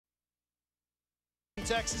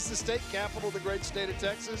Texas, the state capital of the great state of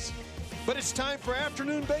Texas. But it's time for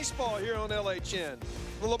afternoon baseball here on LHN.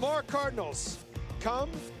 The Lamar Cardinals come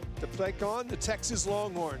to take on the Texas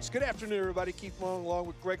Longhorns. Good afternoon, everybody. Keith Long along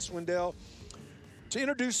with Greg Swindell to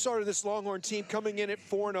introduce sort of this Longhorn team coming in at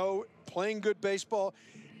 4-0, playing good baseball.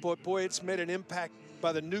 But boy, it's made an impact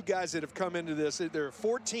by the new guys that have come into this. There are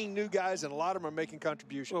 14 new guys, and a lot of them are making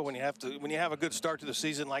contributions. Well, when you have a good start to the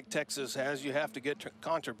season like Texas has, you have to get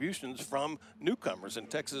contributions from newcomers, and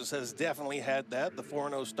Texas has definitely had that. The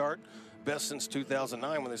 4-0 start, best since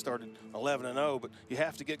 2009 when they started 11-0. But you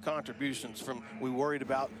have to get contributions from. We worried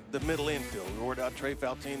about the middle infield. We worried about Trey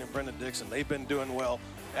Faltine and Brendan Dixon. They've been doing well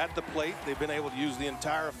at the plate. They've been able to use the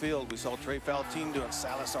entire field. We saw Trey Faltine doing.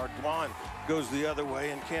 Salas Arduan goes the other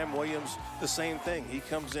way, and Cam Williams the same thing. He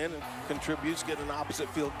comes in and contributes, get an opposite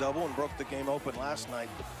field double, and broke the game open last night.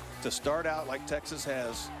 To start out like Texas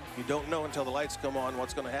has, you don't know until the lights come on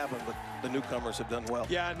what's going to happen, but the newcomers have done well.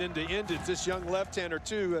 Yeah, and then to end it, this young left-hander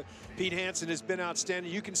too, Pete Hansen has been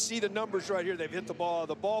outstanding. You can see the numbers right here. They've hit the ball out of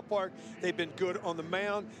the ballpark. They've been good on the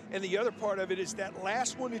mound. And the other part of it is that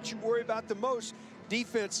last one that you worry about the most.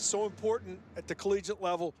 Defense is so important at the collegiate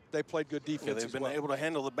level. They played good defense. Yeah, they've been able to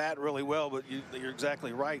handle the bat really well, but you're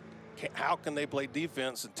exactly right. How can they play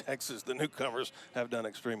defense in Texas? The newcomers have done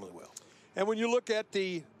extremely well. And when you look at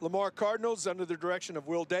the Lamar Cardinals under the direction of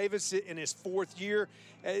Will Davis in his 4th year,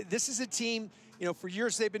 this is a team, you know, for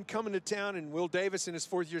years they've been coming to town, and Will Davis in his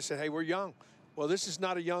 4th year said, hey, we're young. Well, this is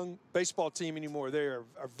not a young baseball team anymore. They're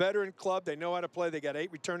a veteran club. They know how to play. They got 8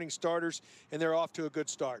 returning starters, and they're off to a good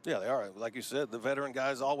start. Yeah, they are. Like you said, the veteran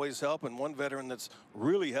guys always help, and one veteran that's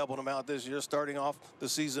really helping them out this year, starting off the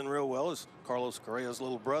season real well, is Carlos Correa's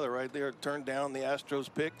little brother right there. Turned down the Astros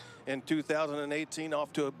pick in 2018,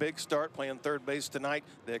 off to a big start, playing third base tonight.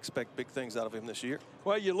 They expect big things out of him this year.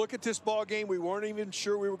 Well, you look at this ball game, we weren't even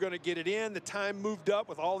sure we were going to get it in. The time moved up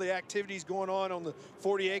with all the activities going on the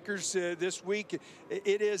 40 acres this week.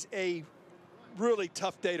 It is a really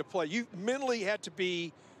tough day to play. You mentally had to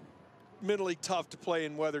be mentally tough to play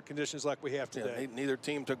in weather conditions like we have today. Yeah, neither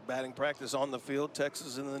team took batting practice on the field.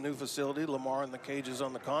 Texas in the new facility, Lamar in the cages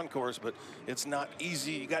on the concourse, but it's not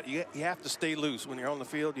easy. You have to stay loose when you're on the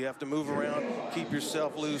field. You have to move around, keep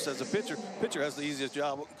yourself loose. As a pitcher has the easiest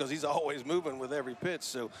job because he's always moving with every pitch.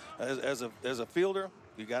 So as a fielder,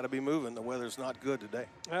 you got to be moving. The weather's not good today.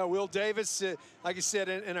 Will Davis, like I said,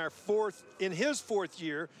 in his 4th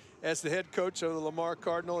year as the head coach of the Lamar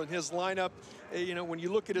Cardinal, and his lineup, you know, when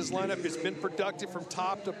you look at his lineup, it's been productive from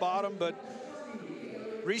top to bottom. But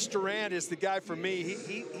Reese Durant is the guy for me.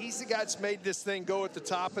 He's the guy that's made this thing go at the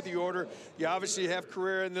top of the order. You obviously have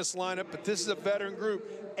Carrera in this lineup, but this is a veteran group.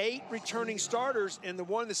 8 returning starters, and the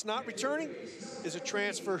one that's not returning is a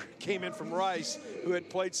transfer, came in from Rice, who had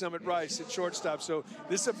played some at Rice at shortstop. So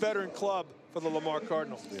this is a veteran club for the Lamar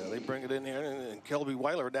Cardinals. Yeah, they bring it in here, and Kelby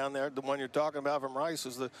Weiler down there, the one you're talking about from Rice,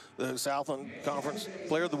 is the Southland Conference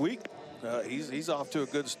Player of the Week. He's off to a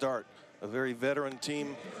good start. A very veteran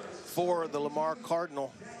team for the Lamar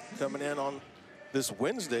Cardinal coming in on this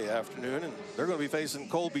Wednesday afternoon, and they're going to be facing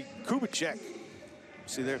Colby Kubicek.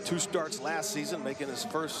 See there, 2 starts last season, making his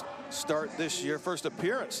first start this year, first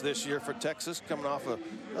appearance this year for Texas, coming off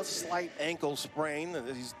a slight ankle sprain.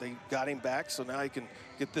 They got him back, so now he can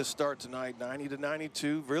get this start tonight.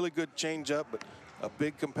 90-92, really good changeup, but a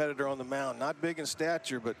big competitor on the mound. Not big in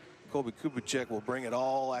stature, but Colby Kubicek will bring it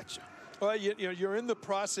all at you. Well, you know, you're in the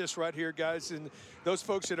process right here, guys, and those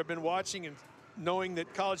folks that have been watching and knowing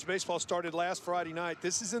that college baseball started last Friday night,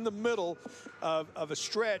 this is in the middle of a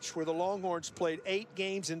stretch where the Longhorns played 8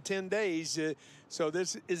 games in 10 days. So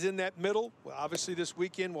this is in that middle. Well, obviously this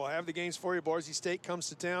weekend we'll have the games for you. Boise State comes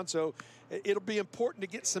to town, so it'll be important to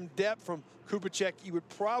get some depth from Kubicek. You would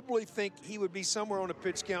probably think he would be somewhere on a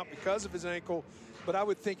pitch count because of his ankle, but I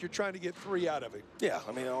would think you're trying to get 3 out of him. Yeah,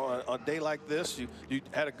 I mean, on a day like this, you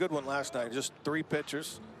had a good one last night. Just 3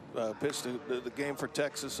 pitchers pitched the game for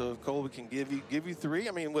Texas, so if Colby can give you 3,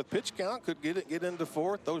 I mean, with pitch count, could get into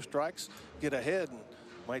 4th. Those strikes get ahead, and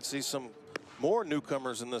might see some more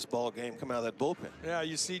newcomers in this ball game come out of that bullpen. Yeah,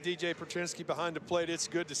 you see DJ Petrinsky behind the plate. It's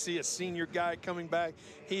good to see a senior guy coming back.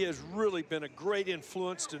 He has really been a great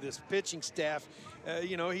influence to this pitching staff.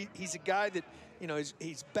 You know, he's a guy that, you know,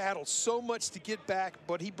 he's battled so much to get back.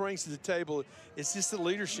 What he brings to the table is just the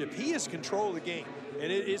leadership. He has control of the game,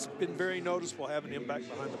 and it's been very noticeable having him back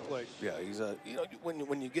behind the plate. Yeah, he's you know,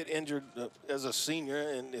 when you get injured as a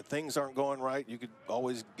senior and if things aren't going right, you could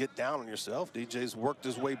always get down on yourself. DJ's worked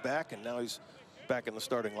his way back, and now he's back in the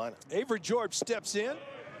starting lineup. Avery George steps in.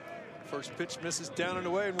 First pitch misses down and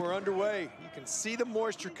away, and we're underway. You can see the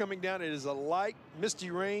moisture coming down. It is a light,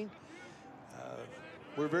 misty rain.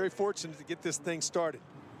 we're very fortunate to get this thing started.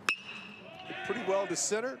 Hit pretty well to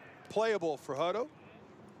center, playable for Hutto.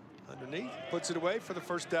 Underneath, puts it away for the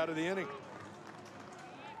first out of the inning.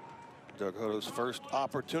 Doug Hutto's first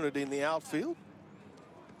opportunity in the outfield.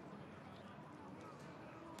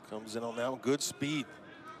 Comes in on that one, good speed.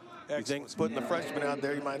 You think putting the freshman out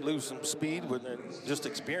there, you might lose some speed. When just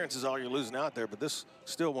experience is all you're losing out there, but this is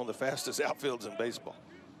still one of the fastest outfields in baseball,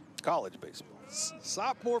 college baseball.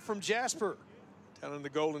 Sophomore from Jasper, down in the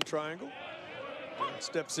Golden Triangle.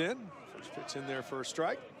 Steps in, first pitch in there for a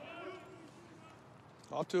strike.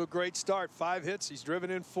 Off to a great start, 5 hits, he's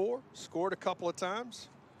driven in 4, scored a couple of times.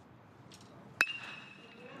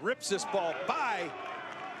 Rips this ball by.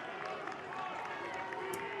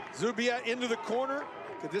 Zubia into the corner.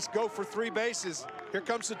 Could this go for 3 bases? Here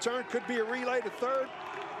comes the turn. Could be a relay to third.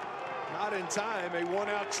 Not in time. A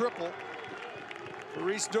 1-out triple for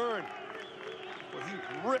Reese Dern. Well,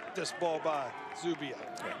 he ripped this ball by Zubia.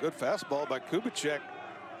 Yeah, good fastball by Kubicek.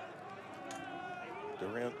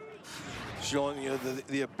 Durant showing you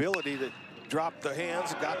the ability to drop the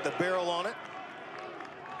hands, got the barrel on it.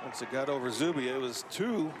 Once it got over Zubia, it was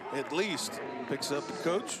 2 at least. Picks up the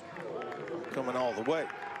coach, coming all the way.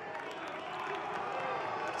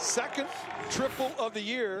 Second triple of the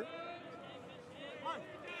year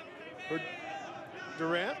for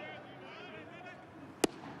Durant.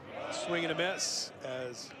 Swing and a miss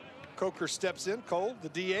as Coker steps in. Cole, the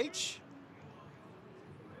DH.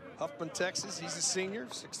 Huffman, Texas. He's a senior,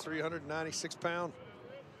 6'3", 196-pound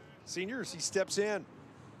senior as he steps in.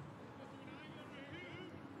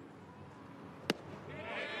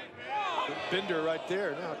 Bender right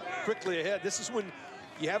there. Now quickly ahead. This is when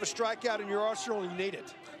you have a strikeout in your arsenal and you need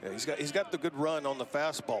it. Yeah, he's got the good run on the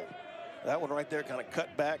fastball. That one right there kind of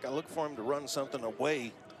cut back. I look for him to run something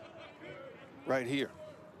away right here.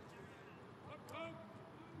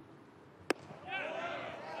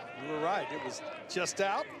 You were right. It was just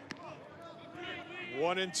out.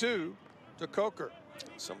 1-2 to Coker.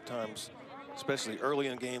 Sometimes, especially early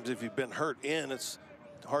in games, if you've been hurt in, it's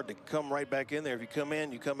hard to come right back in there. If you come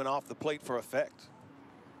in off the plate for effect.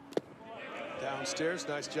 Downstairs,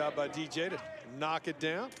 nice job by DJ to knock it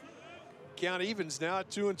down. Count evens now at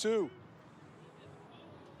 2-2.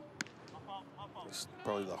 It's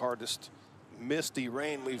probably the hardest misty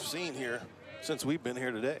rain we've seen here since we've been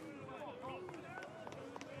here today.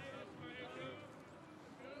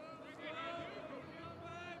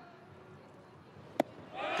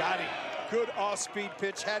 Got him. Good off-speed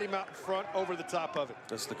pitch, had him out in front, over the top of it.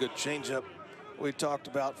 That's the good changeup we talked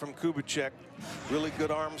about from Kubicek. Really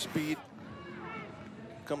good arm speed.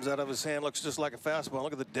 Comes out of his hand, looks just like a fastball.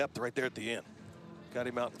 Look at the depth right there at the end. Got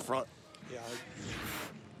him out in front. Yeah,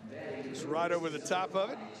 just right over the top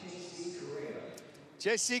of it.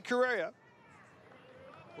 J.C. Correa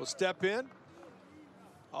will step in.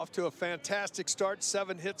 Off to a fantastic start,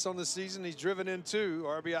 7 hits on the season. He's driven in 2,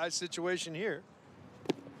 RBI situation here.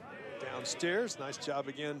 Downstairs, nice job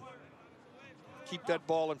again. Keep that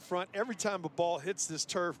ball in front. Every time a ball hits this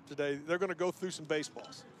turf today, they're going to go through some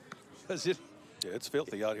baseballs. Because yeah, it's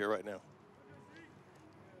filthy out here right now.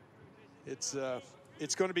 It's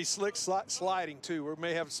going to be slick sliding too. We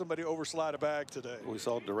may have somebody overslide a bag today. We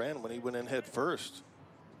saw Duran when he went in head first.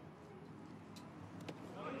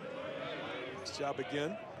 Nice job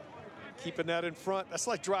again. Keeping that in front. That's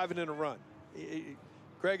like driving in a run.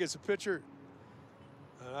 Greg, as a pitcher,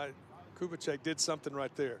 Kubicek did something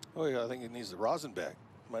right there. Oh yeah, I think he needs the rosin bag.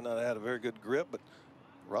 Might not have had a very good grip, but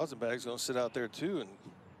rosin bag's going to sit out there too and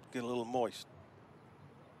get a little moist.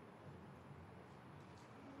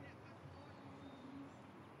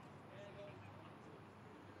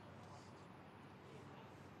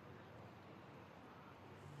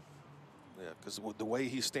 Yeah, because the way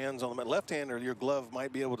he stands on the left-hander, your glove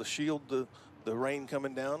might be able to shield the rain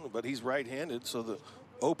coming down, but he's right-handed, so the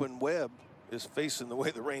open web is facing the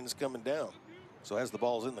way the rain's coming down. So as the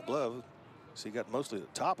ball's in the glove, so you got mostly the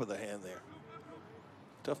top of the hand there.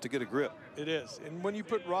 Tough to get a grip. It is. And when you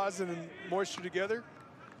put rosin and moisture together,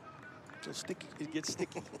 it's sticky. It gets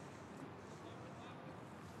sticky.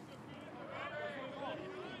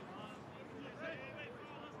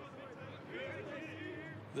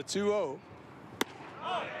 The 2-0.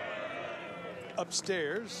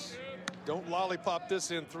 Upstairs. Don't lollipop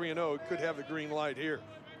this in 3-0. It could have the green light here.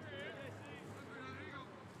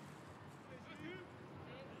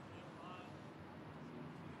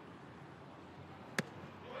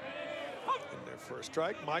 In there for a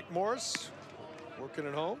strike. Mike Morris working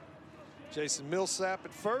at home. Jason Millsap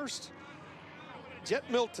at first. Jet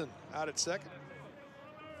Milton out at second.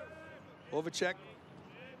 Wovacek.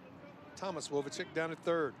 Thomas Wovacek down at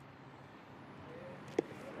third.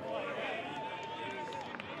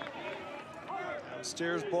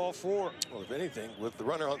 Downstairs, ball 4. Well, if anything, with the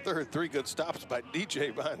runner on third, 3 good stops by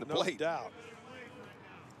DJ behind the plate. No doubt.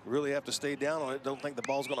 Really have to stay down on it. Don't think the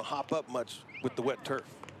ball's going to hop up much with the wet turf.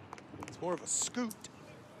 It's more of a scoot.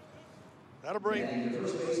 That'll bring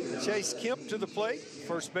Chase Kemp to the plate,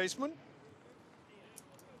 first baseman.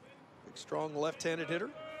 Big, strong left-handed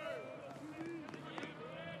hitter.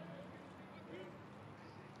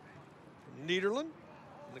 From Nederland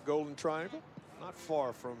in the Golden Triangle, not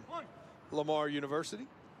far from Lamar University.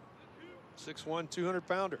 6'1",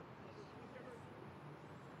 200-pounder.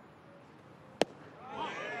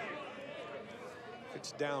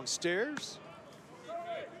 It's downstairs.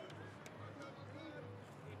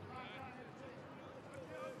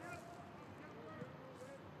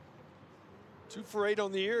 Two for 8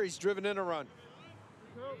 on the year. He's driven in a run.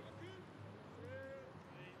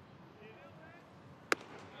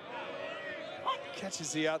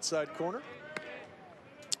 Catches the outside corner.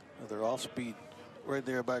 Another off speed right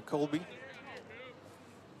there by Colby.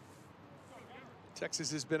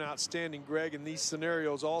 Texas has been outstanding, Greg, in these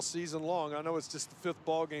scenarios all season long. I know it's just the 5th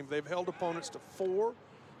ball game. They've held opponents to 4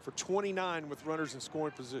 for 29 with runners in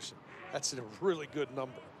scoring position. That's a really good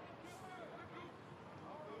number.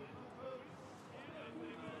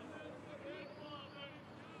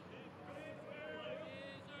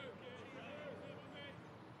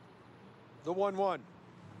 The 1-1.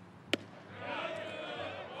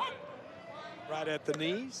 Right at the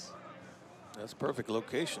knees. That's perfect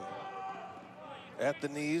location. At the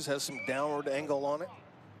knees, has some downward angle on it,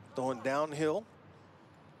 throwing downhill.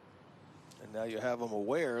 And now you have them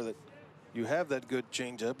aware that you have that good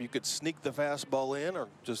changeup. You could sneak the fastball in or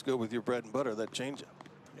just go with your bread and butter, that changeup.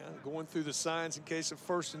 Yeah, going through the signs in case of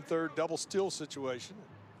first and third double steal situation.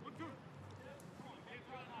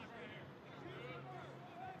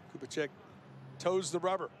 Kupacek toes the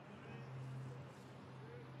rubber.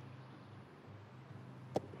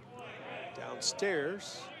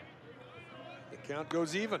 Downstairs. The count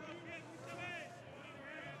goes even.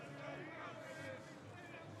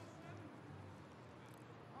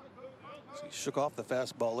 So he shook off the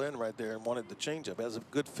fastball in right there and wanted the changeup. Has a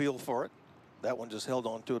good feel for it. That one just held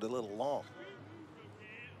on to it a little long.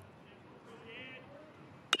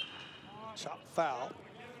 Chop foul.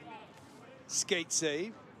 Skate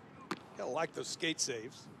save. Gotta like those skate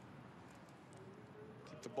saves.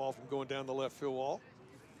 Keep the ball from going down the left field wall.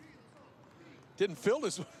 Didn't feel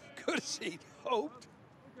as good as he hoped.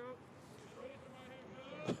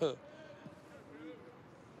 I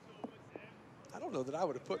don't know that I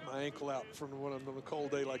would have put my ankle out from one on a cold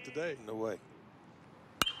day like today. No way.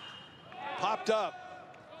 Popped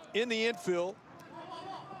up in the infield.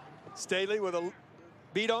 Staley with a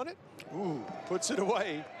beat on it. Ooh, puts it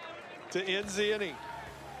away to end the inning.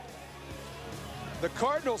 The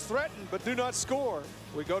Cardinals threaten but do not score.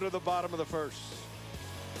 We go to the bottom of the first.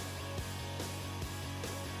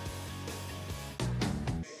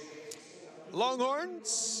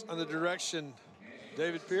 Longhorns on the direction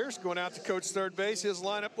David Pierce going out to coach third base. His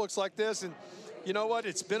lineup looks like this, and you know what?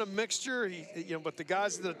 It's been a mixture. But the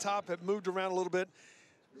guys at the top have moved around a little bit.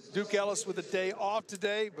 Duke Ellis with a day off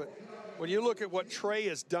today, but when you look at what Trey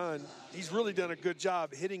has done, he's really done a good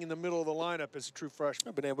job hitting in the middle of the lineup as a true freshman.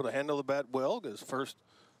 I've been able to handle the bat well. His first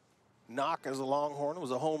knock as a Longhorn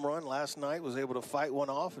was a home run last night. Was able to fight one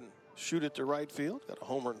off and shoot it to right field. Got a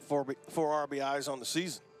homer and four RBIs on the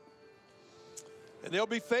season. And they'll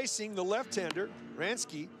be facing the left-hander,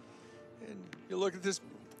 Ransky. And you look at this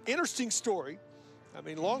interesting story. I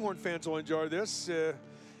mean, Longhorn fans will enjoy this.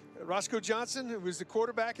 Roscoe Johnson, who was the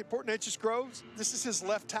quarterback at Port Neches Groves, this is his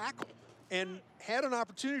left tackle. And had an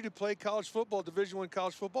opportunity to play college football, Division I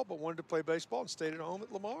college football, but wanted to play baseball and stayed at home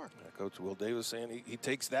at Lamar. Coach Will Davis saying he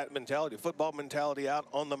takes that mentality, football mentality, out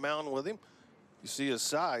on the mound with him. You see his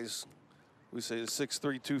size. We say it's 6'3",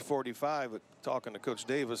 245, but talking to Coach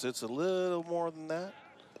Davis, it's a little more than that.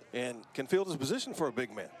 And can field his position for a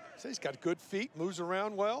big man. So he's got good feet, moves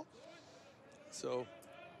around well. So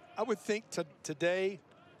I would think today,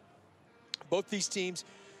 both these teams,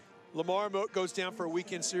 Lamar goes down for a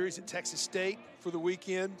weekend series at Texas State for the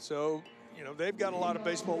weekend. So, you know, they've got a lot of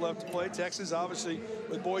baseball left to play. Texas, obviously,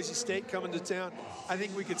 with Boise State coming to town, I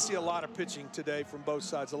think we could see a lot of pitching today from both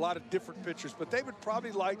sides, a lot of different pitchers. But they would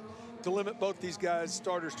probably like to limit both these guys'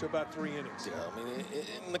 starters to about 3 innings. Yeah, I mean,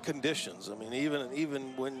 in the conditions, I mean,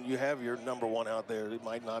 even when you have your number one out there, it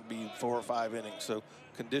might not be 4 or 5 innings. So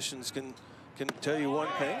conditions can tell you one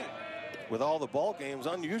thing. With all the ball games,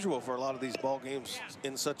 unusual for a lot of these ball games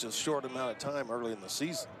in such a short amount of time early in the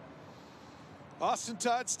season. Austin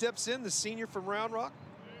Todd steps in, the senior from Round Rock,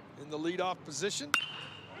 in the leadoff position.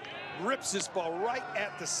 Rips this ball right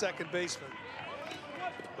at the second baseman.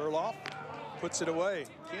 Burloff puts it away.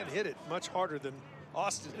 Can't hit it much harder than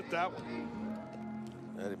Austin hit that one.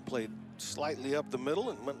 And it played slightly up the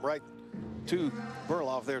middle and went right to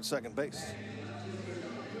Burloff there at second base.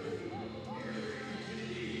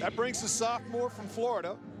 That brings the sophomore from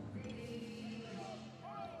Florida.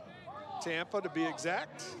 Tampa, to be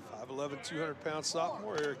exact. 5'11", 200-pound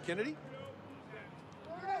sophomore, Eric Kennedy.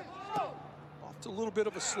 Off to a little bit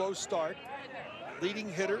of a slow start.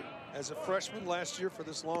 Leading hitter as a freshman last year for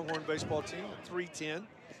this Longhorn baseball team at 310.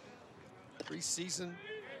 Preseason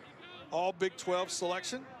all Big 12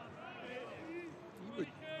 selection.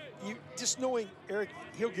 Just knowing Eric,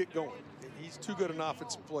 he'll get going. He's too good an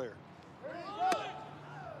offensive player.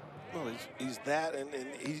 Well, he's that, and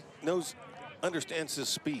he understands his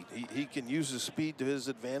speed. He can use his speed to his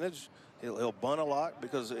advantage. He'll bunt a lot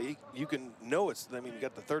because you can know it's. I mean, you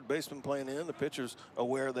got the third baseman playing in. The pitcher's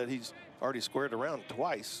aware that he's already squared around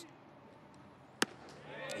twice.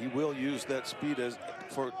 He will use that speed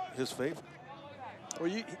for his favor. Well,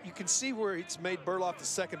 you can see where it's made Burloff the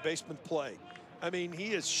second baseman play. I mean, he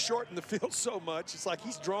has shortened the field so much, it's like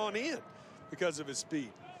he's drawn in because of his speed.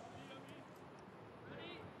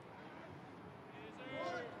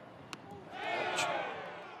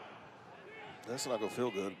 That's not going to feel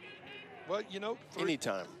good. Well, you know,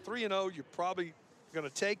 anytime. 3-0, you're probably going to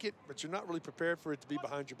take it, but you're not really prepared for it to be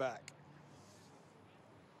behind your back.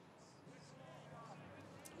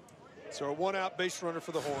 So a one-out base runner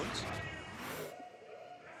for the Horns.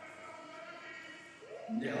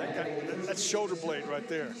 Yeah, that's shoulder blade right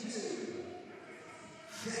there.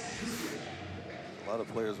 A lot of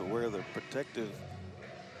players are wear their protective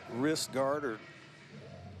wrist guard or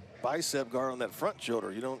bicep guard on that front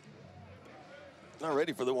shoulder. Not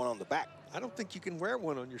ready for the one on the back. I don't think you can wear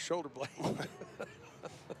one on your shoulder blade.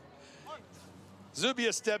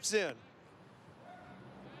 Zubia steps in.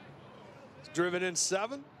 He's driven in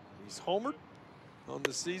 7. He's homered on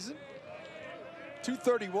the season.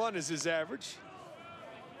 231 is his average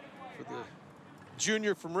for the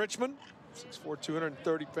junior from Richmond. 6'4",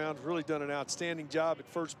 230 pounds, really done an outstanding job at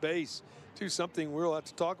first base. Something we'll have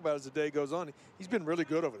to talk about as the day goes on. He's been really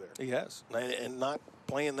good over there. He has, and not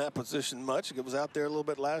playing that position much. He was out there a little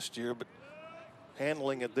bit last year, but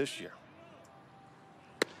handling it this year.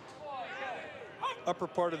 Upper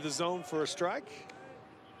part of the zone for a strike.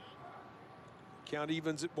 Count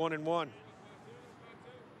evens at 1-1.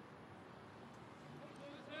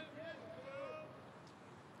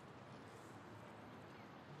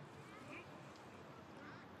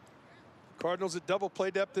 Cardinals at double play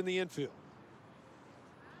depth in the infield.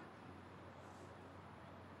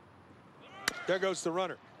 There goes the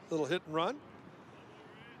runner. Little hit and run.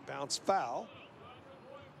 Bounce foul.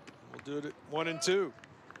 We'll do it at 1-2.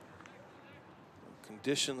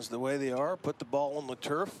 Conditions the way they are, put the ball on the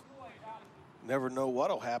turf. Never know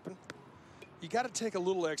what'll happen. You got to take a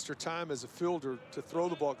little extra time as a fielder to throw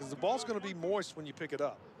the ball because the ball's going to be moist when you pick it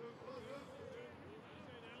up.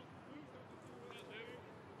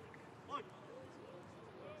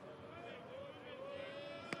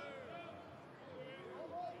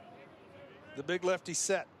 The big lefty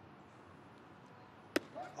set.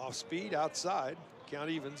 Off speed, outside. Count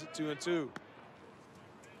evens at 2-2.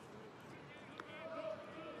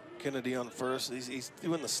 Kennedy on first. He's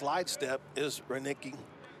doing the slide step. Is Renicki.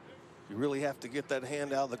 You really have to get that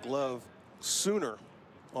hand out of the glove sooner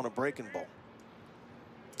on a breaking ball.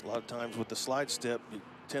 A lot of times with the slide step, you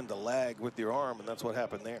tend to lag with your arm, and that's what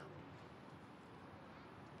happened there.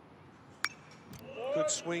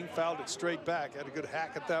 Good swing, fouled it straight back. Had a good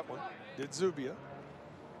hack at that one. Did Zubia.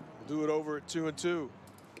 We'll do it over at 2-2.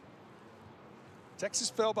 Texas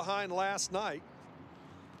fell behind last night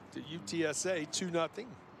to UTSA 2-0.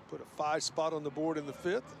 Put a 5 spot on the board in the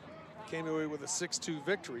 5th. Came away with a 6-2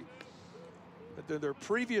 victory. But their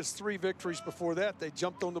previous 3 victories before that, they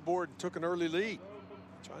jumped on the board and took an early lead.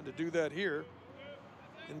 Trying to do that here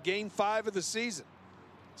in game 5 of the season.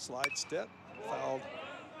 Slide step, fouled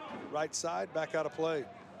right side, back out of play.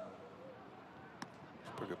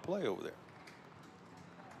 Pretty good play over there.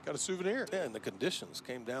 Got a souvenir. Yeah, and the conditions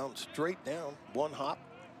came down straight down, 1 hop.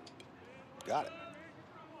 Got it.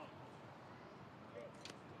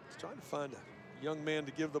 He's trying to find a young man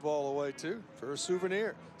to give the ball away to for a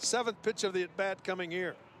souvenir. 7th pitch of the at-bat coming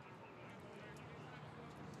here.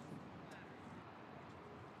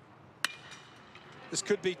 This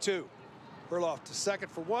could be 2. Burloff to second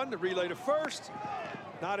for 1, the relay to first.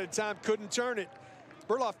 Not in time, couldn't turn it.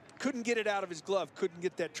 Burloff couldn't get it out of his glove, couldn't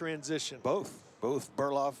get that transition. Both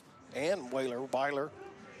Burloff and Weiler,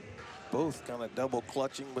 both kind of double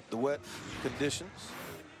clutching with the wet conditions.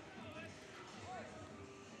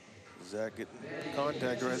 Zach getting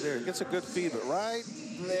contact right there. Gets a good feed, but right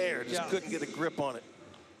there, just couldn't get a grip on it.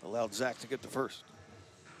 Allowed Zach to get the first.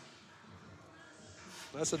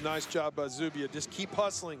 That's a nice job by Zubia. Just keep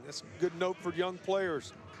hustling. That's a good note for young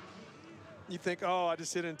players. You think, oh, I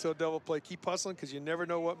just hit it into a double play. Keep hustling because you never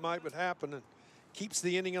know what might would happen, and keeps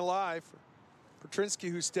the inning alive for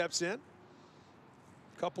Petrinsky, who steps in.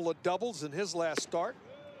 A couple of doubles in his last start.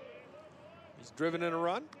 He's driven in a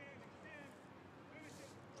run.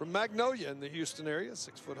 From Magnolia in the Houston area,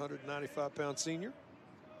 6 foot, 195-pound senior.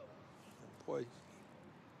 And boy,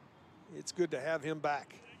 it's good to have him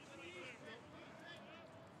back.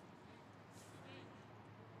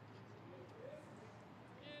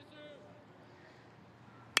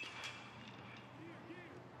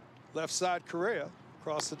 Left side Correa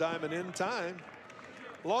across the diamond in time.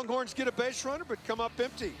 Longhorns get a base runner, but come up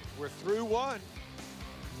empty. We're through one.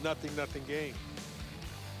 Nothing game.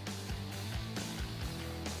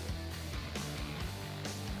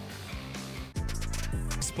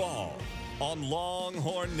 Baseball on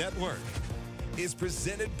Longhorn Network is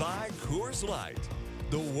presented by Coors Light,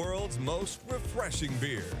 the world's most refreshing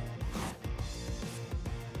beer.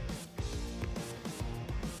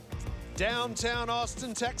 Downtown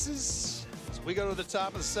Austin, Texas. As we go to the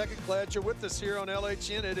top of the second, glad you're with us here on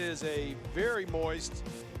LHN. It is a very moist,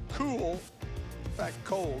 cool, in fact,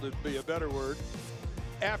 cold would be a better word,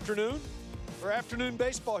 afternoon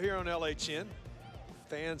baseball here on LHN.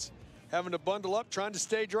 Fans having to bundle up, trying to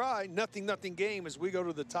stay dry. Nothing game as we go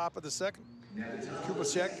to the top of the second.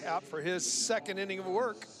 Kubicek out for his second inning of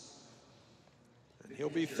work. And he'll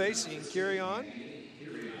be facing Carry-On.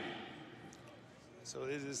 So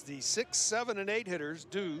it is the 6, 7, and 8 hitters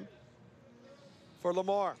due for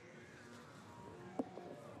Lamar.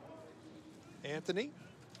 Anthony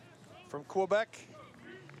from Quebec.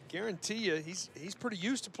 Guarantee you he's pretty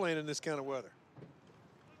used to playing in this kind of weather.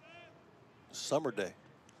 Summer day.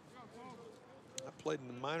 I played in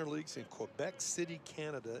the minor leagues in Quebec City,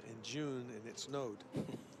 Canada in June, and it snowed.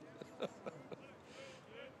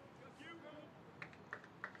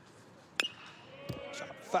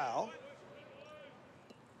 Chop foul.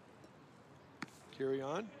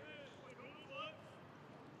 Carry-On.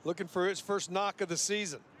 Looking for his first knock of the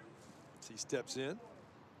season as he steps in.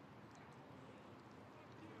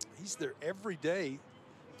 He's their everyday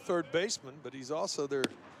third baseman, but he's also their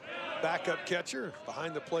backup catcher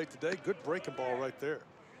behind the plate today. Good breaking ball right there.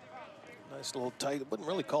 Nice little tight. I wouldn't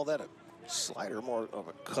really call that a slider, more of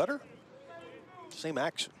a cutter. Same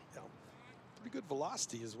action. Yeah. Pretty good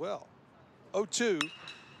velocity as well. 0-2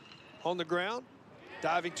 on the ground.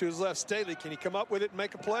 Diving to his left, Staley. Can he come up with it and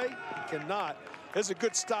make a play? He cannot. There's a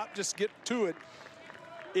good stop, just get to it.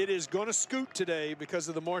 It is going to scoot today because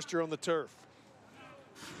of the moisture on the turf.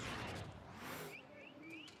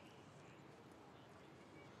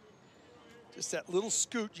 Just that little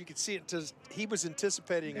scoot, you can see it. He was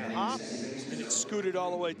anticipating a hop, and it scooted all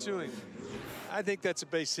the way to him. I think that's a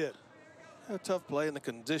base hit. A tough play in the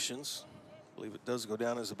conditions. I believe it does go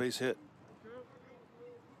down as a base hit.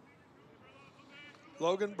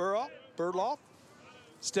 Logan Birdloff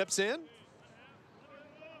steps in.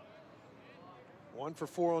 1 for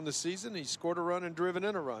 4 on the season. He scored a run and driven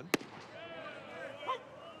in a run.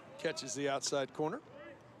 Catches the outside corner.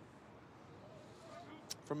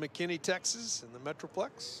 From McKinney, Texas in the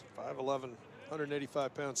Metroplex. 5'11",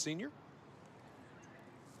 185-pound senior.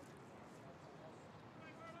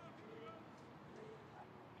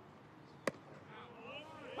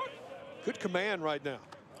 Good command right now.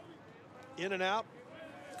 In and out.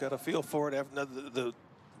 Got a feel for it. After the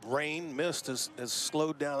rain mist has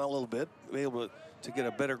slowed down a little bit. Be able to get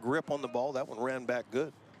a better grip on the ball. That one ran back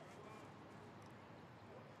good.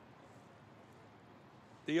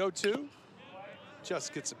 The 0-2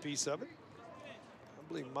 just gets a piece of it. I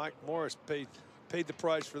believe Mike Morris paid the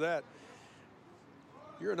price for that.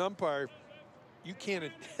 You're an umpire. You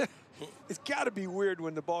can't. It's got to be weird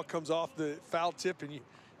when the ball comes off the foul tip and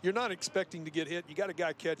you're not expecting to get hit. You got a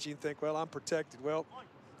guy catching and think, well, I'm protected. Well,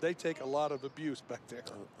 they take a lot of abuse back there.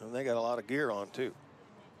 And they got a lot of gear on, too.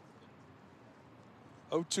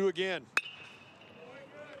 0-2 again.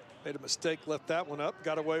 Made a mistake, left that one up,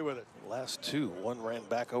 got away with it. Last two, one ran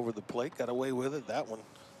back over the plate, got away with it. That one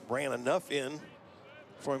ran enough in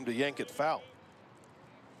for him to yank it foul.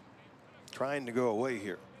 Trying to go away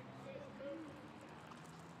here.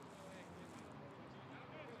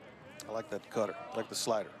 I like that cutter, I like the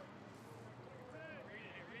slider.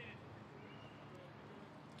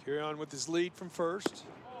 Carry-On with his lead from first.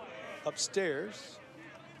 Upstairs.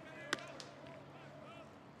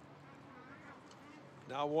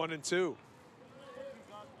 Now 1-2.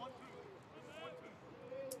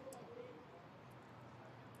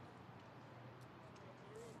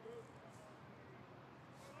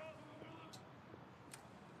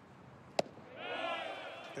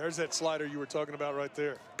 There's that slider you were talking about right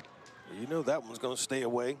there. You know that one's going to stay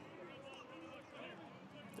away.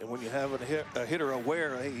 And when you have a hitter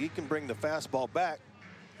aware, hey, he can bring the fastball back.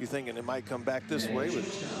 You're thinking it might come back this way, but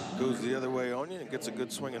it goes the other way on you and gets a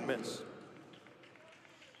good swing and miss.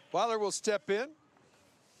 Weiler will step in.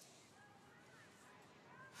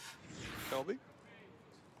 Kelby.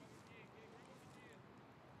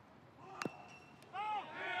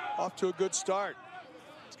 Off to a good start.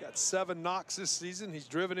 He's got 7 knocks this season. He's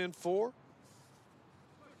driven in 4.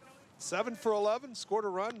 7 for 11, scored a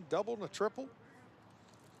run, double and a triple.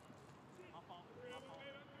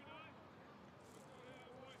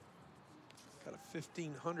 Got a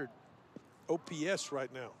 1,500 OPS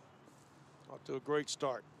right now. Off to a great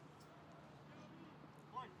start.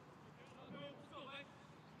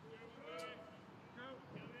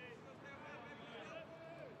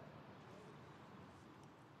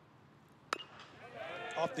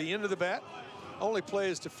 Off the end of the bat, only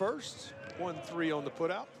play is to first. 1-3 on the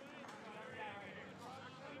putout.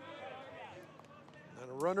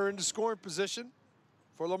 And a runner into scoring position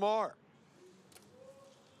for Lamar.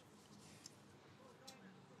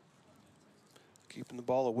 Keeping the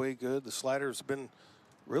ball away good. The slider's been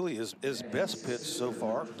really his best pitch so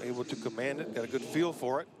far. Able to command it, got a good feel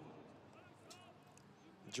for it.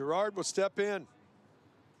 Gerard will step in.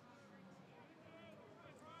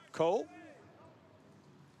 Cole.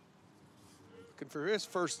 Looking for his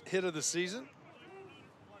first hit of the season.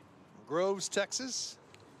 Groves, Texas.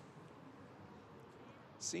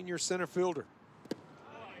 Senior center fielder.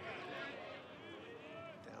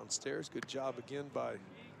 Downstairs, good job again by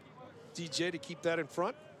DJ to keep that in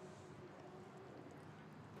front.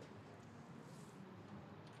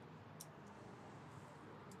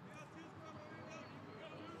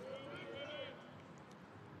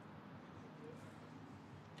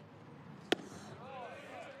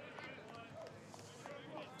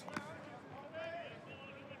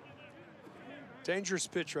 Dangerous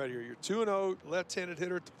pitch right here. You're 2-0, left-handed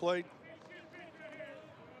hitter at the plate.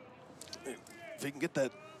 If he can get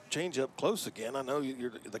that changeup close again, I know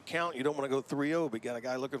the count, you don't want to go 3-0, but you got a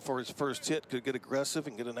guy looking for his first hit, could get aggressive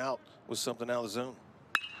and get an out with something out of the zone.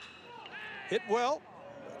 Hit well.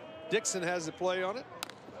 Dixon has the play on it.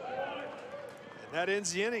 And that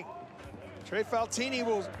ends the inning. Trey Faltini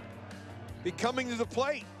will be coming to the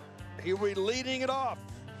plate. He'll be leading it off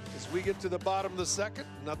as we get to the bottom of the second.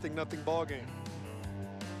 0-0 ball game.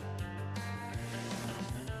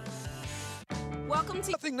 Welcome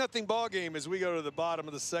to 0-0 ball game as we go to the bottom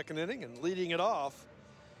of the second inning, and leading it off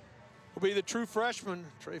will be the true freshman,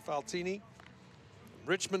 Trey Faltini.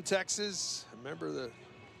 Richmond, Texas, a member of the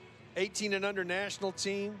 18 and under national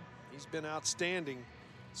team. He's been outstanding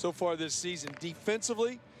so far this season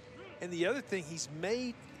defensively. And the other thing, he's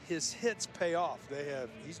made his hits pay off.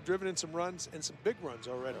 He's driven in some runs and some big runs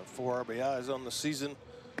already. 4 RBIs on the season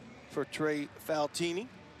for Trey Faltini.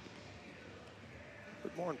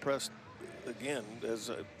 But more impressed, again, as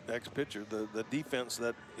an ex-pitcher, the defense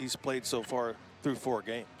that he's played so far through 4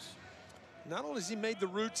 games. Not only has he made the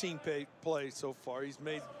routine play so far, he's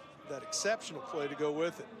made that exceptional play to go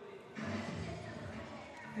with it.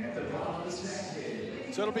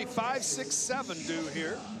 So it'll be 5, 6, 7 due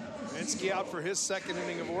here. Minsky out for his second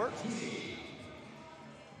inning of work.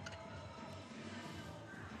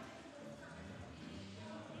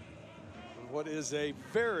 What is a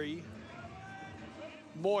very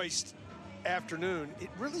moist afternoon. It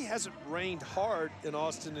really hasn't rained hard in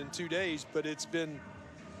Austin in 2 days, but it's been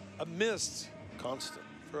a mist constant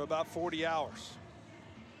for about 40 hours.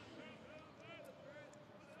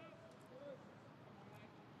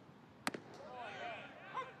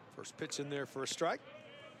 First pitch in there for a strike.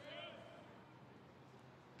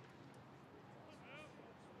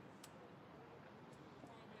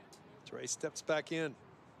 Trey steps back in.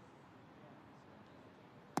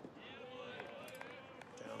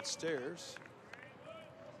 Downstairs.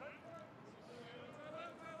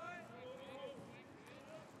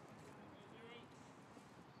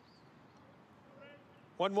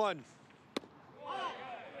 One.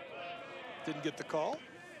 Didn't get the call.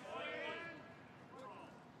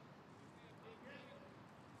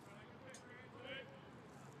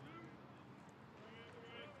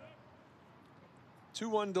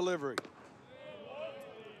 Two-one delivery.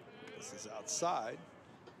 This is outside.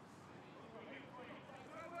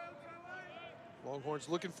 Longhorns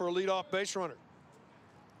looking for a leadoff base runner.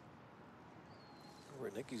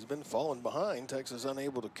 Rienicki's been falling behind. Texas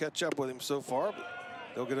unable to catch up with him so far, but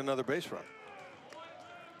they'll get another base run.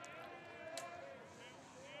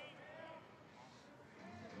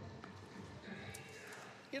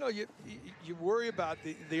 know, you worry about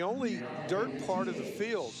the only dirt part of the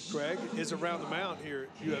field, Greg, is around the mound here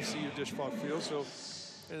at UFC or Disch-Falk Field. So,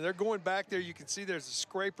 and they're going back there. You can see there's a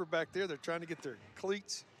scraper back there. They're trying to get their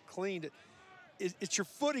cleats cleaned. It's your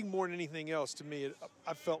footing more than anything else to me.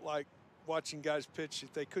 I felt like watching guys pitch,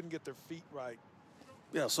 if they couldn't get their feet right.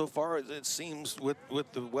 Yeah, so far it seems with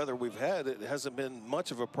the weather we've had, it hasn't been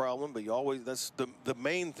much of a problem, but that's the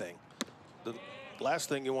main thing. The last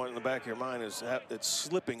thing you want in the back of your mind is it's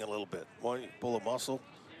slipping a little bit. When you pull a muscle,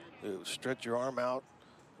 you stretch your arm out,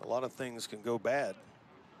 a lot of things can go bad.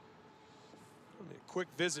 A quick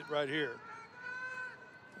visit right here.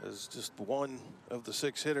 As just one of the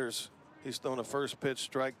 6 hitters, he's thrown a first pitch,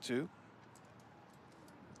 strike 2.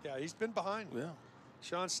 Yeah, he's been behind. Yeah.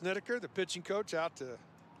 Sean Snedeker, the pitching coach,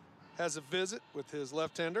 has a visit with his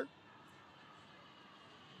left-hander.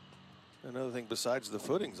 Another thing besides the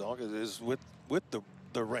footings is with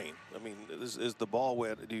the rain. I mean, is the ball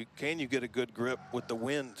wet? Can you get a good grip with the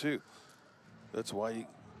wind too? That's why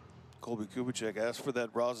Colby Kubicek asked for that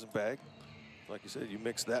rosin bag. Like you said, you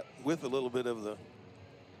mix that with a little bit of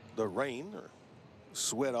the rain or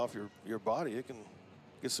sweat off your body. It can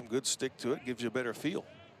get some good stick to it, gives you a better feel.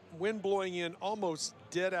 Wind blowing in almost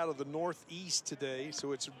dead out of the northeast today,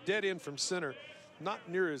 so it's dead in from center. Not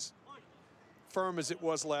near as firm as it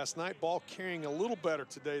was last night. Ball carrying a little better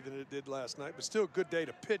today than it did last night, but still a good day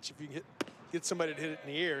to pitch. If you can get somebody to hit it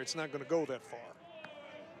in the air, it's not going to go that far.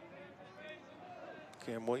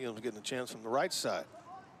 Cam Williams getting a chance from the right side.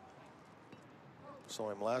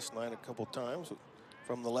 Saw him last night a couple times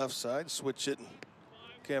from the left side, switch hitting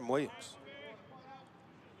Cam Williams.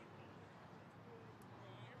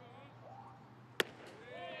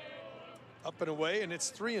 Up and away, and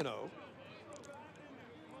it's 3-0.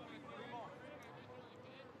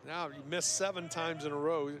 Now you missed 7 times in a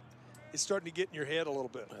row. It's starting to get in your head a little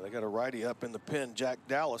bit. They got a righty up in the pen. Jack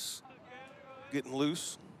Dallas getting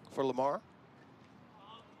loose for Lamar.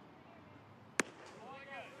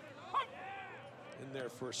 In there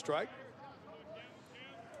for a strike.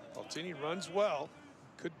 Altini runs well.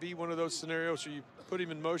 Could be one of those scenarios where you put him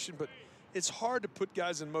in motion, but it's hard to put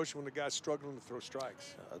guys in motion when the guy's struggling to throw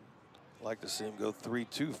strikes. I'd like to see him go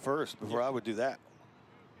 3-2 first before I would do that.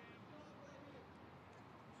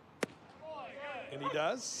 And he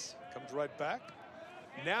does. Comes right back.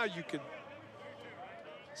 Now you could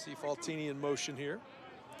see Faltini in motion here.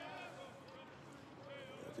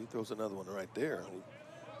 If he throws another one right there,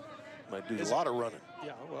 he might do a lot of running.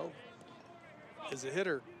 Yeah, well, as a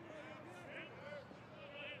hitter,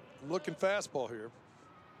 looking fastball here.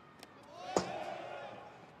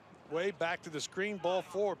 Way back to the screen, ball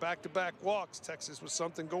 4, back-to-back walks. Texas with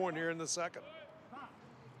something going here in the second.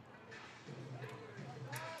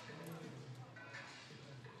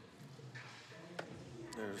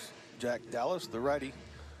 There's Jack Dallas, the righty,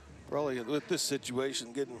 probably with this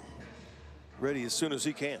situation getting ready as soon as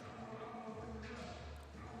he can.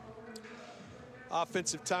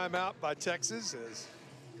 Offensive timeout by Texas as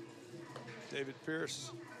David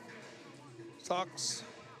Pierce talks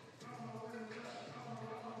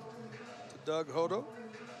to Doug Hodo.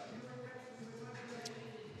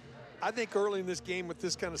 I think early in this game with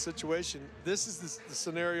this kind of situation, this is the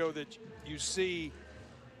scenario that you see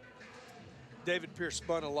David Pierce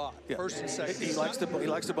spun a lot. Yeah. First and second. He likes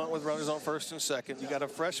to bunt with runners on first and second. You got a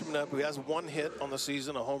freshman up who has 1 hit on the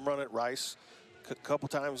season, a home run at Rice, a couple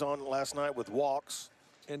times on last night with walks.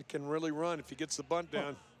 And can really run if he gets the bunt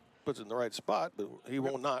down. Puts it in the right spot, but he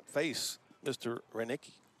will not face Mr.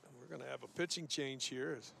 Renicki. We're going to have a pitching change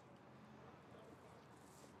here.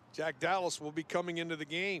 Jack Dallas will be coming into the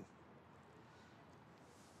game.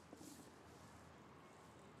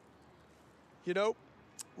 You know,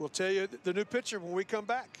 we'll tell you the new pitcher when we come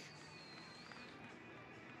back.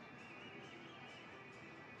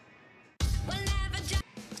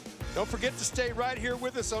 Don't forget to stay right here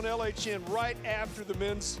with us on LHN right after the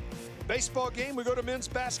men's baseball game. We go to men's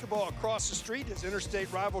basketball across the street as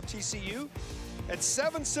interstate rival TCU at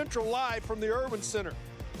 7 Central live from the Irwin Center.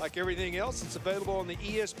 Like everything else, it's available on the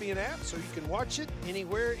ESPN app, so you can watch it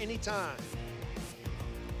anywhere, anytime.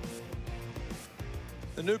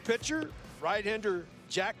 The new pitcher, right-hander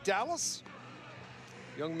Jack Dallas,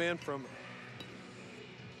 young man from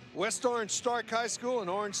West Orange Stark High School in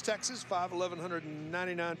Orange, Texas, 5'11",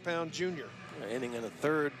 199-pound junior. Inning and a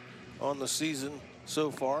third on the season so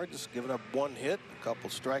far, just giving up 1 hit, a couple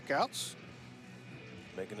strikeouts,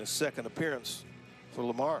 making his second appearance for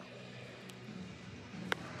Lamar.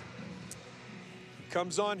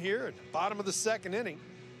 Comes on here at the bottom of the second inning,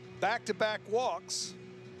 back-to-back walks,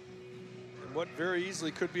 and what very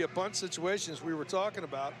easily could be a bunt situation as we were talking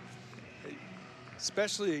about,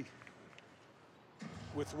 especially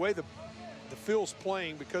with the way the field's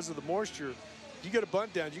playing because of the moisture, you get a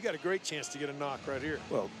bunt down, you got a great chance to get a knock right here.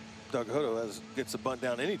 Well, Doug Hodo gets a bunt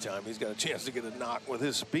down anytime. He's got a chance to get a knock with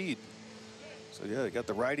his speed. So, yeah, they got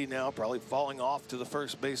the righty now probably falling off to the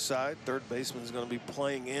first base side. Third baseman's going to be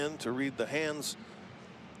playing in to read the hands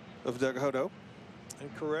of Doug Hodo. And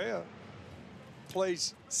Correa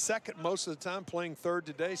plays second most of the time, playing third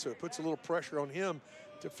today, so it puts a little pressure on him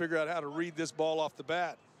to figure out how to read this ball off the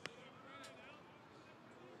bat.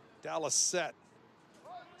 Dallas set.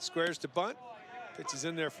 Squares to bunt. Pitch is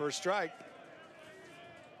in there for a strike.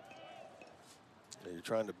 You're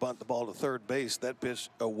trying to bunt the ball to third base. That pitch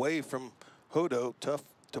away from Hodo, tough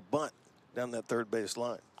to bunt down that third base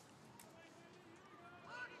line.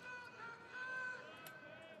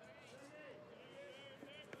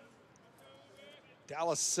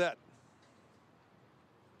 Dallas set.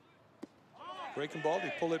 Breaking ball,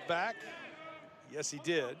 did he pull it back? Yes, he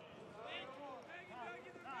did.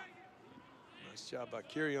 Nice job by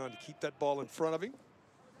Kirion to keep that ball in front of him.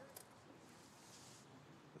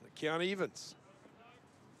 And the count evens.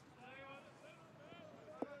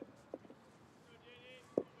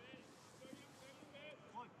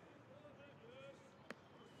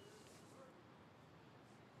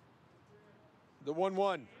 The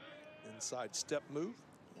 1-1. Inside step move.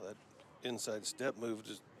 Well, that inside step move,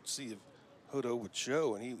 just see if Hodo would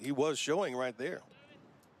show, and he was showing right there.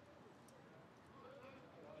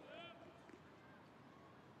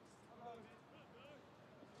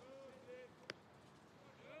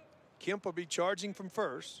 Kemp will be charging from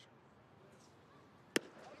first.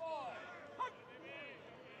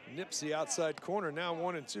 Nips the outside corner, now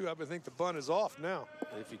 1-2. I would think the bunt is off now.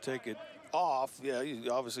 If you take it off, yeah,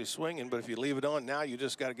 you're obviously swinging, but if you leave it on now, you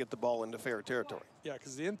just got to get the ball into fair territory. Yeah,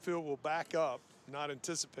 because the infield will back up, not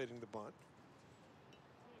anticipating the bunt.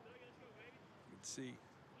 You can see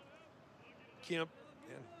Kemp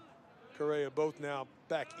and Correa both now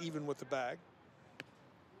back even with the bag.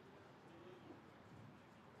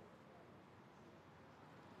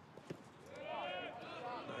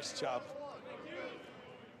 Nice job.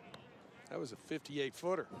 That was a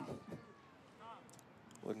 58-footer.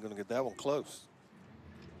 Wasn't going to get that one close.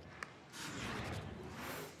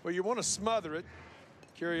 Well, you want to smother it.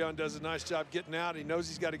 Kirion does a nice job getting out. He knows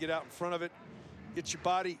he's got to get out in front of it. Get your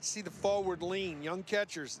body, see the forward lean. Young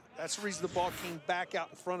catchers, that's the reason the ball came back out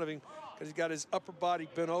in front of him, because he's got his upper body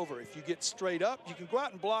bent over. If you get straight up, you can go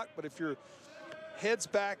out and block, but if your head's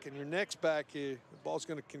back and your neck's back, the ball's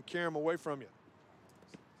can carry him away from you.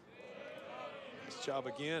 Nice job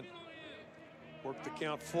again. Work the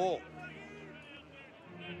count full.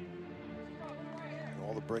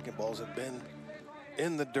 All the breaking balls have been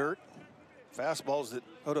in the dirt. Fastballs that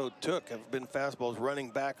Hodo took have been fastballs running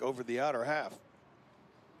back over the outer half.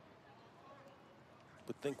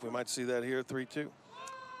 Would think we might see that here, 3-2.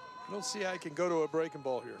 I don't see how he can go to a breaking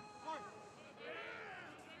ball here.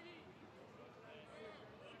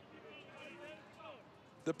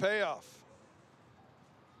 The payoff.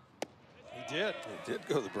 He did. He did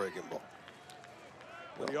go to the breaking ball.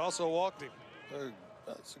 But he also walked him.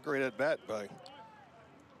 That's a great at-bat by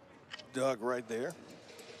Doug right there.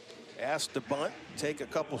 Asked to bunt, take a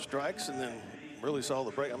couple strikes, and then really saw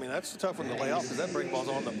the break. I mean, that's a tough one to lay off because that breaking ball's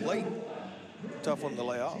on the plate. Tough one to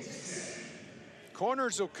lay off.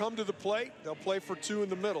 Corners will come to the plate. They'll play for two in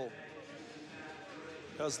the middle.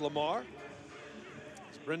 Does Lamar.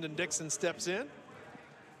 As Brendan Dixon steps in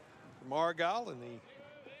from Argyle in the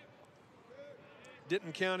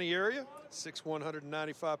Denton County area. 6'1",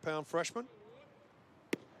 195-pound freshman.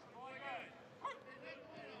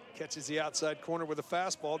 Catches the outside corner with a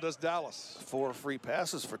fastball, does Dallas. 4 free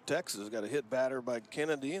passes for Texas. Got a hit batter by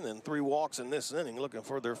Kennedy, and then 3 walks in this inning looking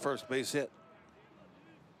for their first base hit.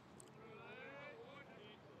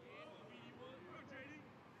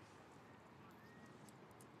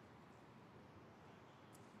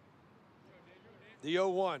 The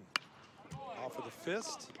 0-1. Off of the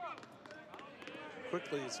fist.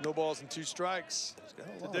 Quickly, it's no balls and 2 strikes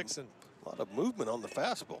to Dixon. A lot of movement on the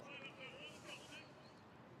fastball.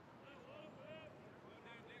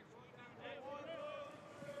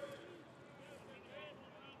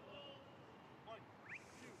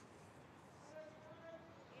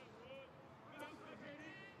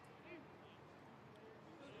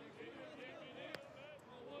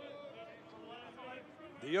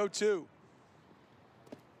 The 0-2.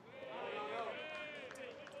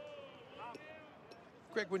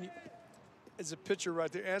 Greg, when you, as a pitcher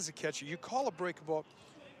right there, as a catcher, you call a breaking ball,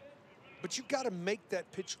 but you got to make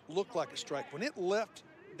that pitch look like a strike. When it left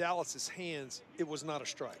Dallas's hands, it was not a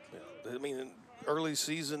strike. Yeah. I mean, in early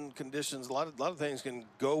season conditions, a lot of things can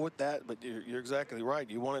go with that, but you're exactly right.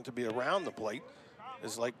 You want it to be around the plate.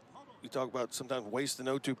 is like you talk about sometimes wasting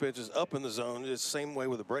 0-2 pitches up in the zone. It's the same way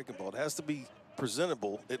with a breaking ball. It has to be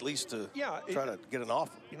presentable, at least to try to get an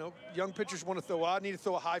offer. You know, young pitchers want to throw, I need to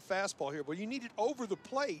throw a high fastball here. Well, you need it over the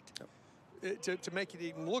plate to make it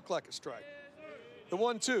even look like a strike. The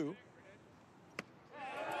 1-2.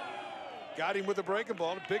 Got him with a breaking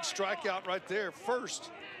ball. A big strikeout right there. First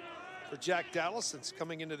for Jack Dallas since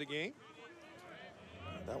coming into the game.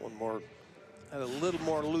 That one had a little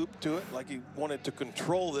more loop to it, like he wanted to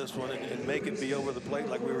control this one and make it be over the plate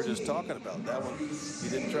like we were just talking about. That one, he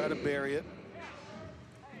didn't try to bury it.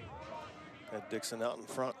 Had Dixon out in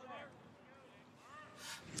front.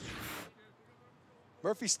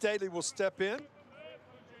 Murphy Staley will step in.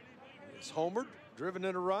 He's homered, driven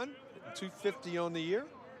in a run, 250 on the year.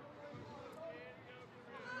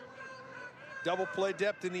 Double play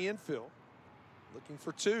depth in the infield. Looking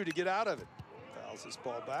for 2 to get out of it. Fouls this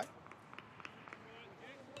ball back.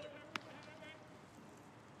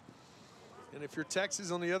 And if you're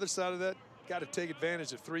Texas on the other side of that, got to take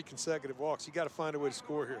advantage of 3 consecutive walks. You got to find a way to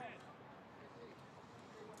score here.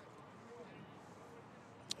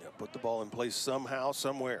 Yeah, put the ball in place somehow,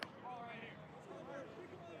 somewhere.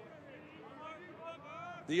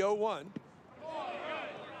 The 0-1.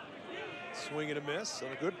 Swing and a miss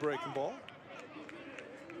on a good breaking ball.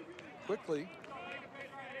 Quickly,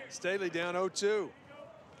 Staley down 0-2.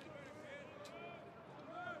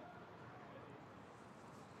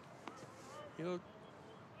 You know,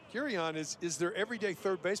 Curion is their everyday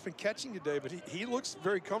third baseman catching today, but he looks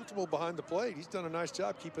very comfortable behind the plate. He's done a nice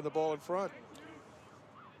job keeping the ball in front.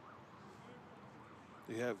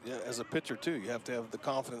 You have, as a pitcher too, you have to have the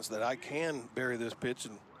confidence that I can bury this pitch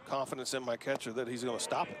and confidence in my catcher that he's going to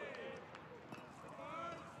stop it.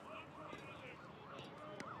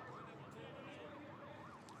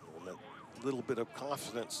 When that little bit of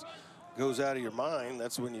confidence goes out of your mind,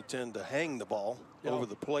 that's when you tend to hang the ball over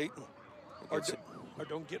the plate. Or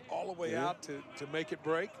don't get all the way out to make it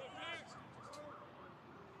break.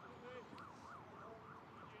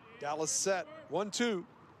 Dallas set, 1-2.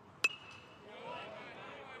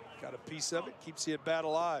 Got a piece of it, keeps the at bat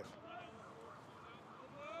alive.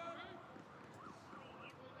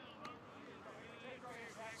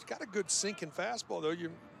 He's got a good sinking fastball, though.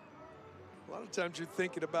 A lot of times you're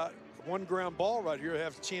thinking about one ground ball right here,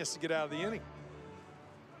 have a chance to get out of the inning.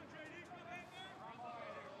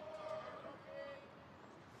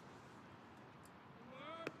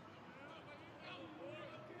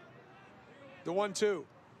 The 1-2.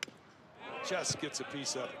 Just gets a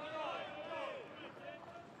piece of it.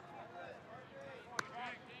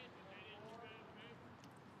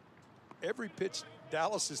 Every pitch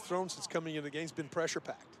Dallas has thrown since coming into the game has been pressure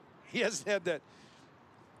packed. He hasn't had that.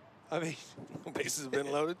 I mean, bases have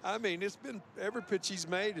been loaded. I mean, it's been every pitch he's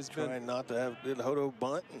made has been. Trying not to have did Hodo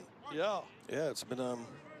bunt. Yeah, it's been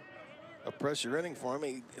a pressure inning for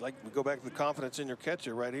him. Like we go back to the confidence in your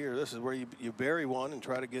catcher right here. This is where you bury one and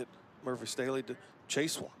try to get Murphy Staley to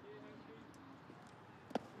chase one.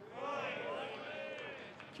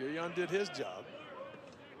 Curion did his job.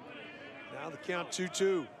 Now the count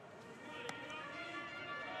 2-2.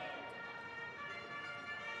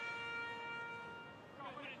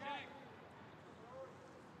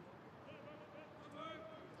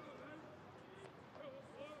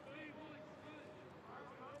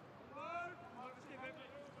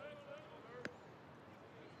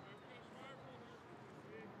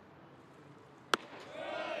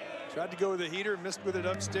 Tried to go with a heater, missed with it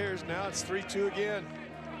upstairs. Now it's 3-2 again.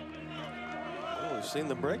 Well, we've seen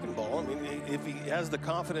the breaking ball. I mean, if he has the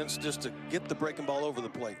confidence just to get the breaking ball over the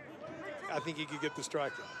plate, I think he could get the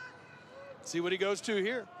strikeout. See what he goes to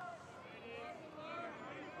here.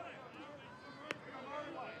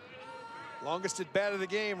 Longest at bat of the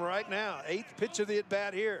game right now. 8th pitch of the at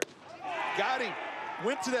bat here. Got him.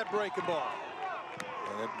 Went to that breaking ball.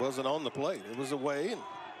 And it wasn't on the plate. It was away. And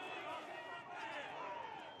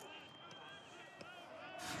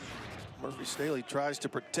Murphy Staley tries to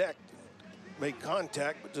protect, make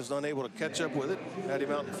contact, but just unable to catch up with it. Had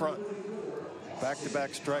him out in front.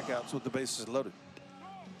 Back-to-back strikeouts with the bases loaded.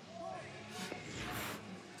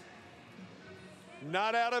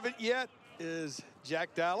 Not out of it yet is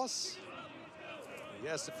Jack Dallas. He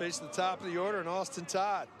has to face the top of the order, and Austin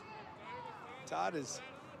Todd. Todd is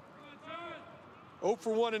 0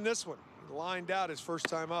 for 1 in this one. He lined out his first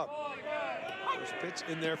time up. First pitch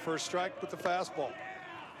in there, first strike with the fastball.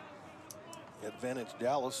 Advantage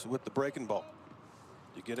Dallas with the breaking ball.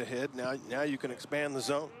 You get ahead, now you can expand the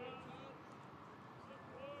zone.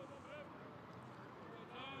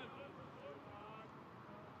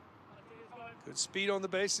 Good speed on the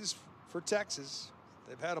bases for Texas.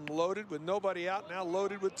 They've had them loaded with nobody out, now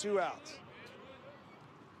loaded with 2 outs.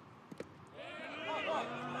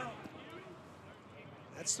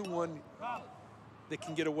 That's the one that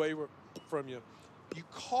can get away from you. You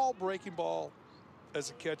call breaking ball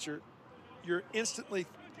as a catcher, you're instantly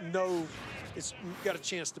know it's got a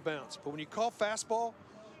chance to bounce. But when you call fastball,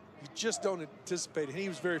 you just don't anticipate it. He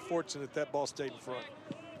was very fortunate that ball stayed in front.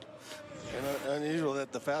 And unusual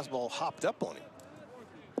that the fastball hopped up on him.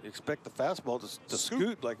 You expect the fastball to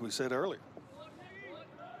scoot, like we said earlier.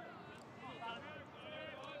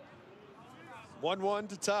 1-1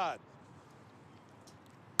 to Todd.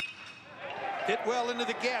 Hit well into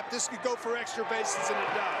the gap. This could go for extra bases, and it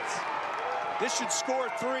does. This should score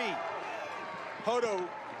 3. Hodo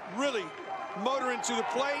really motoring to the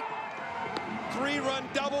plate. 3-run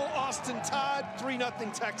double, Austin Todd,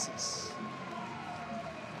 3-0 Texas.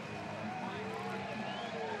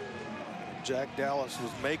 Jack Dallas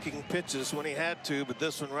was making pitches when he had to, but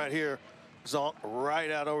this one right here is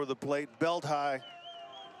right out over the plate, belt high.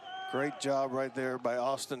 Great job right there by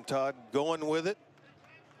Austin Todd, going with it.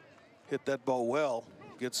 Hit that ball well.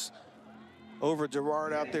 Gets over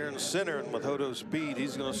Gerard out there in the center, and with Hodo's speed,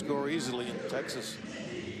 he's going to score easily, and Texas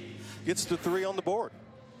gets to 3 on the board.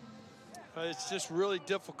 It's just really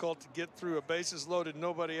difficult to get through a bases loaded,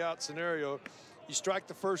 nobody out scenario. You strike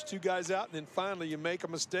the first 2 guys out, and then finally you make a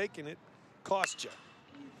mistake, and it costs you.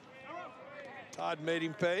 Todd made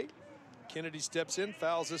him pay. Kennedy steps in,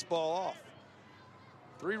 fouls this ball off.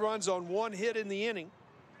 3 runs on 1 hit in the inning.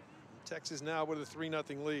 Texas now with a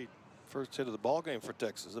 3-0 lead. First hit of the ball game for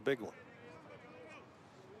Texas, a big one.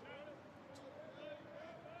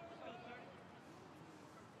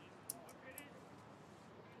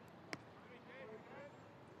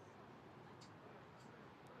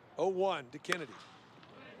 Oh, 1 to Kennedy.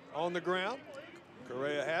 On the ground.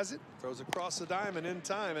 Correa has it, throws across the diamond in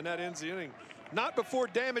time, and that ends the inning. Not before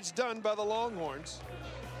damage done by the Longhorns.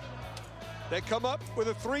 They come up with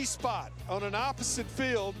a 3 spot on an opposite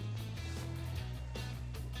field.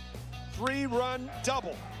 3-run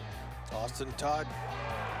double. Austin Todd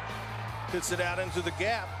hits it out into the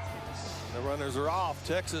gap. The runners are off.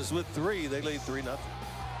 Texas with 3. They lead 3-0.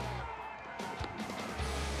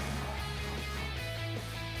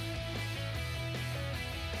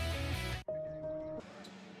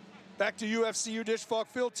 Back to UFCU Disch-Falk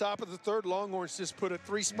Field, top of the 3rd. Longhorns just put a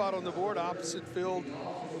 3 spot on the board, opposite field.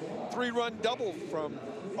 3-run double from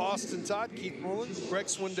Austin Todd, Keith Mullins, Greg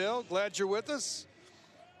Swindell. Glad you're with us.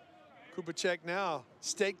 Kubicek now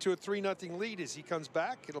staked to a 3-0 lead as he comes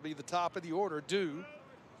back. It'll be the top of the order due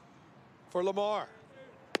for Lamar.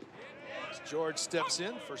 As George steps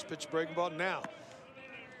in, first pitch breaking ball. Now,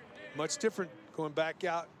 much different going back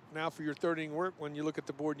out now for your 3rd inning work when you look at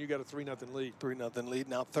the board and you got a 3-0 lead. 3-0 lead.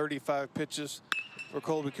 Now 35 pitches for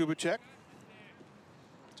Colby Kubicek.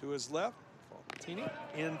 To his left, Faltini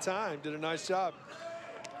in time, did a nice job.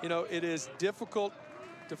 You know, it is difficult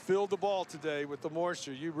to field the ball today with the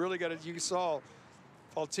moisture. You really got to, you saw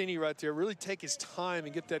Faltini right there really take his time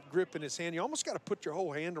and get that grip in his hand. You almost got to put your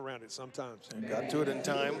whole hand around it sometimes. Got to it in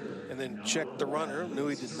time and then checked the runner. Knew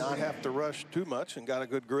he did not have to rush too much and got a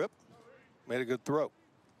good grip. Made a good throw.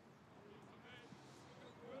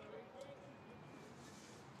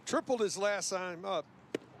 Tripled his last time up.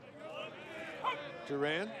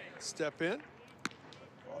 Duran, step in.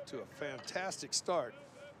 Off to a fantastic start.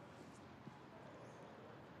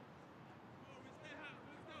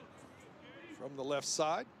 From the left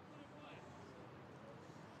side.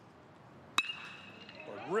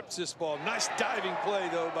 Rips this ball. Nice diving play,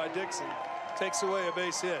 though, by Dixon. Takes away a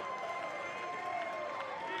base hit.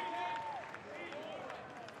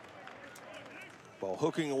 Ball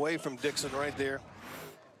hooking away from Dixon right there.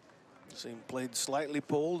 Seemed played slightly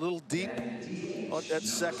pulled, a little deep on that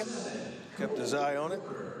second. Kept his eye on it.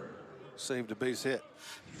 Saved a base hit.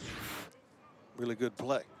 Really good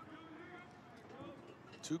play.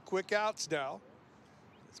 2 quick outs now.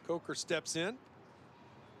 As Coker steps in.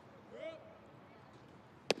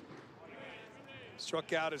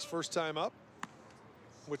 Struck out his first time up,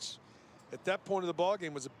 which at that point of the ball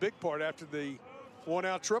game was a big part after the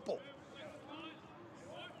 1-out triple.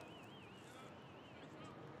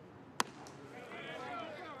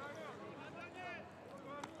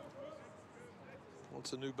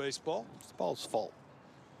 Wants a new baseball. It's the ball's fault.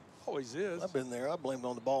 Always is. I've been there. I blamed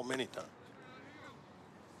on the ball many times.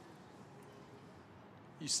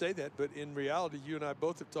 You say that, but in reality, you and I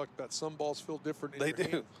both have talked about some balls feel different in They your do.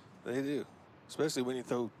 hand. They do. Especially when you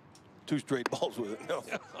throw 2 straight balls with it. No.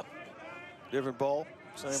 Different ball,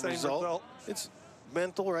 same result. It's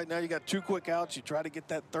mental. Right now you got 2 quick outs. You try to get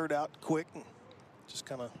that 3rd out quick and just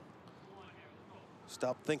kind of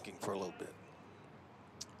stop thinking for a little bit.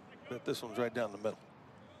 But this one's right down the middle.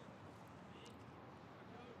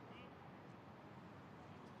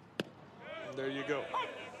 There you go.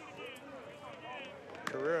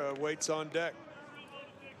 Carrera waits on deck.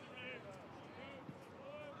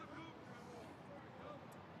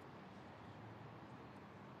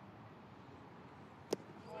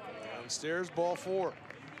 Downstairs, ball 4.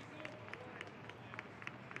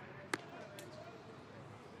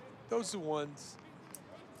 Those are the ones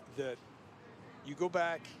that you go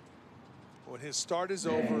back when his start is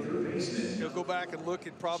over. He'll go back and look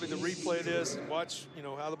at probably the replay of this and watch, you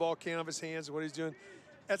know, how the ball came off his hands and what he's doing.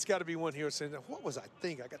 That's got to be one here saying, what was I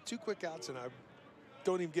thinking? I got 2 quick outs and I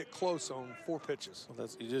don't even get close on 4 pitches. Well,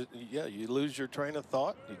 that's, you lose your train of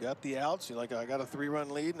thought. You got the outs. You're like, I got a 3-run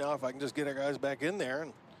lead. Now if I can just get our guys back in there.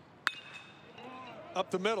 And up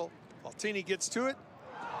the middle, Altini gets to it,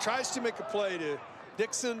 tries to make a play to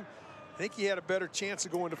Dixon. I think he had a better chance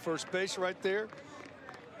of going to first base right there.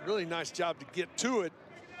 Really nice job to get to it,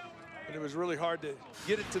 and it was really hard to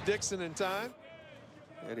get it to Dixon in time.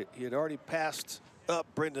 He had already passed up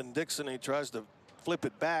Brendan Dixon. He tries to flip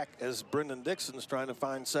it back as Brendan Dixon's trying to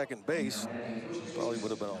find second base. Probably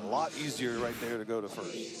would have been a lot easier right there to go to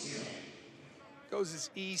first. Goes his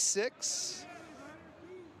E6.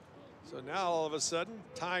 So now all of a sudden,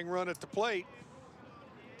 tying run at the plate.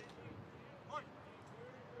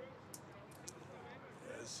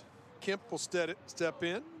 As Kemp will step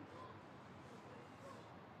in.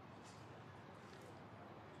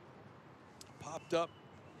 Popped up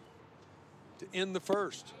to end the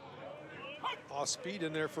first. Off speed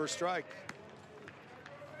in there for a strike.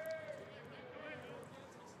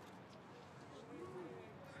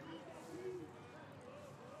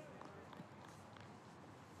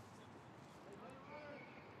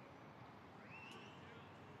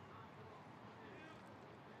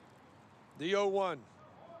 The 0-1.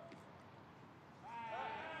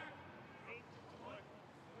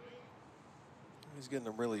 He's getting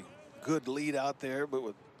a really good lead out there, but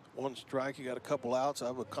with 1 strike, you got a couple outs. I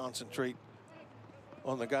would concentrate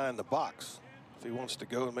on the guy in the box. If he wants to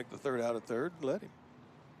go and make the 3rd out at 3rd, let him.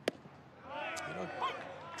 You know,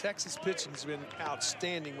 Texas pitching has been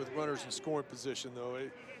outstanding with runners in scoring position, though.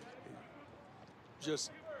 Just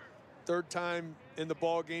 3rd time in the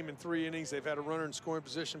ball game in 3 innings, they've had a runner in scoring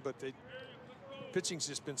position, but pitching's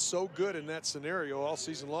just been so good in that scenario all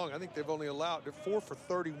season long. I think they've only allowed 4 for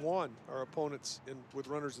 31 our opponents with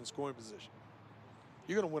runners in scoring position.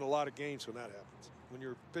 You're going to win a lot of games when that happens, when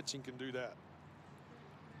your pitching can do that.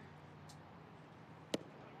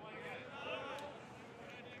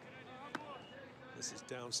 This is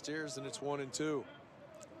downstairs, and it's 1-2.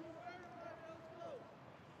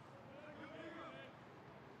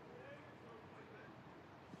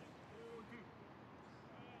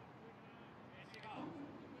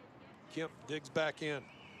 Kemp digs back in.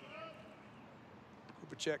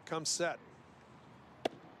 Kupacek comes set.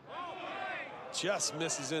 Just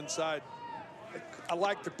misses inside. I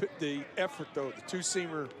like the effort, though. The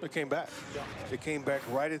 2-seamer. It came back. Yeah. It came back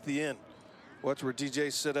right at the end. Watch where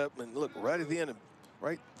DJ set up and look right at the end.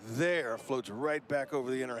 Right there, floats right back over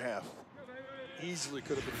the inner half. Easily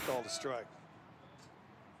could have been called a strike.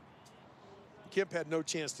 Kemp had no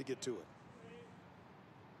chance to get to it.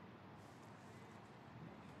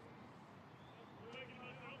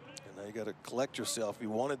 And now you got to collect yourself. You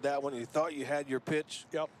wanted that one. You thought you had your pitch.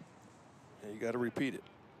 Yep. And you got to repeat it.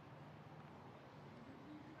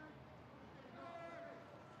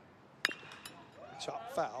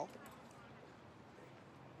 Chop foul.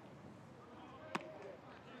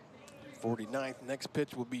 49th. Next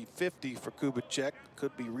pitch will be 50 for Kupacek.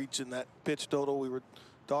 Could be reaching that pitch total we were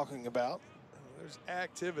talking about. There's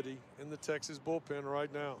activity in the Texas bullpen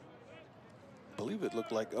right now. I believe it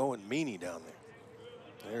looked like Owen Meany down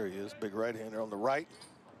there. There he is, big right-hander on the right.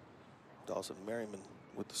 Dawson Merriman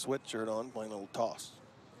with the sweatshirt on, playing a little toss.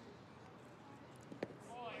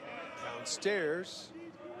 Downstairs.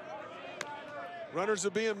 Runners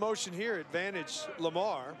will be in motion here. Advantage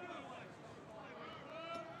Lamar.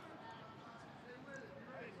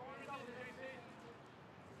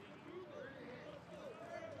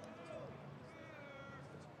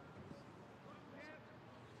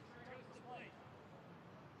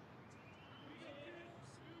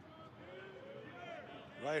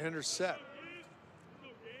 Right-hander set.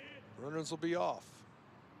 Runners will be off.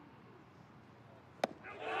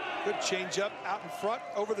 Good changeup out in front,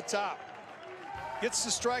 over the top. Gets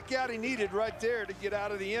the strikeout he needed right there to get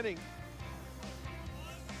out of the inning.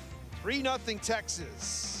 3-0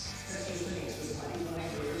 Texas.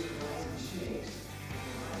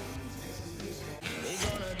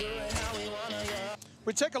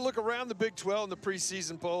 We take a look around the Big 12 in the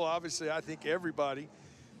preseason poll. Obviously, I think everybody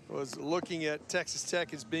was looking at Texas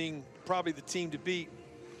Tech as being probably the team to beat.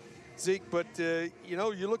 Zeke, but you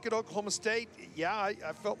know, you look at Oklahoma State. Yeah,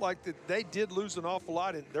 I felt like that they did lose an awful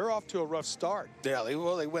lot, and they're off to a rough start. Yeah, they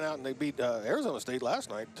went out and they beat Arizona State last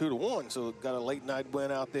night 2-1, so got a late night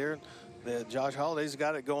win out there. Josh Holliday's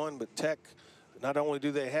got it going, but Tech, not only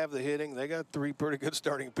do they have the hitting, they got 3 pretty good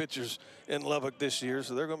starting pitchers in Lubbock this year,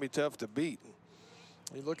 so they're going to be tough to beat.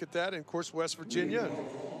 You look at that, and of course West Virginia,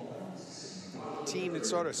 a team that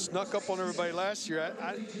sort of snuck up on everybody last year.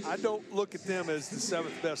 I don't look at them as the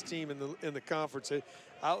 7th best team in the conference.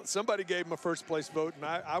 Somebody gave them a first place vote, and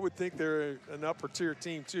I would think they're an upper tier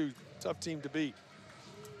team too. Tough team to beat.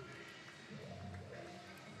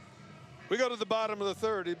 We go to the bottom of the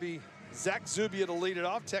third. It'd be Zach Zubia to lead it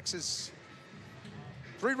off. Texas,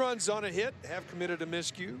 3 runs on a hit, have committed a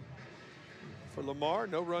miscue. For Lamar,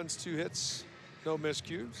 no runs, 2 hits, no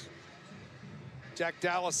miscues. Jack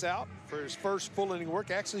Dallas out for his first full inning of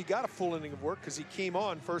work. Actually, he got a full inning of work because he came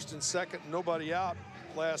on first and second, nobody out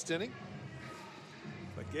last inning.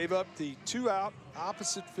 But gave up the 2-out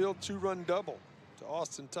opposite field 2-run double to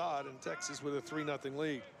Austin Todd in Texas with a 3-0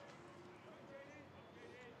 lead.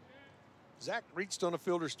 Zach reached on a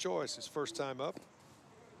fielder's choice his first time up.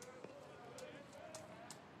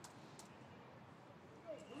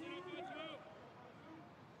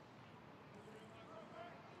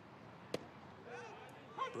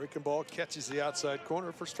 Breaking ball catches the outside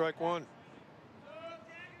corner for strike 1.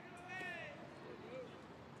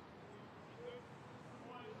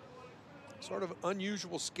 Sort of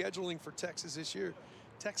unusual scheduling for Texas this year.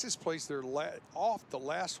 Texas plays their off the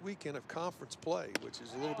last weekend of conference play, which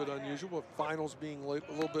is a little bit unusual, with finals being a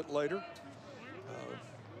little bit later.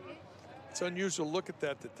 It's unusual to look at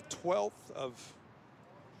that the 12th of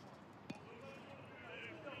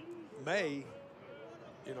May,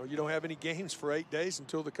 you know, you don't have any games for 8 days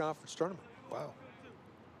until the conference tournament. Wow.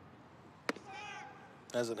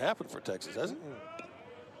 Hasn't happened for Texas, has it?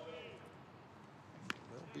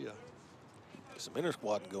 There'll be some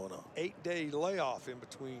inter-squadding going on. 8-day layoff in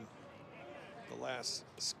between the last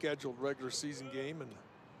scheduled regular season game and the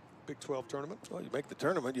Big 12 tournament. Well, you make the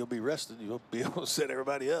tournament, you'll be rested. You'll be able to set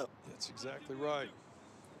everybody up. That's exactly right.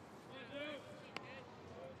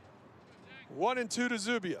 1-2 to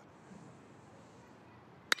Zubia.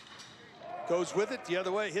 Goes with it the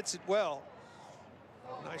other way, hits it well.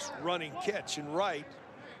 Nice running catch in right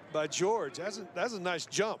by George. That's a nice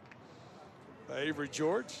jump by Avery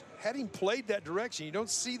George. Had him played that direction, you don't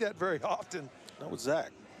see that very often. Not with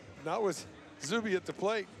Zach. Not with Zubia at the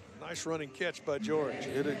plate. Nice running catch by George.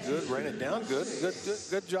 Hit it good, ran it down good.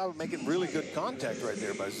 Good job of making really good contact right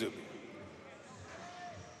there by Zubia.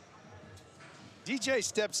 DJ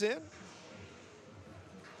steps in.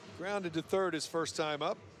 Grounded to third his first time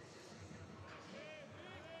up.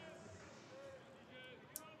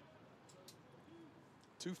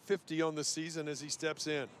 .250 on the season as he steps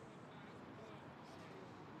in.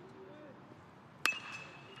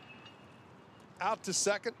 Out to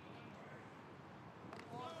second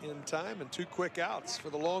in time, and 2 quick outs for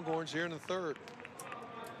the Longhorns here in the third.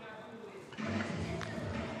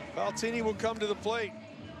 Valtini will come to the plate.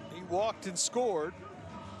 He walked and scored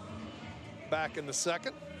back in the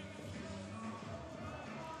second.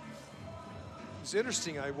 It's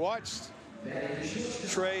interesting, I watched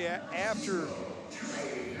Trey after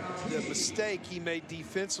the mistake he made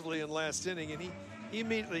defensively in last inning, and he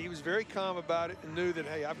immediately, he was very calm about it and knew that,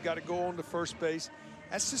 hey, I've got to go on to first base.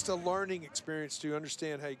 That's just a learning experience to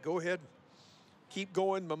understand, hey, go ahead, keep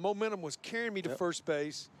going. My momentum was carrying me to first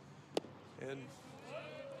base. And,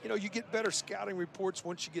 you know, you get better scouting reports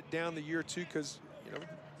once you get down the year or two because, you know,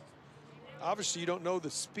 obviously you don't know the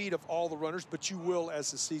speed of all the runners, but you will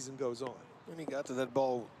as the season goes on. And he got to that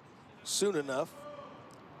ball soon enough.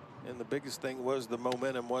 And the biggest thing was the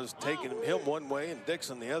momentum was taking him one way and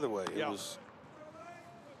Dixon the other way. It was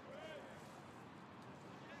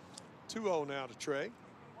 2-0 now to Trey.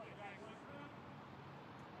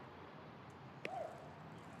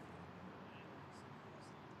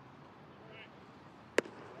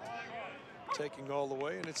 Taking all the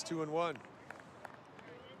way, and it's 2-1.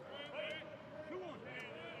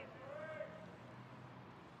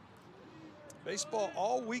 Baseball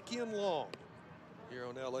all weekend long here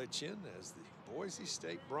on LHN as the Boise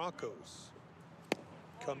State Broncos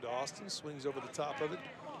come to Austin. Swings over the top of it.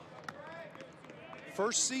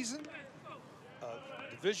 First season of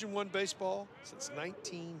Division I baseball since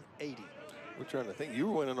 1980. We're trying to think. You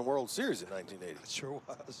were winning the World Series in 1980. I sure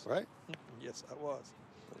was. Right? Yes, I was.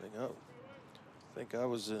 I think I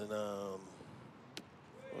was in what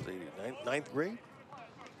was it, ninth grade?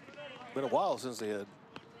 Been a while since they had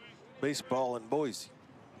baseball in Boise.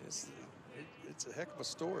 It's a heck of a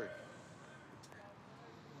story.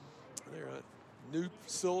 There, New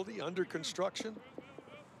facility under construction.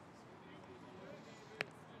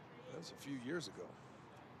 That was a few years ago.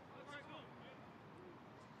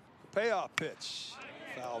 The payoff pitch,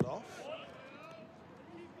 fouled off.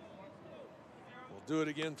 We'll do it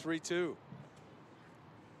again, 3-2.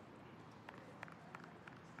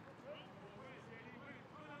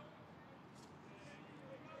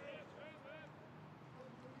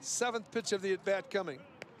 Seventh pitch of the at-bat coming.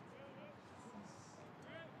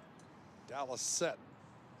 Dallas set.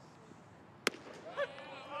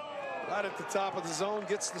 Right at the top of the zone,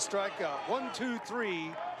 gets the strikeout.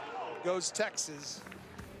 1-2-3 goes Texas.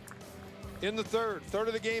 In the third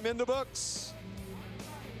of the game in the books.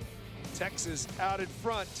 Texas out in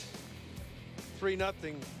front,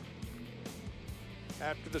 3-0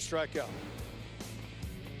 after the strikeout.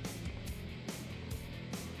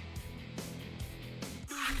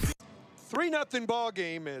 Three-0 ball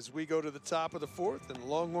game as we go to the top of the fourth, and the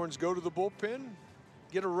Longhorns go to the bullpen.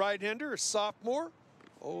 Get a right-hander, a sophomore,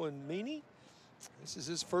 Owen Meany. This is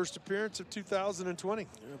his first appearance of 2020. Yeah,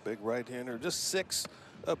 big right-hander, just 6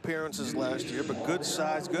 appearances last year, but good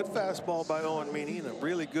size, good fastball by Owen Meany, and a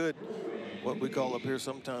really good, what we call up here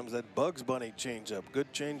sometimes, that Bugs Bunny changeup.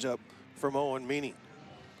 Good changeup from Owen Meany.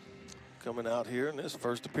 Coming out here in his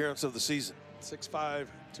first appearance of the season. 6'5",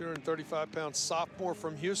 235-pound sophomore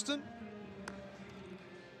from Houston.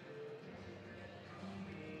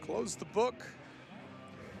 Closed the book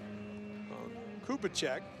on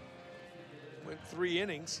Kubicek. Went 3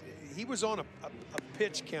 innings. He was on a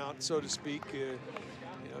pitch count, so to speak, you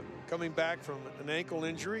know, coming back from an ankle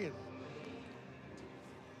injury. And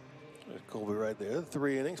there's Colby right there.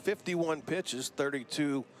 3 innings, 51 pitches,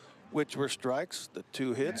 32 which were strikes. The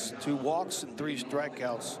 2 hits, 2 walks, and 3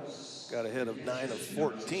 strikeouts. Got ahead of 9 of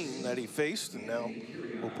 14 that he faced, and now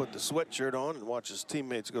we'll put the sweatshirt on and watch his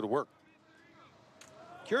teammates go to work.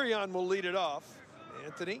 Curion will lead it off.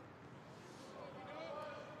 Anthony.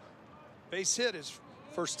 Base hit his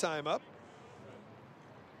first time up.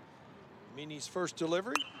 Meany's first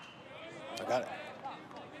delivery. I got it.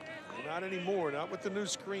 Not anymore, not with the new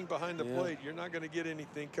screen behind the plate. You're not going to get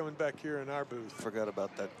anything coming back here in our booth. Forgot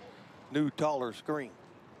about that new taller screen.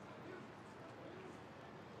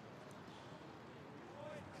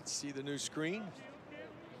 See the new screen.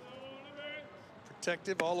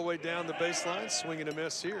 Protective all the way down the baseline. Swing and a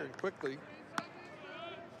miss here, and quickly.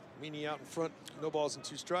 Meany out in front, no balls and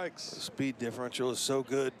 2 strikes. The speed differential is so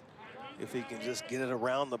good. If he can just get it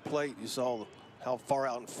around the plate. You saw how far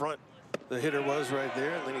out in front the hitter was right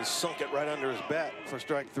there, and then he sunk it right under his bat for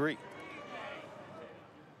strike 3.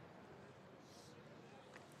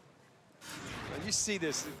 Now you see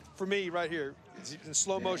this, for me right here, it's in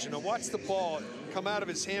slow motion. Now watch the ball come out of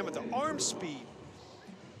his hand with the arm speed.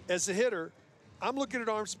 As a hitter, I'm looking at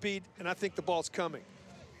arm speed, and I think the ball's coming.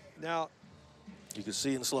 Now, you can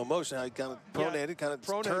see in slow motion how he kind of pronated, kind of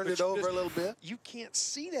turned it over a little bit. You can't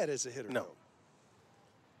see that as a hitter. No.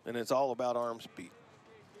 And it's all about arm speed.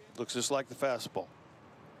 Looks just like the fastball.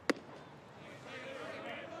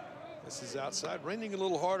 This is outside, raining a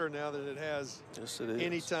little harder now than it has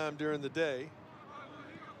any time during the day.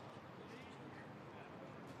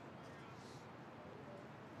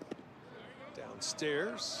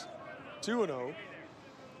 Downstairs, 2-0.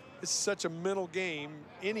 This is such a mental game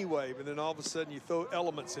anyway, but then all of a sudden you throw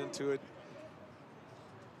elements into it.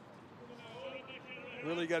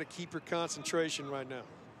 Really got to keep your concentration right now.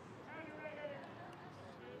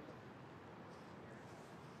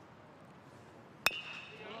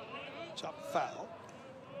 Chop foul.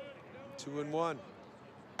 2-1.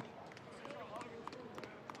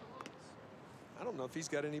 I don't know if he's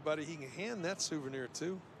got anybody he can hand that souvenir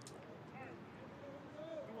to.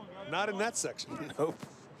 Not in that section. Nope.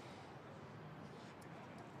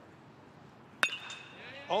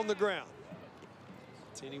 On the ground.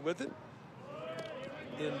 Teeny with it.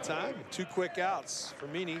 In time. 2 quick outs for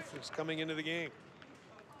Meany who's coming into the game.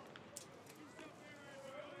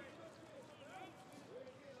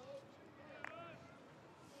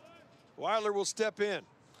 Weiler will step in.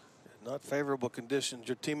 Not favorable conditions.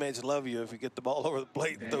 Your teammates love you if you get the ball over the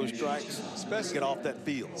plate with those strikes. Especially get off that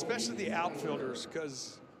field. Especially the outfielders,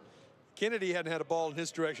 because Kennedy hadn't had a ball in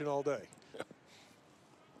his direction all day.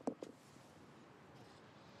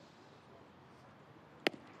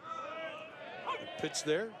 Pitch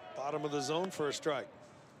there, bottom of the zone for a strike.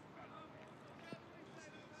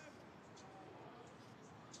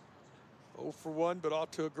 Oh for 1, but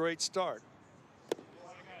off to a great start.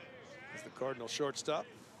 As the Cardinal shortstop.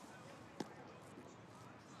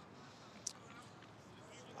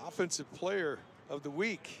 Offensive player of the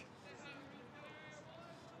week.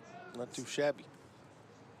 Not too shabby.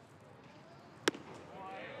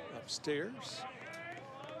 Upstairs.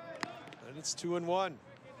 And it's 2-1.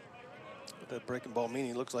 With that breaking ball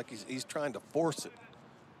meaning, looks like he's trying to force it.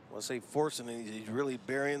 When I say forcing it, he's really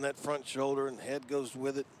burying that front shoulder and head goes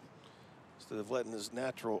with it instead of letting his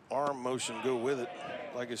natural arm motion go with it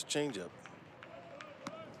like his changeup.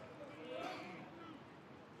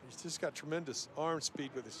 He's just got tremendous arm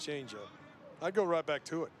speed with his changeup. I'd go right back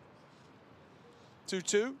to it.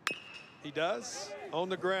 2-2. He does. On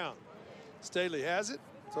the ground. Staley has it.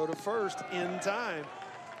 Throw to first in time.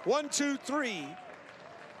 1-2-3.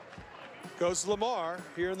 Goes Lamar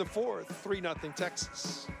here in the fourth. 3-0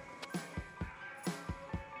 Texas.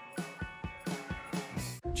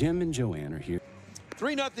 Jim and Joanne are here.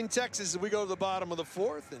 3-0 Texas as we go to the bottom of the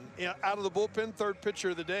fourth. And out of the bullpen, third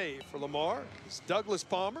pitcher of the day for Lamar is Douglas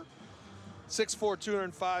Palmer.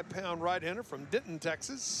 6'4", 205-pound right-hander from Denton,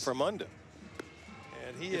 Texas. From under.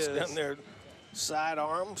 And he Gets is down there, side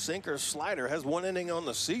arm, sinker, slider. Has 1 inning on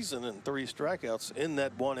the season and 3 strikeouts in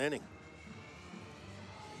that 1 inning.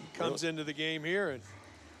 He comes into the game here, and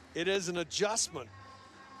it is an adjustment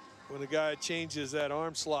when a guy changes that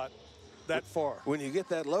arm slot that far. When you get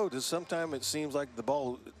that low, does sometimes it seems like the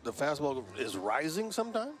fastball is rising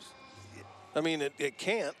sometimes? I mean, it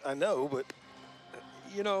can't, I know, but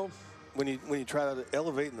you know, when you try to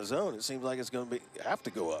elevate in the zone, it seems like it's going to have to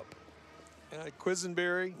go up.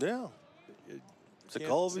 Quisenberry. Yeah.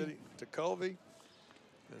 Tekulve. And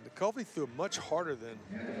Tekulve threw much harder than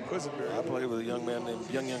Quisenberry. I played with a young man named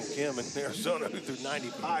Young Kim in Arizona who threw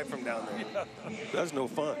 95 from down there. Yeah. That's no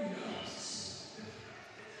fun.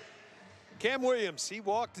 Cam Williams, he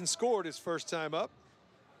walked and scored his first time up.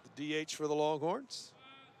 The DH for the Longhorns.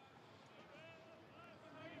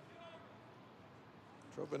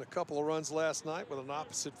 Drove in a couple of runs last night with an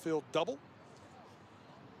opposite field double.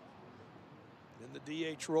 In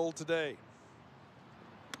the DH role today.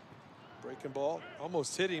 Breaking ball,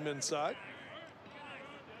 almost hit him inside.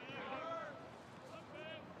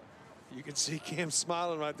 You can see Cam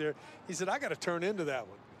smiling right there. He said, I got to turn into that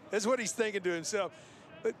one. That's what he's thinking to himself.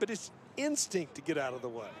 But it's instinct to get out of the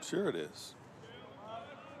way. Sure it is.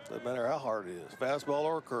 Doesn't matter how hard it is, fastball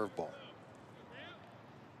or a curveball.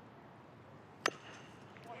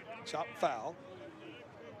 Chop foul.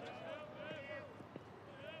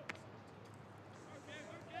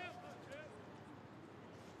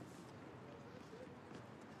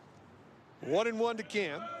 One and one to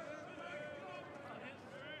Cam.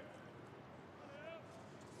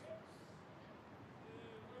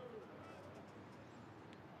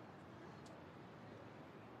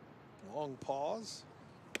 Long pause.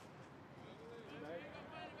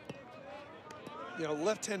 You know,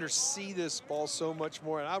 left-handers see this ball so much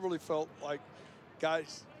more, and I really felt like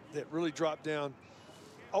guys that really dropped down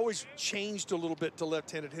always changed a little bit to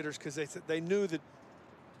left-handed hitters because they knew that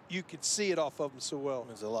you could see it off of them so well.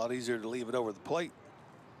 It's a lot easier to leave it over the plate.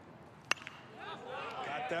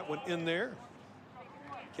 Got that one in there.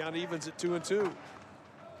 Count evens at 2-2.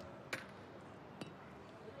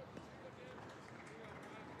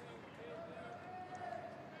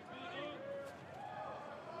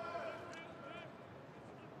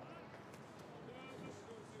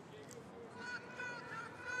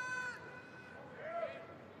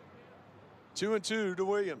 Two and two to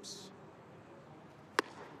Williams.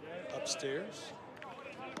 Upstairs.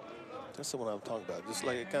 That's the one I'm talking about. Just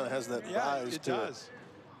like it kind of has that rise it to does.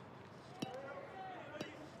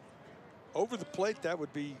 Over the plate, that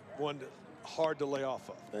would be one hard to lay off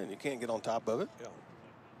of. And you can't get on top of it. Yeah.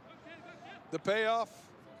 The payoff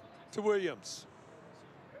to Williams.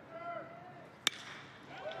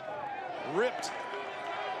 Ripped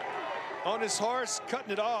on his horse,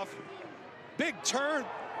 cutting it off. Big turn.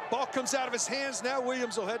 Ball comes out of his hands. Now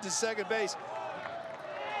Williams will head to second base.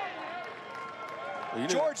 Well,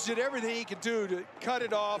 George did everything he could do to cut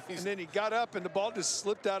it off, and then he got up, and the ball just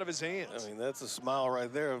slipped out of his hands. I mean, that's a smile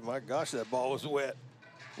right there. My gosh, that ball was wet.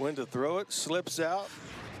 Went to throw it, slips out.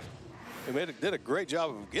 He did a great job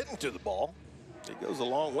of getting to the ball. He goes a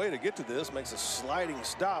long way to get to this, makes a sliding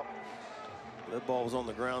stop. That ball was on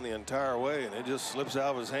the ground the entire way, and it just slips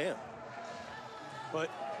out of his hand. But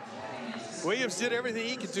Williams did everything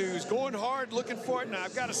he could do. He was going hard, looking for it. Now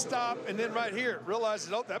I've got to stop, and then right here,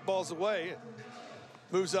 realizes, oh, that ball's away.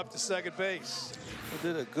 Moves up to second base. He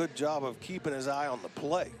did a good job of keeping his eye on the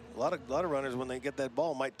play. A lot of runners, when they get that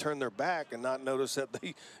ball, might turn their back and not notice that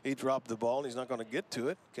he dropped the ball and he's not going to get to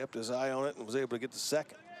it. Kept his eye on it and was able to get to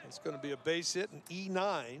second. It's going to be a base hit, and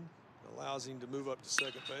E9 allows him to move up to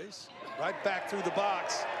second base. Right back through the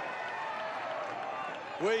box.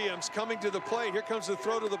 Williams coming to the plate. Here comes the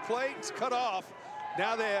throw to the plate. It's cut off.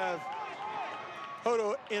 Now they have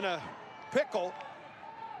Hodo in a pickle.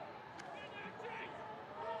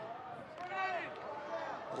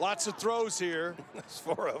 Lots of throws here. There's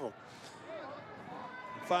 4 of them.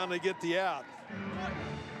 Finally get the out.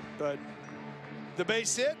 But the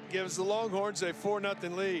base hit gives the Longhorns a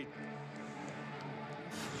 4-0 lead.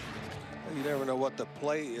 You never know what the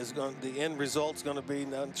play is going, the end result's going to be.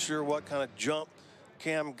 Not sure what kind of jump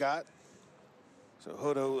Cam got. So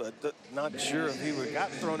Hodo, not sure if he got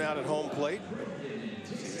thrown out at home plate.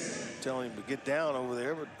 Telling him to get down over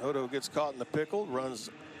there, but Hodo gets caught in the pickle,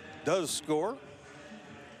 does score.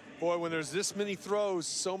 Boy, when there's this many throws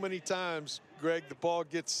so many times, Greg, the ball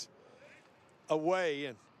gets away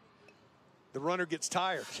and the runner gets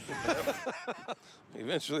tired.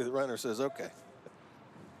 Eventually the runner says, okay,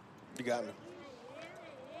 you got me.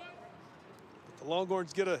 The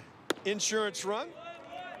Longhorns get a insurance run.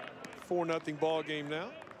 4-0 ball game now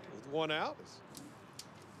with 1 out.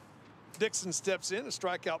 Dixon steps in, a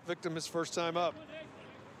strikeout victim his first time up.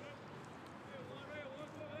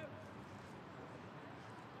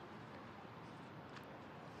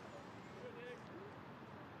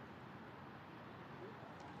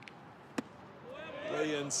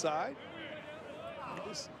 Way inside.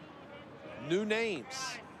 New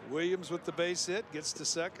names. Williams with the base hit, gets to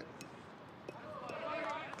second.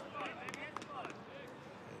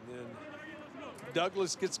 And then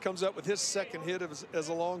Douglas comes up with his second hit as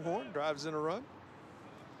a Longhorn, drives in a run.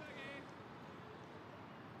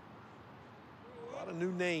 A lot of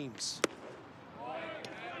new names.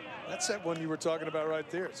 That's that one you were talking about right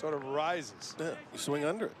there. It sort of rises. Yeah, you swing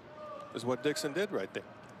under it. Is what Dixon did right there.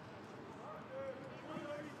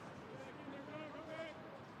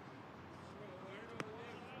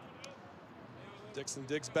 Dixon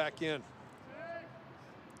digs back in.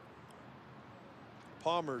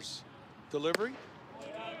 Palmer's delivery.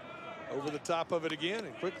 Over the top of it again,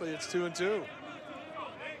 and quickly it's 2-2.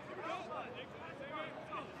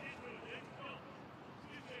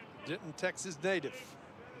 Denton, Texas native,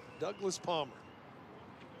 Douglas Palmer.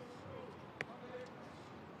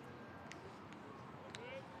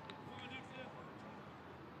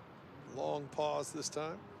 Long pause this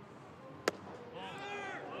time.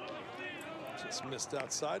 Just missed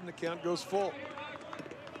outside, and the count goes full.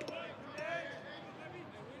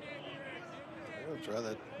 I'll try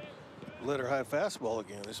that letter high fastball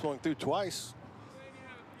again. They swung through twice.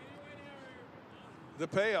 The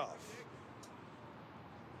payoff.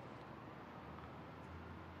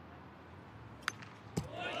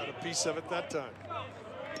 Got a piece of it that time.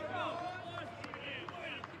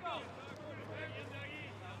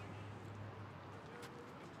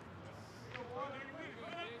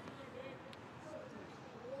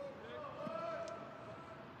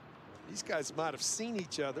 These guys might have seen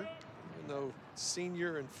each other, even though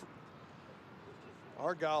Senior and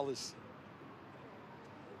Argyle is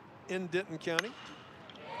in Denton County.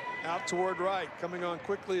 Out toward right, coming on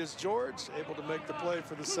quickly is George, able to make the play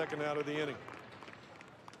for the second out of the inning.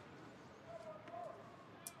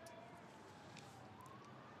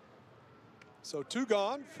 So 2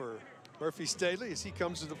 gone for Murphy Staley as he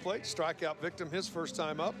comes to the plate. Strikeout victim his first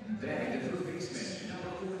time up.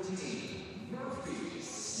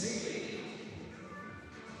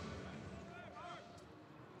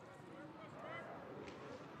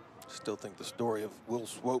 Still think the story of Will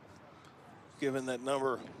Swope giving that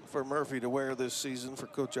number for Murphy to wear this season for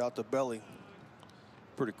Coach Altobelli,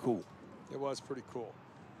 pretty cool. It was pretty cool.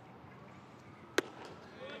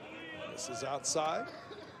 This is outside.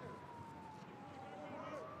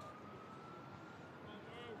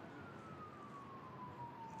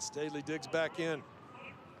 Staley digs back in.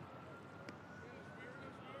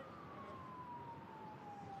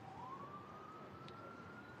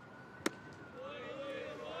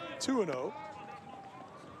 Two and 0.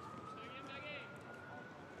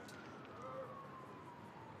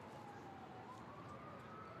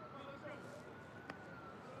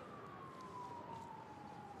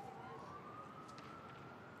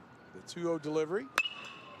 The 2-0 delivery.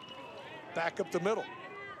 Back up the middle.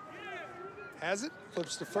 Has it,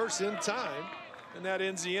 flips to first in time, and that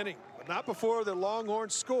ends the inning. But not before the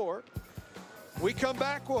Longhorns score. We come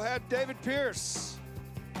back, we'll have David Pierce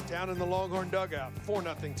down in the Longhorn dugout.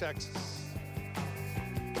 4-0 Texas.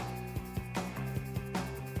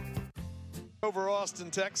 Over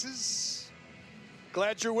Austin, Texas.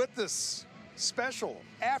 Glad you're with us. Special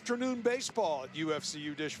afternoon baseball at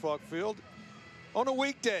UFCU Disch-Falk Field on a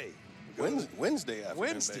weekday. Wednesday afternoon.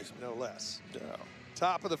 Wednesday, baseball. no less. Yeah.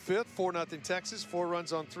 Top of the 5th, 4-0 Texas. 4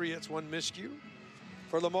 runs on 3 hits, 1 miscue.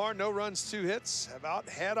 For Lamar, no runs, 2 hits. Have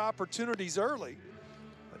had opportunities early.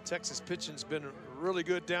 But Texas pitching's been really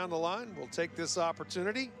good down the line. We'll take this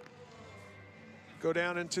opportunity. Go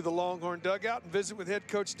down into the Longhorn dugout and visit with head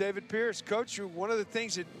coach David Pierce. Coach, one of the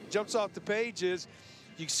things that jumps off the page is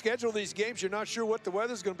you schedule these games, you're not sure what the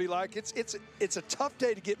weather's going to be like. It's a tough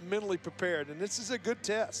day to get mentally prepared, and this is a good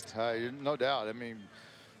test. No doubt. I mean,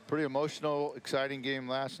 pretty emotional, exciting game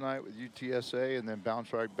last night with UTSA, and then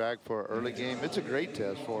bounce right back for an early game. It's a great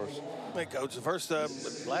test for us. Hey, Coach,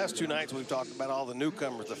 the last 2 nights we've talked about all the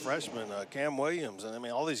newcomers, the freshmen, Cam Williams, and I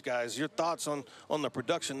mean all these guys. Your thoughts on the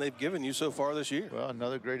production they've given you so far this year? Well,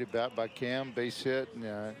 another great at bat by Cam, base hit.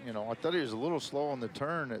 And, you know, I thought he was a little slow on the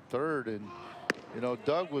turn at third, and you know,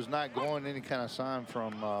 Doug was not going any kind of sign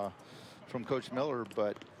from Coach Miller,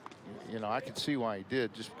 but you know, I could see why he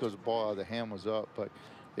did, just because the ball out of the hand was up. But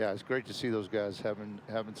yeah, it's great to see those guys having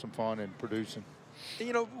some fun and producing. And,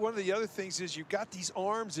 you know, one of the other things is you've got these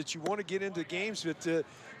arms that you want to get into games, but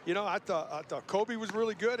you know, I thought Kobe was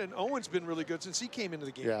really good, and Owen's been really good since he came into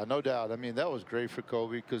the game. Yeah, no doubt. I mean, that was great for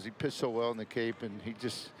Kobe because he pitched so well in the Cape, and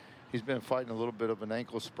he's been fighting a little bit of an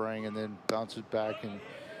ankle sprain and then bounces back. And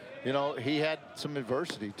you know, he had some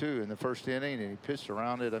adversity too in the first inning, and he pitched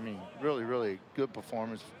around it. I mean, really good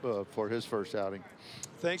performance for his first outing.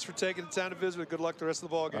 Thanks for taking the time to visit. Good luck the rest of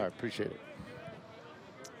the ball game. I appreciate it.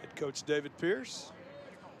 Head coach David Pierce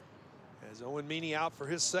has Owen Meany out for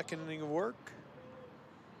his second inning of work.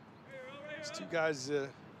 These two guys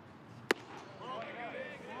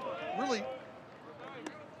really,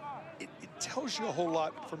 it tells you a whole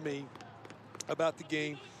lot for me about the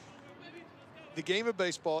game. The game of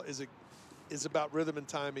baseball is about rhythm and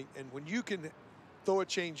timing, and when you can throw a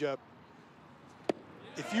changeup,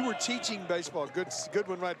 if you were teaching baseball, good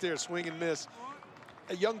one right there, swing and miss.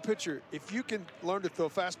 A young pitcher, if you can learn to throw a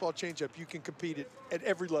fastball changeup, you can compete at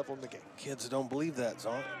every level in the game. Kids don't believe that,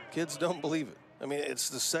 Zon. Kids don't believe it. I mean, it's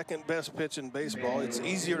the second best pitch in baseball. It's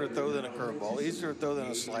easier to throw than a curveball, easier to throw than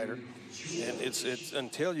a slider. And it's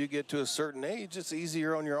until you get to a certain age, it's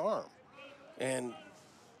easier on your arm. And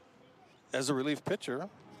as a relief pitcher,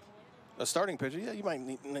 a starting pitcher, yeah, you might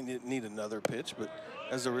need another pitch, but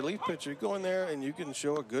as a relief pitcher, you go in there and you can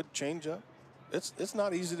show a good changeup. It's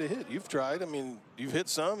not easy to hit. You've tried. I mean, you've hit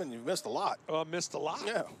some and you've missed a lot. Oh, I missed a lot.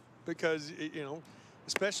 Yeah. Because, you know,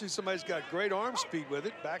 especially somebody's got great arm speed with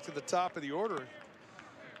it, back to the top of the order.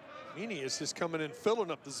 Meany is just coming in, filling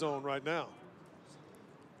up the zone right now.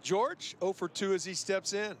 George, 0 for 2 as he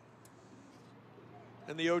steps in.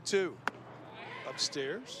 And the 0-2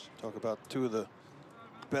 upstairs. Talk about two of the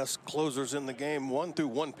best closers in the game, one through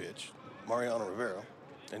one pitch, Mariano Rivera.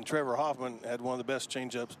 And Trevor Hoffman had one of the best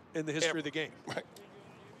changeups in the history of the game. Right.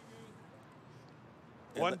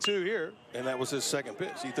 1-2 here. And that was his second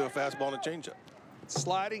pitch. He threw a fastball and a changeup.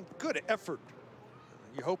 Sliding, good effort.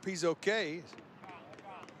 You hope he's okay.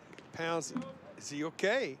 Pounds, is he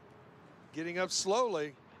okay? Getting up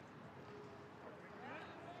slowly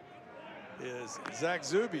is Zach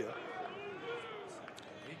Zubia.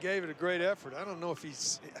 He gave it a great effort. I don't know if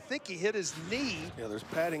I think he hit his knee. Yeah, there's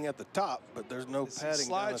padding at the top, but there's no padding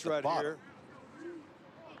down at the right bottom. Here.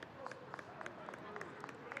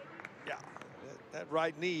 Yeah, that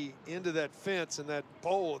right knee into that fence and that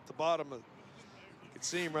pole at the bottom of, you can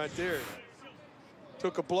see him right there.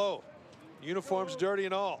 Took a blow. Uniform's dirty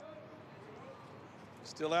and all.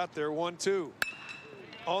 Still out there, 1-2.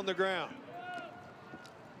 On the ground.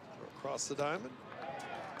 Across the diamond.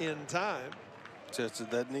 In time.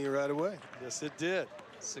 Tested that knee right away. Yes, it did.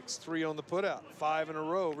 6-3 on the putout. 5 in a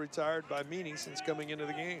row retired by Meany since coming into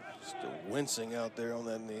the game. Still wincing out there on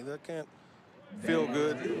that knee. That can't feel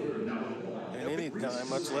good in any time,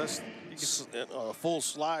 much less a full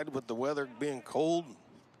slide with the weather being cold.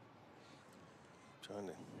 Trying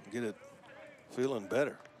to get it feeling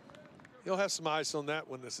better. He'll have some ice on that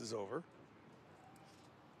when this is over.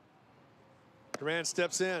 Duran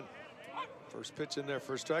steps in. First pitch in there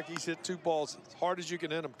for a strike. He's hit 2 balls as hard as you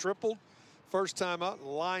can hit them. Tripled first time up,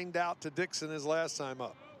 lined out to Dixon his last time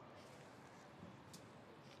up.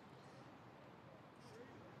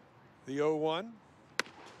 The 0-1.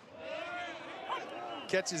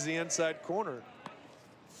 Catches the inside corner.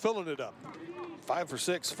 Filling it up. 5 for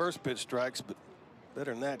 6 first pitch strikes, but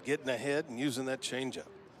better than that, getting ahead and using that changeup.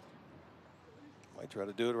 Might try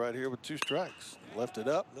to do it right here with 2 strikes. Lift it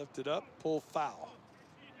up. Lift it up, pull foul.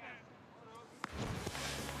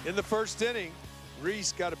 In the first inning,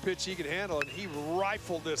 Reese got a pitch he could handle, and he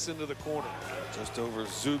rifled this into the corner. Just over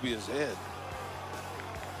Zubia's head.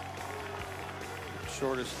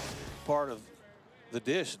 Shortest part of the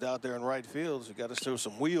dish out there in right field. So you got to show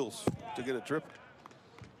some wheels to get a triple.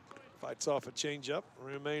 Fights off a changeup,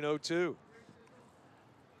 remain 0-2.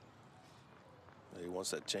 He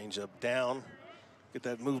wants that changeup down. Get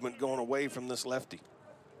that movement going away from this lefty.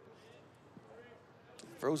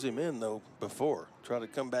 Froze him in, though, before. Try to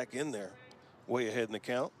come back in there. Way ahead in the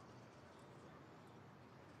count.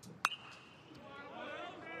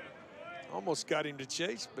 Almost got him to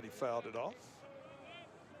chase, but he fouled it off.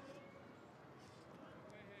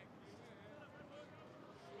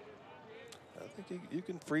 I think you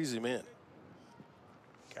can freeze him in.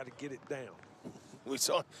 Got to get it down. We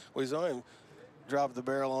saw him drop the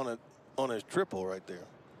barrel on his triple right there.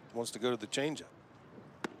 Wants to go to the changeup.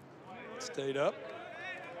 Stayed up.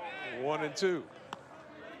 1-2.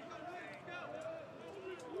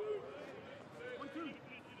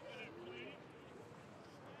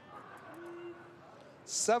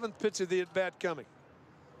 Seventh pitch of the at-bat coming.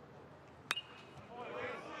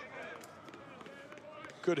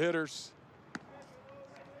 Good hitters.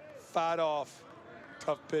 Fight off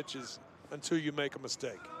tough pitches until you make a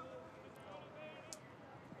mistake.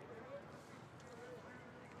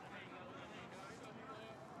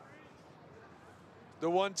 The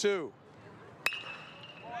 1-2.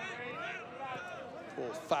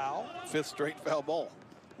 Full foul. Fifth straight foul ball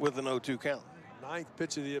with an 0-2 count. Ninth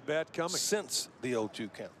pitch of the at-bat coming. Since the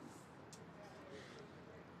 0-2 count.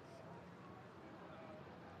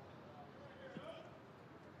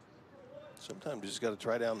 Sometimes you just got to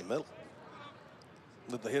try down the middle.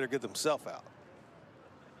 Let the hitter get themselves out.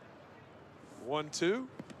 1-2.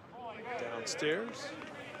 Downstairs.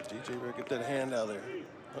 DJ better get that hand out there.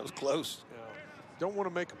 That was close. Yeah. Don't want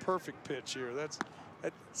to make a perfect pitch here.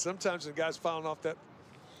 That sometimes the guy's fouling off that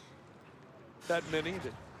many.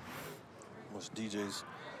 Was DJ's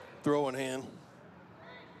throwing hand.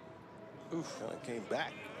 Oof. Kind of came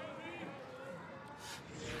back.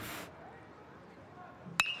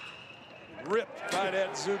 Ripped right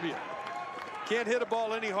at Zubia. Can't hit a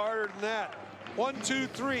ball any harder than that. 1, 2,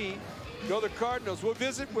 3. Go the Cardinals. We'll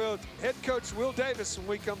visit with head coach Will Davis when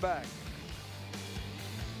we come back.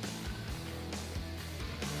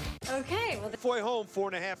 Okay. Well, Halfway home,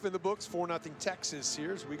 4.5 in the books, 4-0 Texas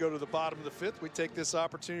here. As we go to the bottom of the fifth, we take this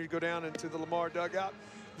opportunity to go down into the Lamar dugout,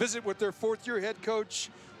 visit with their fourth-year head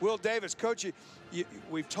coach, Will Davis. Coach,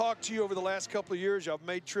 we've talked to you over the last couple of years. Y'all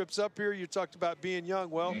made trips up here. You talked about being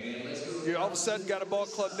young. Well, you all of a sudden got a ball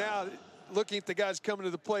club now. Looking at the guys coming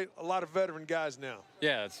to the plate, a lot of veteran guys now.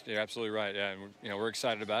 Yeah, you're absolutely right. Yeah, and we're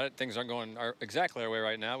excited about it. Things aren't going exactly our way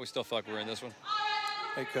right now. We still feel like we're in this one.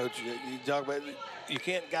 Hey, Coach, you talk about you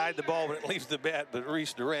can't guide the ball when it leaves the bat, but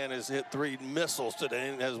Reese Duran has hit 3 missiles today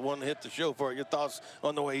and has 1 hit to show for it. Your thoughts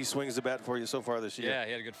on the way he swings the bat for you so far this year? Yeah,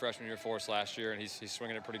 he had a good freshman year for us last year, and he's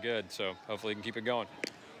swinging it pretty good. So hopefully he can keep it going.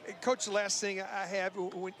 Hey, Coach, the last thing I have,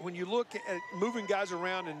 when you look at moving guys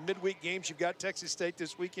around in midweek games, you've got Texas State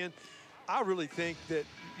this weekend. I really think that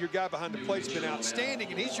your guy behind the plate's been outstanding,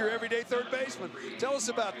 and he's your everyday third baseman. Tell us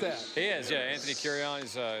about that. He is, yeah. Anthony Curion,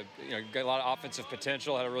 he's got a lot of offensive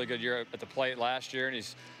potential. Had a really good year at the plate last year, and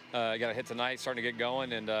he's got a hit tonight, starting to get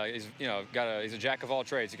going. And he's he's a jack of all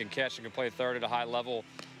trades. He can catch, he can play third at a high level.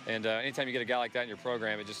 And anytime you get a guy like that in your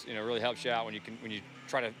program, it just really helps you out when you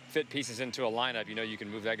try to fit pieces into a lineup. You can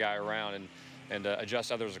move that guy around and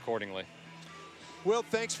adjust others accordingly. Will,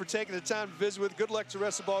 thanks for taking the time to visit with. Good luck to the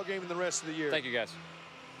rest of the ball game and the rest of the year. Thank you, guys.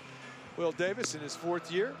 Will Davis in his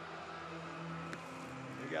 4th year.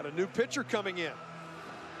 We got a new pitcher coming in.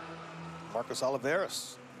 Marcus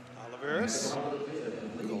Oliveras. Oliveras.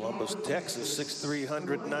 Columbus, Texas, 6'3",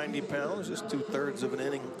 190 pounds, just 2/3 of an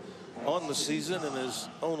inning on the season in his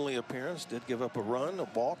only appearance. Did give up a run, a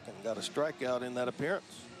balk, and got a strikeout in that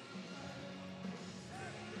appearance.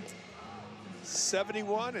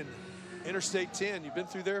 71 and Interstate 10. You've been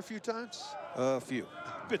through there a few times? A few.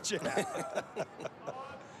 Bet you have.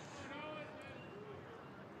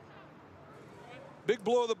 Big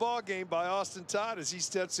blow of the ball game by Austin Todd as he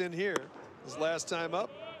steps in here. His last time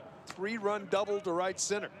up, 3-run double to right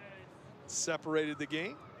center. Separated the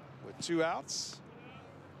game with 2 outs.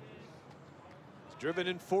 He's driven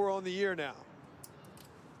in 4 on the year now.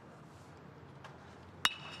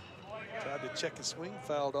 Tried to check his swing,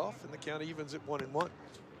 fouled off, and the count evens at 1-1.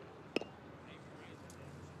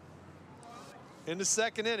 In the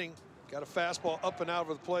 2nd inning, got a fastball up and out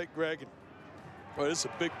of the plate, Greg. Boy, this is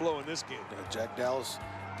a big blow in this game. Yeah, Jack Dallas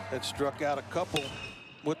had struck out a couple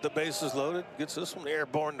with the bases loaded. Gets this one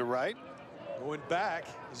airborne to right. Going back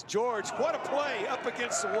is George. What a play up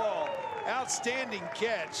against the wall. Outstanding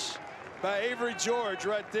catch by Avery George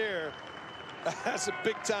right there. That's a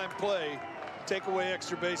big-time play. Take away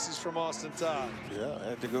extra bases from Austin Todd. Yeah,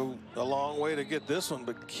 had to go a long way to get this one,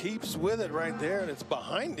 but keeps with it right there, and it's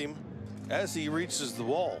behind him as he reaches the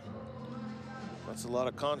wall. That's a lot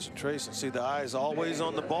of concentration. See, the eye is always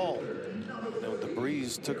on the ball. And with the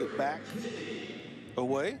breeze, took it back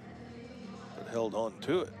away, but held on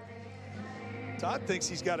to it. Todd thinks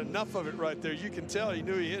he's got enough of it right there. You can tell he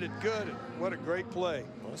knew he hit it good, and what a great play.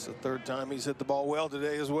 Well, it's the 3rd time he's hit the ball well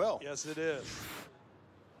today as well. Yes, it is.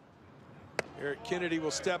 Eric Kennedy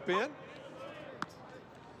will step in.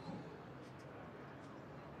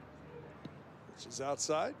 Which is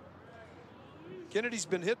outside. Kennedy's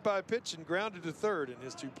been hit by a pitch and grounded to third in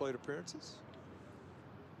his 2 plate appearances.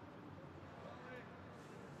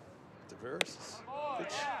 Tavares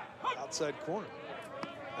pitch outside corner.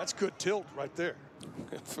 That's good tilt right there.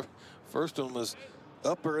 First one was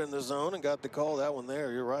upper in the zone and got the call. That one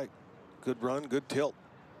there, you're right. Good run, good tilt.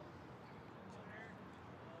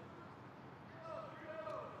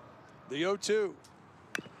 The 0-2.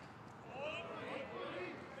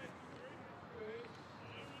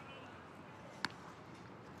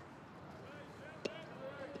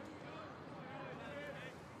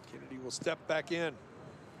 Kennedy will step back in.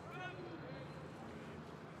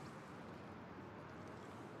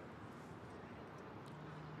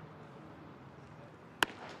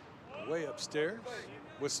 Way upstairs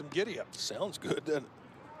with some giddy up. Sounds good, doesn't it?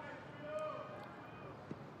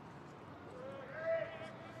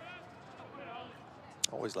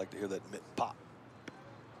 Always like to hear that mitt pop.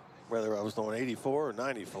 Whether I was throwing 84 or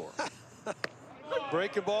 94.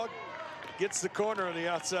 Breaking ball gets the corner on the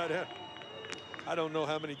outside end. I don't know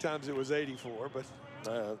how many times it was 84, but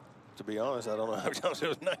to be honest, I don't know how many times it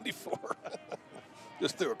was 94.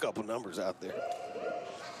 Just threw a couple numbers out there.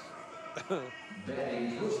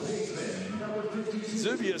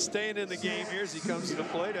 Zubia staying in the game here as he comes to the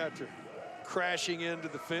plate after crashing into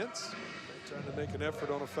the fence. Trying to make an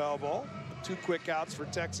effort on a foul ball. 2 quick outs for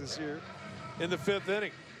Texas here in the 5th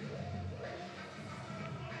inning.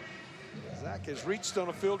 Zach has reached on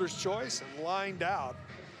a fielder's choice and lined out.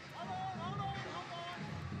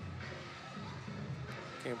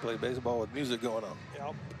 Can't play baseball with music going on.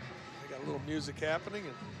 Yep. They got a little music happening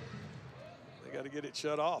and they got to get it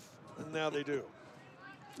shut off. And now they do.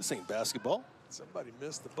 This ain't basketball. Somebody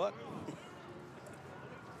missed the button.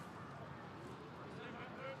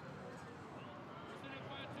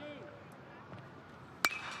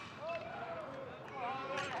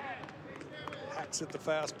 Hacks at the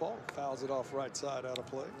fastball, fouls it off right side out of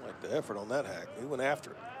play. I like the effort on that hack. He went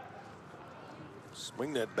after it.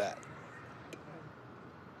 Swing that bat.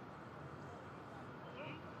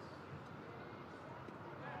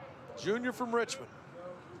 Junior from Richmond.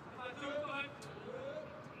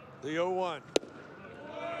 The 0-1.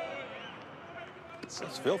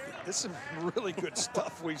 That's filthy. This is some really good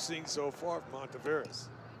stuff we've seen so far from Monteveres.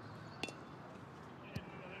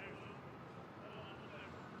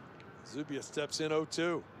 Zubia steps in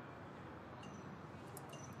 0-2.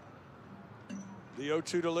 The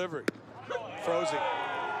 0-2 delivery. Frozen.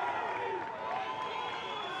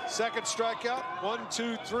 Second strikeout.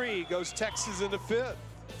 1-2-3 goes Texas in the 5th.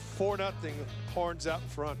 4-0. Horns out in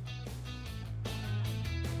front.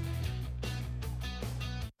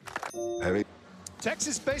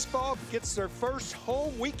 Texas baseball gets their first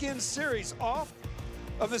home weekend series off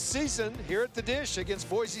of the season here at the Dish against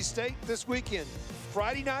Boise State this weekend.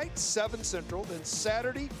 Friday night, 7 Central, then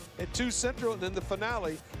Saturday at 2 Central, and then the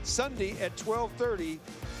finale Sunday at 12:30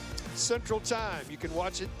 Central Time. You can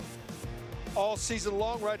watch it all season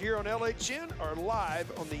long right here on LHN or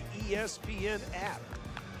live on the ESPN app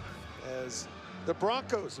as the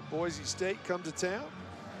Broncos of Boise State come to town.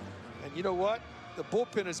 And you know what? The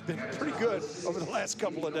bullpen has been pretty good over the last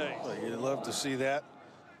couple of days. Well, you'd love to see that.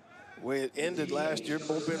 The way it ended last year,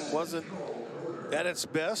 bullpen wasn't at its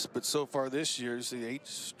best, but so far this year, you see 8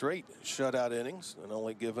 straight shutout innings and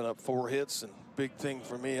only giving up 4 hits. And big thing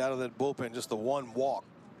for me out of that bullpen, just the 1 walk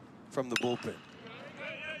from the bullpen.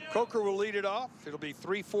 Coker will lead it off. It'll be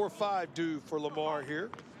 3-4-5 due for Lamar here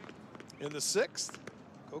in the 6th.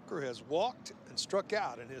 Coker has walked and struck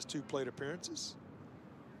out in his 2 plate appearances.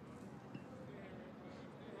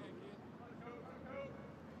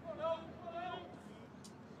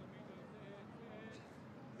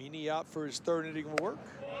 Meany out for his 3rd inning of work.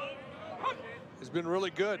 Has been really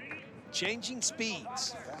good. Changing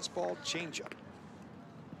speeds. Fastball, changeup.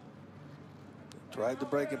 Tried the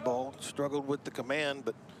breaking ball, struggled with the command,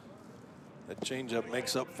 but that changeup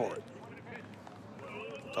makes up for it.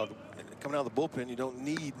 Coming out of the bullpen, you don't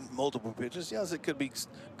need multiple pitches. Yes, it could be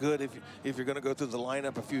good if you're going to go through the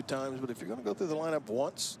lineup a few times, but if you're going to go through the lineup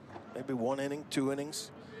once, maybe 1 inning, 2 innings,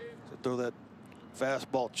 so throw that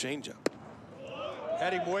fastball changeup.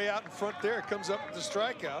 Had him way out in front there. Comes up with the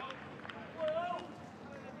strikeout.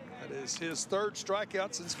 That is his 3rd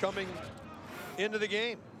strikeout since coming into the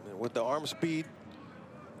game. And with the arm speed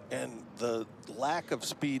and the lack of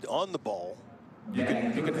speed on the ball, you can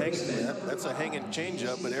hang that. That's a hanging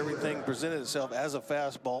changeup, but everything presented itself as a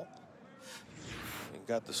fastball and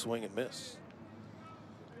got the swing and miss.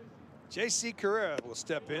 J.C. Carrera will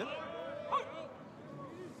step in.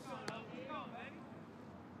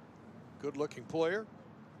 Good-looking player.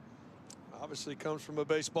 Obviously comes from a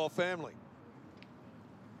baseball family.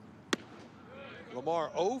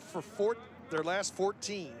 Lamar 0 for their last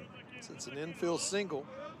 14 since an infield single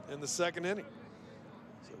in the second inning.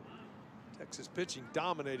 So Texas pitching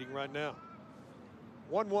dominating right now.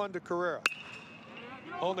 1-1 to Carrera.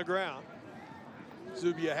 On the ground.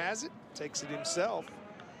 Zubia has it, takes it himself.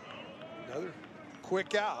 Another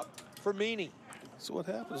quick out for Meany. That's what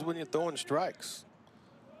happens when you're throwing strikes.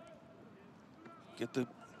 Get the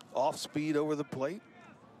off speed over the plate.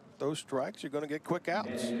 Those strikes, you're going to get quick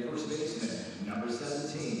outs. First baseman, number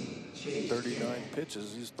 17, Chase. 39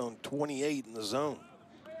 pitches. He's thrown 28 in the zone.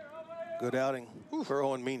 Good outing for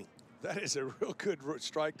Owen Meany. That is a real good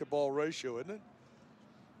strike to ball ratio, isn't it?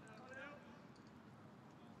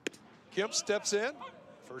 Kemp steps in.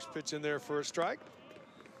 First pitch in there for a strike.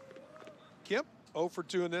 Kemp 0 for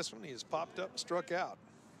 2 in this one. He has popped up and struck out.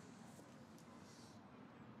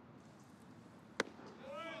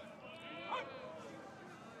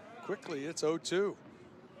 Quickly, it's 0-2.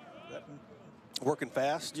 Working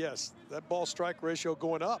fast. Yes, that ball strike ratio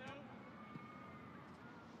going up.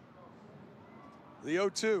 The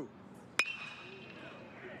 0-2.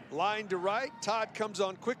 Line to right. Todd comes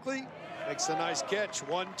on quickly. Makes a nice catch.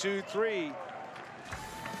 1, 2, 3.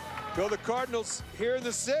 Go the Cardinals here in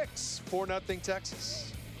the 6th. 4-0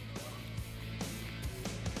 Texas.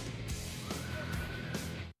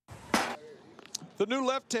 The new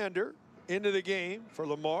left-hander into the game for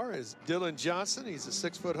Lamar is Dylan Johnson. He's a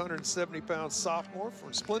 6 foot, 170-pound sophomore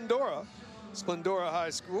from Splendora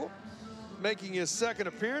High School. Making his second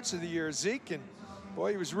appearance of the year, Zeke. And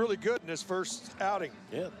boy, he was really good in his first outing.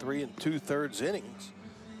 Yeah, 3 2/3 innings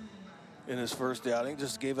in his first outing.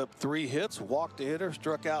 Just gave up 3 hits, walked a hitter,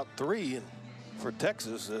 struck out 3. And for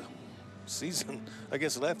Texas, the season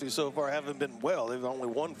against lefties so far haven't been well. They've only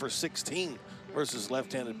 1 for 16 versus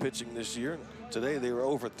left-handed pitching this year. And today they were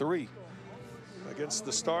over 3. Against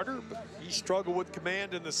the starter, but he struggled with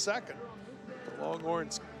command in the second. The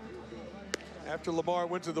Longhorns, after Lamar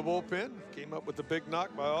went to the bullpen, came up with the big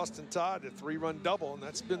knock by Austin Todd, a 3-run double, and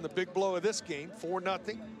that's been the big blow of this game.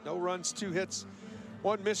 4-0, no runs, 2 hits,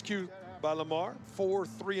 1 miscue by Lamar. 4,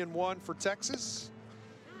 3, and 1 for Texas.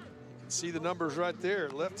 You can see the numbers right there.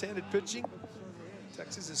 Left-handed pitching,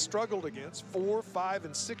 Texas has struggled against. 4, 5,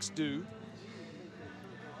 and 6 do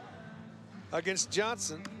against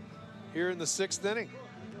Johnson here in the 6th inning.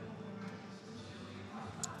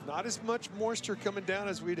 Not as much moisture coming down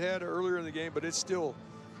as we'd had earlier in the game, but it's still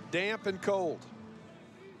damp and cold.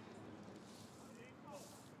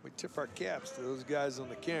 We tip our caps to those guys on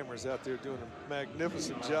the cameras out there doing a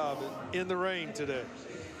magnificent job in the rain today.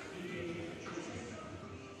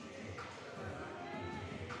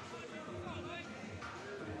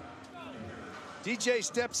 DJ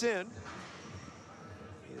steps in.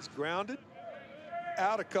 He is grounded.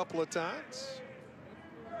 Out a couple of times.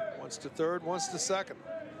 Once to third, once to second.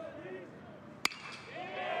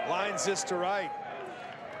 Lines this to right.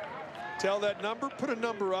 Tell that number, put a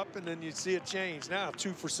number up, and then you see it change. Now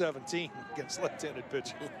 2 for 17 against left-handed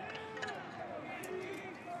pitching.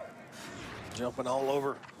 Jumping all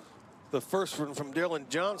over the first one from Dylan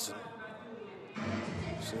Johnson.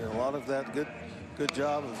 Seeing a lot of that good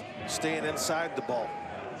job of staying inside the ball.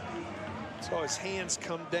 Saw his hands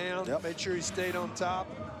come down, made sure he stayed on top.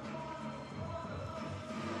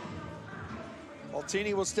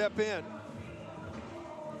 Altini will step in.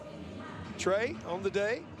 Trey on the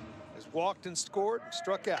day has walked and scored,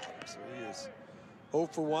 struck out. So he is 0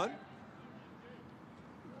 for 1.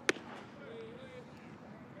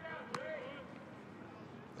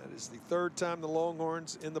 That is the 3rd time the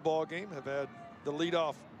Longhorns in the ball game have had the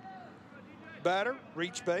leadoff batter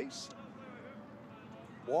reach base.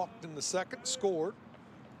 Walked in the 2nd, scored.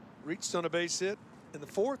 Reached on a base hit in the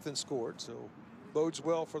 4th and scored. So bodes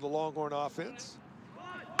well for the Longhorn offense.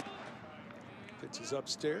 Pitch is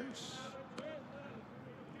upstairs.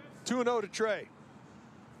 2-0 to Trey.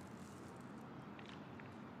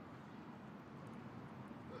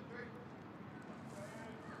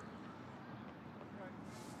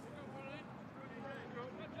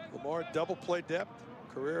 Lamar double play depth.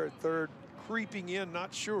 Carrera at third, creeping in,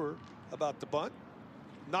 not sure about the bunt.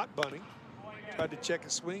 Not bunting. Tried to check a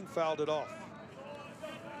swing, fouled it off.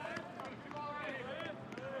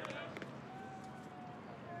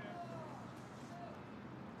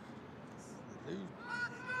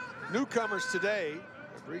 Newcomers today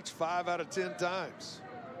have reached 5 out of 10 times.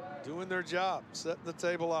 Doing their job, setting the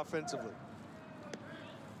table offensively.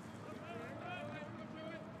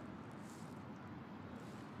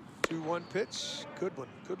 Two-one pitch, good one,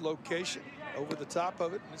 good location. Over the top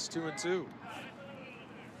of it, and it's 2-2.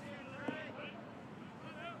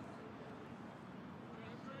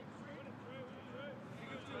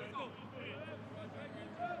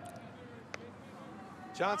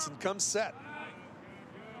 Johnson comes set.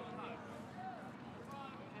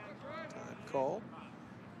 Time call.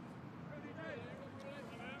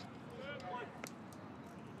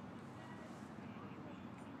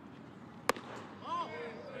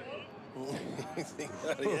 He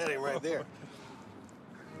had him right there.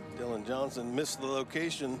 Dylan Johnson missed the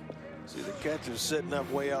location. See, the catcher's sitting up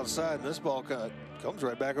way outside, and this ball kind of comes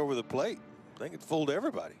right back over the plate. I think it fooled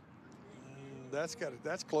everybody. That's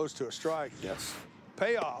close to a strike. Yes.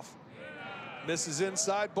 Payoff. Misses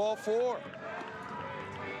inside, ball 4.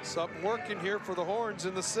 Something working here for the Horns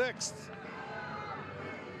in the 6th.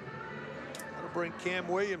 That'll bring Cam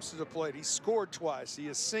Williams to the plate. He's scored twice. He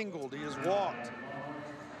has singled. He has walked.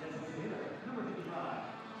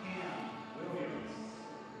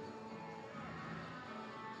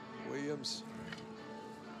 Williams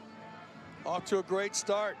off to a great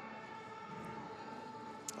start.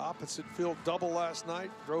 Opposite field double last night.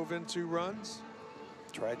 Drove in 2 runs.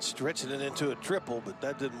 Tried stretching it into a triple, but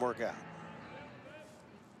that didn't work out.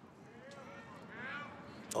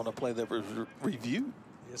 On a play that was reviewed.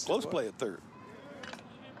 Yes, close play at third.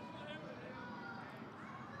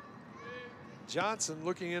 Johnson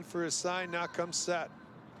looking in for his sign, now comes set.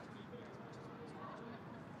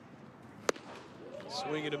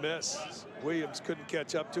 Swing and a miss. Williams couldn't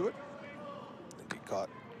catch up to it. I think he caught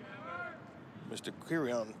Mr.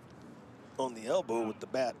 Quirion on the elbow with the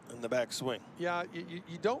bat in the back swing. Yeah,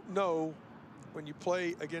 you don't know when you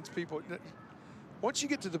play against people. Once you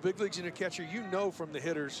get to the big leagues and a catcher, you know from the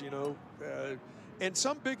hitters, you know. And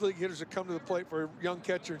some big league hitters that come to the plate for a young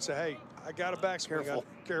catcher and say, hey, I got a backswing. Careful.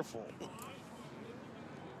 Careful.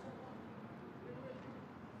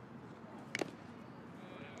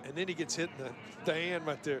 And then he gets hit in the hand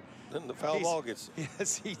right there. Then the foul ball gets.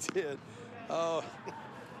 Yes, he did. Oh.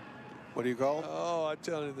 What do you call it? Oh, I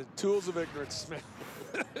tell you, the tools of ignorance, man.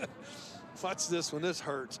 Watch this one. This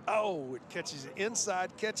hurts. Oh, it catches it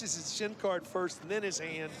inside, catches his shin guard first, and then his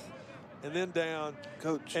hand, and then down.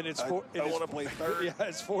 Coach, and it's I want to play third. Yeah,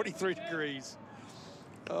 it's 43 degrees.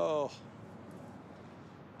 Oh.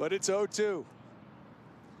 But it's 0-2.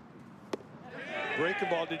 Breaking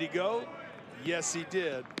ball. Did he go? Yes, he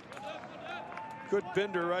did. Good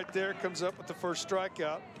bender right there. Comes up with the first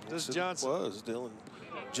strikeout. This is Johnson. Was Dylan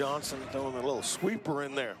Johnson throwing a little sweeper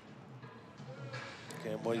in there.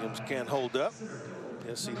 Cam Williams can't hold up.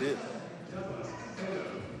 Yes, he did.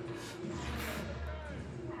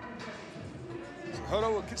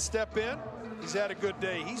 Hodo will step in. He's had a good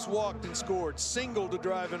day. He's walked and scored. Single to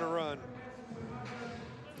drive in a run.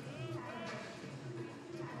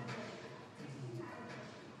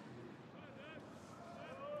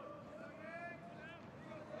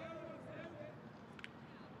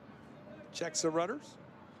 Checks the runners.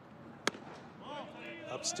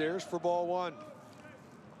 Upstairs for ball 1.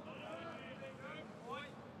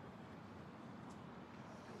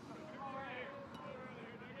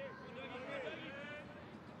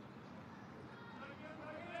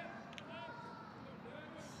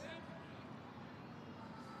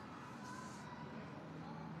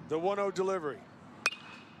 The 1-0 delivery.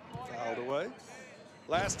 Fouled away.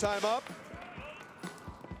 Last time up.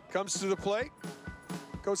 Comes to the plate.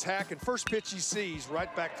 Goes hacking. First pitch he sees,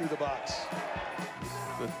 right back through the box.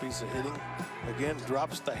 Good piece of hitting. Again,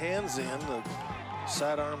 drops the hands in. The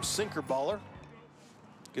sidearm sinker baller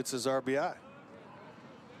gets his RBI.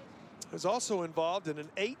 Was also involved in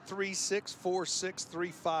an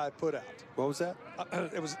 8-3-6-4-6-3-5 putout. What was that?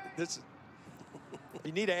 It was this.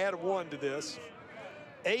 You need to add a 1 to this.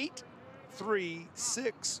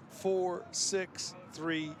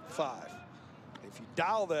 8-3-6-4-6-3-5. If you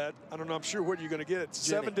dial that, I don't know, I'm sure what you're going to get.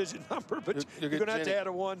 It's a 7-digit number, but you're going to have to add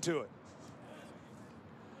a 1 to it.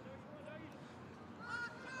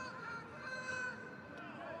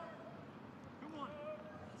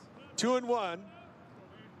 Two and 1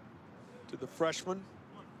 to the freshman,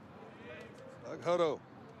 Doug Hodo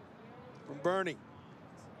from Bernie.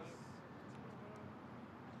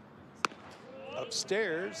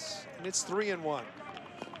 Upstairs, and it's 3-1.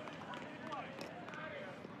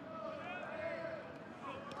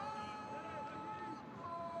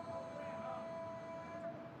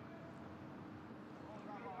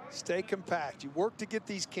 Stay compact. You work to get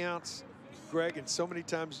these counts, Greg, and so many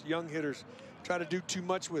times young hitters try to do too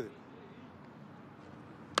much with it.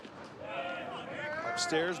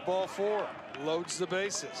 Upstairs, ball 4. Loads the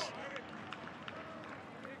bases.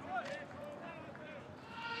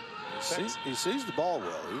 He sees the ball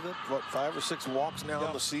well. He's got, what, 5 or 6 walks now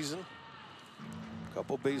in the season. A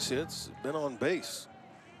couple base hits. Been on base.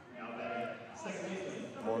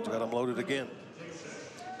 Warren's got him loaded again.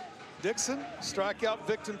 Dixon, strikeout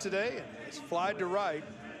victim today, and has flied to right.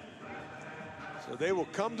 So they will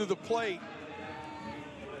come to the plate.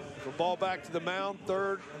 The ball back to the mound,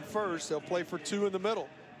 third and first. They'll play for 2 in the middle.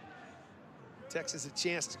 Texas a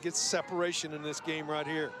chance to get separation in this game right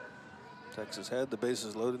here. Texas had the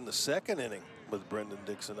bases loaded in the 2nd inning with Brendan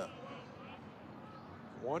Dixon up.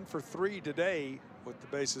 1 for 3 today with the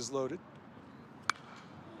bases loaded.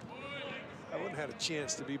 I wouldn't have had a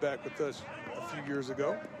chance to be back with us a few years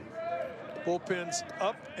ago. Bullpen's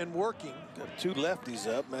up and working. Got 2 lefties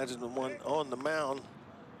up. Imagine the one on the mound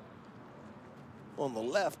on the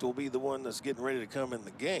left will be the one that's getting ready to come in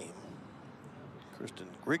the game. Christian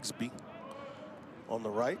Grigsby on the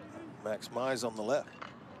right, Max Mize on the left.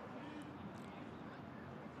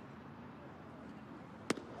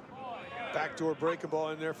 Backdoor breaking ball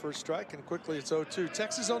in there for a strike, and quickly it's 0-2.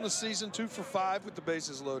 Texas on the season 2 for 5 with the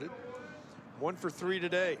bases loaded. 1 for 3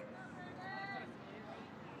 today.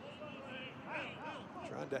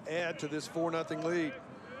 Trying to add to this 4-0 lead.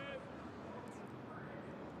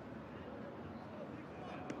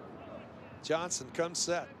 Johnson comes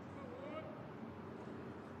set.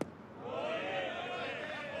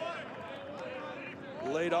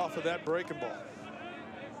 Laid off of that breaking ball.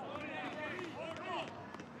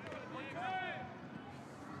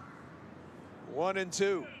 One and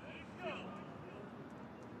 2.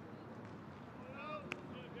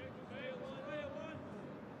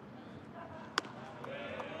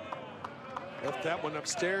 Left that one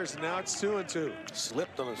upstairs, and now it's 2 and 2.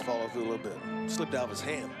 Slipped on his follow through a little bit. Slipped out of his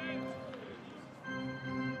hand.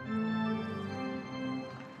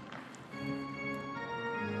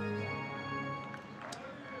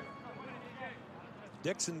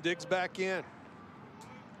 Dixon digs back in.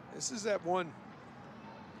 This is that one.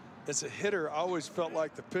 As a hitter, I always felt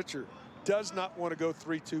like the pitcher does not want to go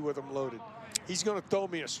 3-2 with him loaded. He's going to throw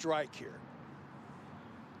me a strike here.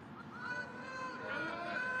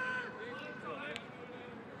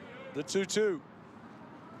 The 2-2.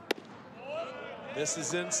 This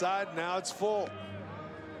is inside. Now it's full.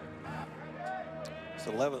 It's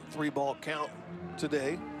the 11th 3-ball count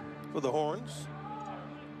today for the Horns.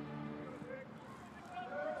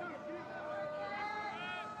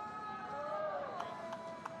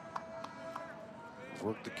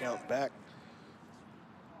 Work the count back.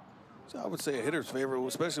 So I would say a hitter's favorite,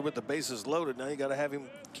 especially with the bases loaded. Now you got to have him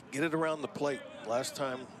get it around the plate. Last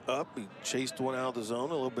time up, he chased one out of the zone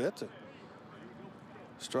a little bit to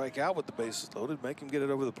strike out with the bases loaded, make him get it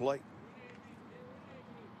over the plate.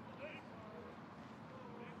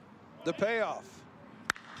 The payoff.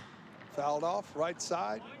 Fouled off, right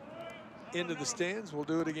side, into the stands. We'll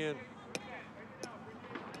do it again.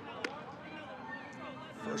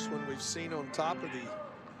 First one we've seen on top of the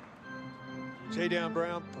J. Down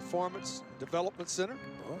Brown Performance Development Center.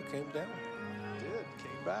 Oh, it came down. It did,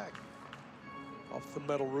 came back off the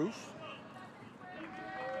metal roof.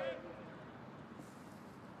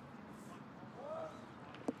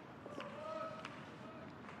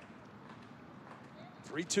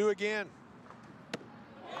 Three-two again.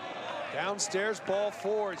 Downstairs, ball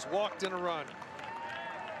 4. He's walked in a run.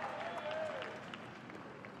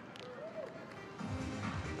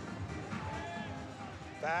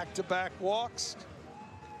 Back-to-back walks.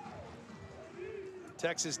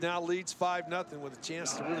 Texas now leads 5-0 with a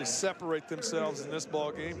chance to really separate themselves in this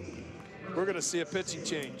ball game. We're going to see a pitching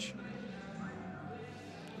change.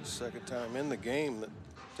 The second time in the game that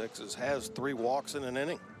Texas has 3 walks in an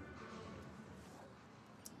inning.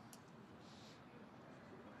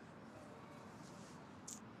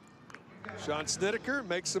 Sean Snedeker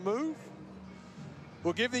makes a move.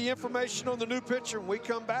 We'll give the information on the new pitcher when we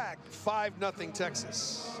come back. 5-0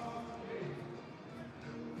 Texas.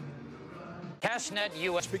 CastNet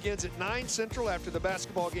US begins at 9 Central after the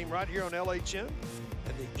basketball game right here on LHN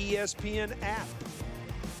and the ESPN app.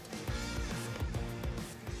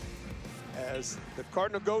 As the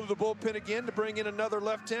Cardinal go to the bullpen again to bring in another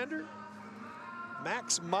left-hander,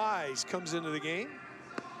 Max Mize comes into the game.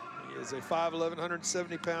 He is a 5'11",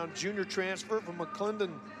 170-pound junior transfer from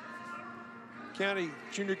McClendon County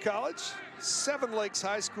Junior College, Seven Lakes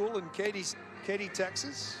High School in Katy,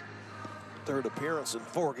 Texas. Third appearance in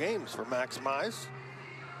 4 games for Max Mize.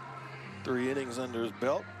 3 innings under his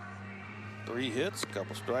belt. 3 hits, a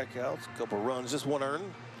couple strikeouts, a couple runs, just 1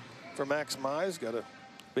 earned for Max Mize. Got a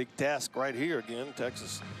big task right here again.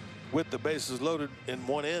 Texas with the bases loaded in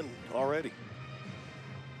 1 in already.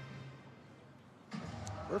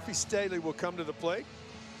 Murphy Staley will come to the plate.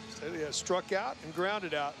 Staley has struck out and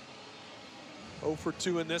grounded out. 0 for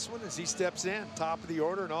 2 in this one as he steps in. Top of the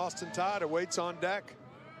order, and Austin Todd awaits on deck.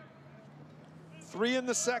 3 in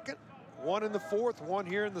the second, 1 in the fourth, 1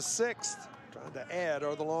 here in the 6th. Trying to add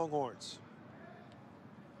are the Longhorns.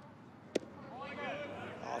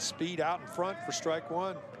 Speed out in front for strike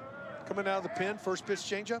one. Coming out of the pen, first pitch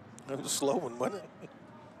changeup. That was a slow one, wasn't it?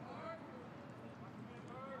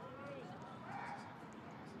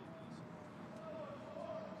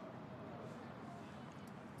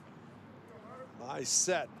 Nice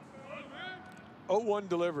set. 0-1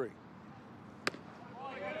 delivery.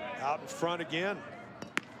 Out in front again.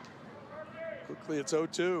 Quickly, it's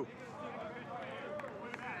 0-2.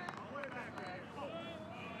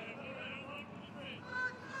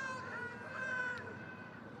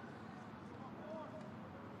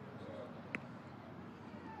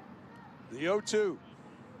 The 0-2.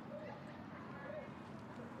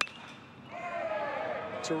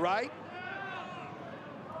 To right.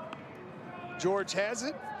 George has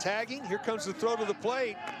it, tagging. Here comes the throw to the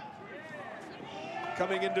plate.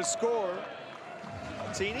 Coming in to score,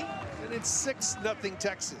 Teeny, and it's 6-0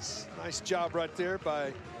 Texas. Nice job right there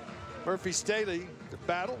by Murphy Staley to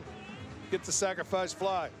battle, get the sacrifice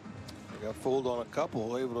fly. They got fooled on a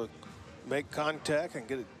couple, able to make contact and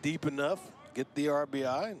get it deep enough, get the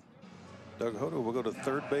RBI. And Doug Hodo will go to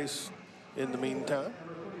third base in the meantime.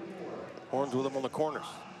 Horns with him on the corners.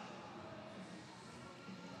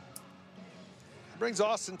 Brings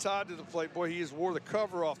Austin Todd to the plate. Boy, he has wore the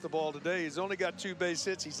cover off the ball today. He's only got 2 base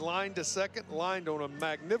hits. He's lined to second, lined on a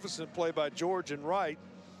magnificent play by George and right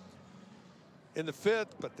in the 5th,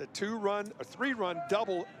 but the 3-run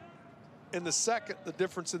double in the 2nd, the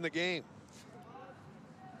difference in the game.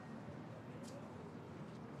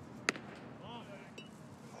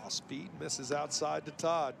 Off speed, misses outside to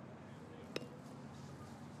Todd.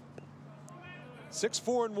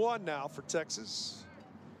 6-4-1 now for Texas.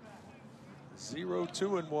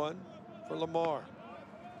 0-2-1 for Lamar.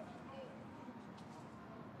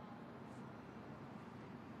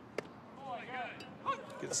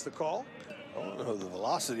 Gets the call. I don't know the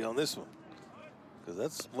velocity on this one, because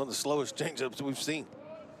that's one of the slowest changeups we've seen.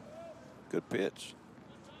 Good pitch.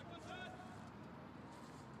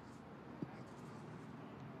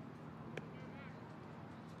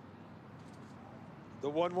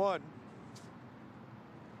 The 1-1.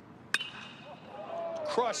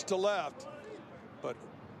 Crushed to left, but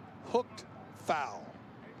hooked foul.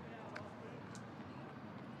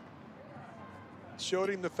 Showed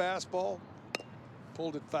him the fastball,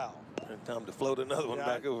 pulled it foul. And time to float another one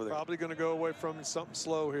back over there. Probably going to go away from something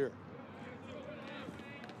slow here.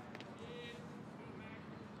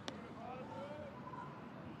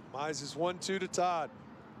 Mize is 1-2 to Todd.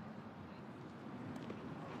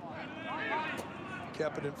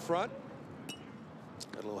 Kept it in front.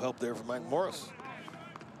 Got a little help there from Mike Morris.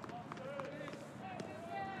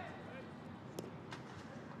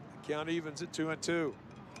 Count evens at 2-2.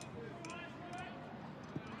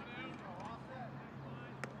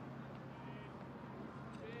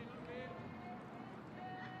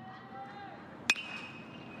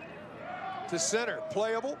 To center,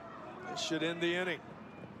 playable. This should end the inning.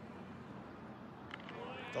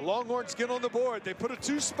 The Longhorns get on the board. They put a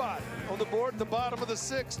 2 spot on the board at the bottom of the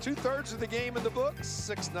 6th. 2/3 of the game in the books.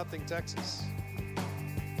 6-0 Texas.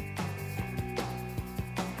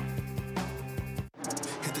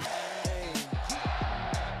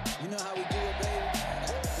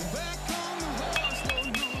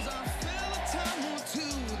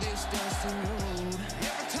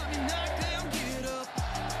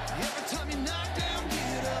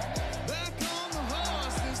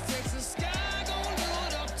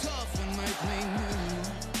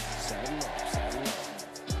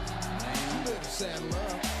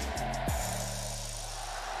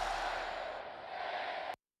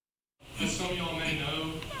 As some of y'all may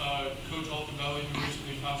know, Coach Altobelli, who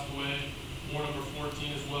recently passed away, wore number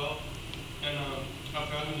 14 as well. And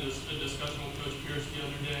after having a discussion with Coach Pierce the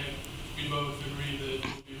other day, we both agreed that it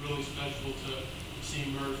would be really special to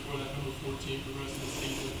see Murph for that number 14 for the rest of the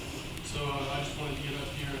season. So I just wanted to get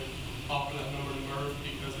up here and offer that number to Murph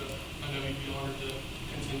because I know he'd be honored to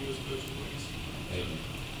continue his coaching legacy. Thank you.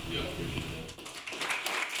 Yeah, appreciate that.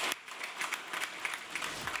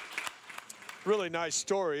 Really nice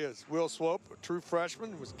story is Will Swope, a true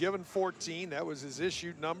freshman, was given 14. That was his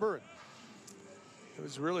issued number. And it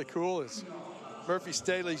was really cool as Murphy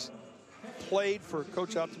Staley's played for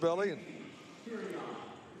Coach Altobelli in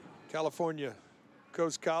California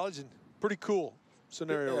Coast College, and pretty cool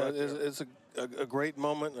scenario right there. It's a great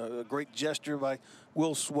moment, a great gesture by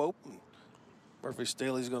Will Swope. Murphy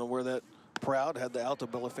Staley's going to wear that proud. Had the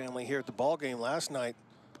Altobelli family here at the ball game last night,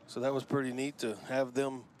 so that was pretty neat to have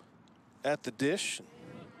them at the dish.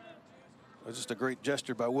 It was just a great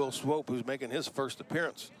gesture by Will Swope, who's making his first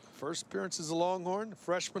appearance. First appearance as a Longhorn,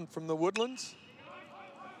 freshman from the Woodlands.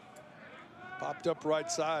 Popped up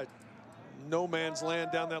right side. No man's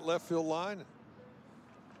land down that left field line.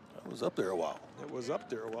 It was up there a while. It was up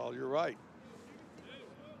there a while, you're right.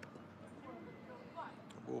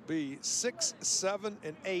 Will be 6, 7,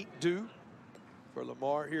 and 8 due for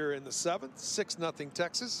Lamar here in the 7th. 6-0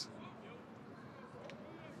 Texas.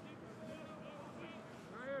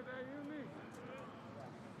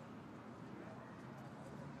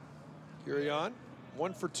 Curion,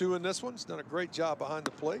 1 for 2 in this one. He's done a great job behind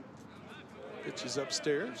the plate. Pitches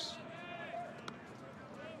upstairs.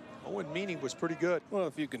 Owen Meany was pretty good. Well,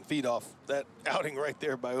 if you can feed off that outing right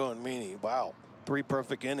there by Owen Meany, wow. 3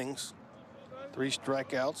 perfect innings, 3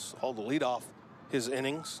 strikeouts, all the lead off his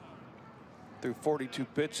innings. Through 42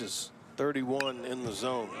 pitches, 31 in the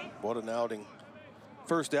zone. What an outing.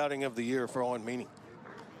 First outing of the year for Owen Meany.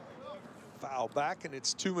 Foul back, and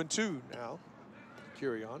it's 2-2 now.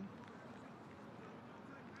 Curion.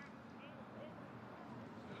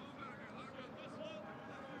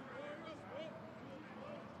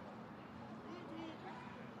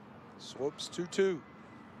 Swoops 2-2.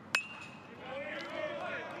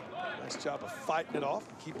 Nice job of fighting it off.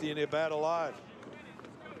 Keep the Indian bat alive.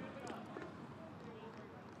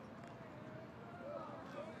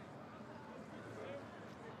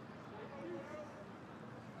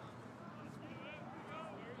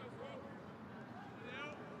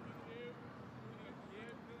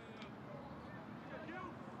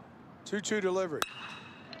 Two-two delivery.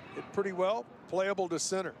 Hit pretty well. Playable to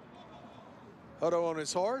center. Hutto on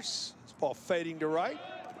his horse. It's ball fading to right.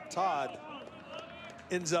 Todd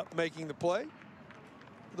ends up making the play.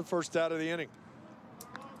 The first out of the inning.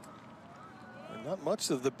 And not much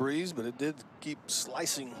of the breeze, but it did keep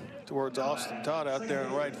slicing towards Austin Todd out there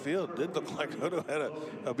in right field. Did look like Hutto had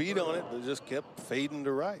a beat on it, but it just kept fading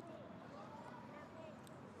to right.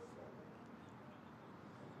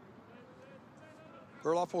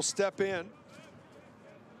 Gerloff will step in.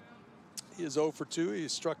 He is 0 for 2. He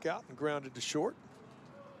is struck out and grounded to short.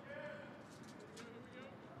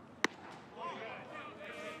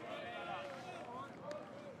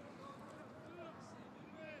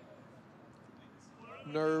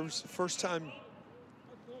 Nerves. First time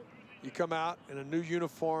you come out in a new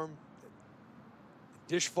uniform,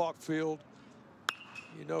 Disch-Falk Field,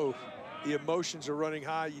 you know the emotions are running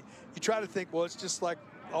high. You try to think, well, it's just like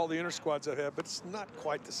all the inter squads I've had, but it's not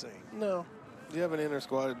quite the same. No, you haven't inter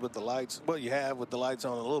squadded with the lights. Well, you have with the lights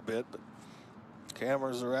on a little bit, but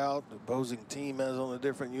cameras are out. The opposing team has on a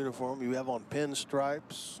different uniform. You have on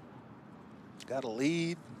pinstripes. Got a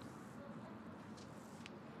lead.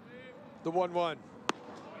 The 1-1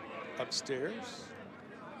 upstairs.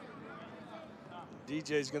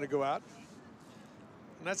 DJ's going to go out.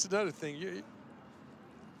 And that's another thing.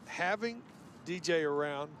 Having DJ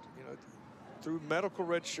around, you know, through medical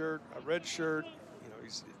red shirt, a red shirt, you know,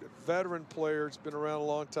 he's a veteran player. He's been around a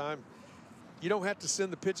long time. You don't have to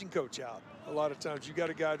send the pitching coach out. A lot of times you got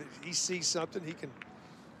a guy that he sees something, he can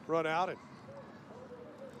run out and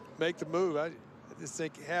make the move. I just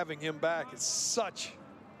think having him back is such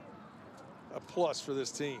a plus for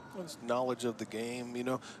this team. It's knowledge of the game, you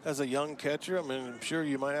know. As a young catcher, I mean, I'm sure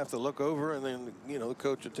you might have to look over and then, you know, the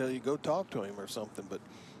coach will tell you, go talk to him or something. But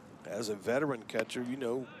as a veteran catcher, you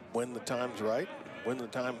know when the time's right, when the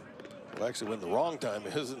time, well, actually when the wrong time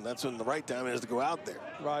is, and that's when the right time is to go out there.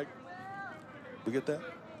 Right. We get that?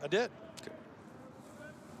 I did. Okay.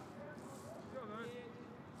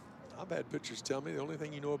 I've had pitchers tell me the only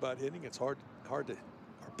thing you know about hitting, it's hard to,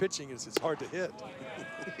 or pitching is it's hard to hit.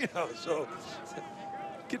 You know, so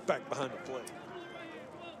get back behind the plate.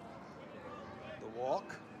 The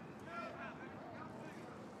walk.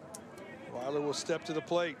 Weiler will step to the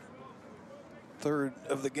plate. Third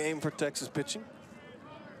of the game for Texas pitching.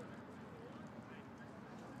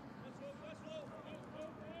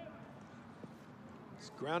 It's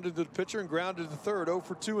grounded to the pitcher and grounded to the third. 0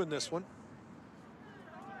 for 2 in this one.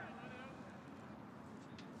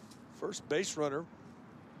 First base runner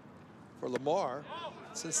for Lamar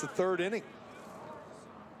since the 3rd inning.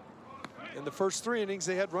 In the first 3 innings,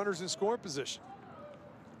 they had runners in scoring position.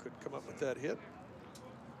 Couldn't come up with that hit.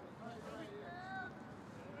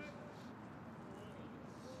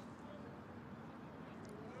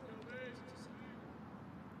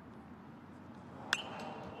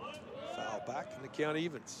 Foul back, and the count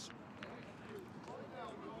evens.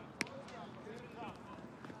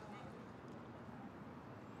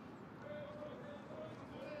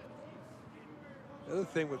 The other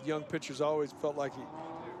thing with young pitchers, I always felt like you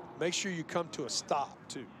make sure you come to a stop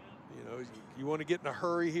too. You know, you want to get in a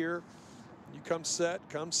hurry here. You come set,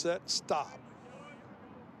 stop.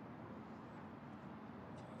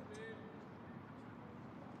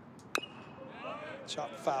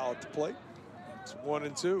 Chop foul at the plate. It's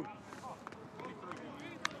 1-2.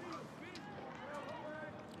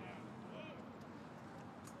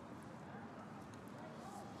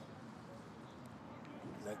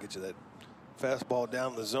 get you that fastball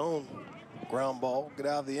down the zone, ground ball, get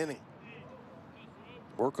out of the inning.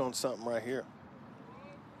 Work on something right here.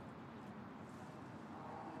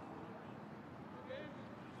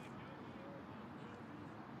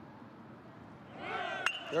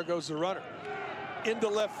 There goes the runner into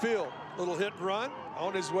left field. Little hit and run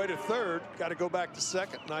on his way to third. Got to go back to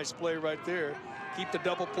second. Nice play right there. Keep the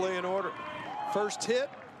double play in order. First hit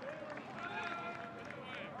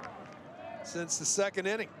since the second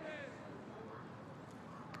inning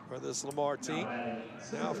for this Lamar team.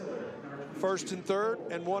 Now first and third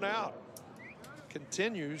and one out.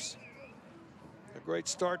 Continues a great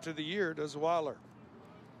start to the year, does Weiler.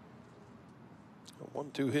 A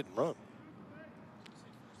 1-2 hit and run.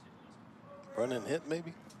 Run and hit,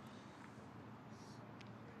 maybe.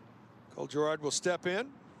 Cole Gerard will step in.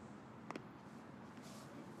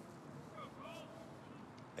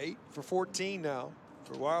 8 for 14 now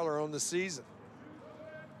for Weiler on the season.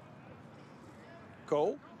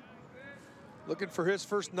 Cole looking for his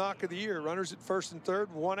first knock of the year. Runners at first and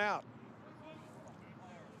third, one out.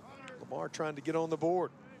 Lamar trying to get on the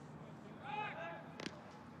board.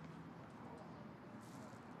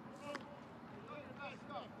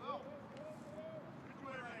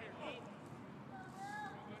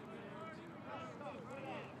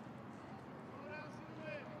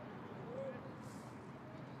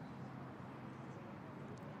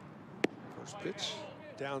 First pitch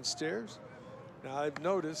downstairs. Now I've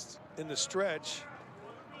noticed in the stretch,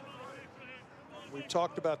 we've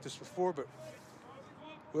talked about this before, but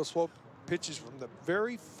Will Swope pitches from the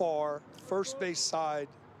very far first base side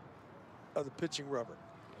of the pitching rubber.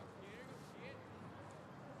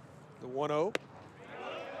 The 1-0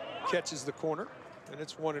 catches the corner, and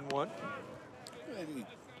it's 1-1.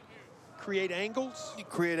 Create angles. He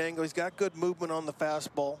create angles. He's got good movement on the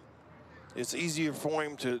fastball. It's easier for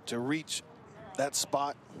him to reach that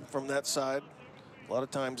spot from that side. A lot of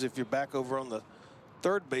times if you're back over on the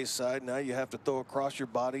third base side, now you have to throw across your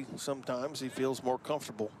body. Sometimes he feels more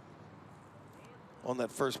comfortable on that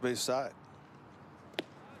first base side.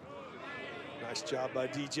 Nice job by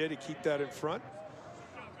DJ to keep that in front.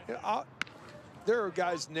 There are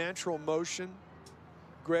guys' natural motion,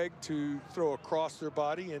 Greg, to throw across their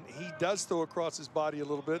body, and he does throw across his body a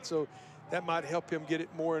little bit, so that might help him get it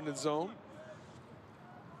more in the zone.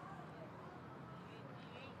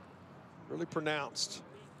 Really pronounced.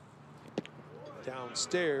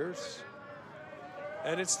 Downstairs.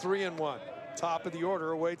 And it's 3-1. Top of the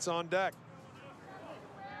order awaits on deck.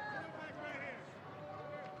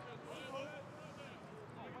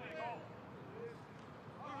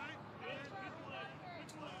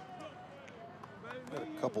 Got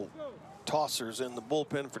a couple tossers in the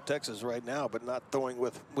bullpen for Texas right now, but not throwing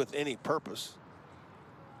with any purpose.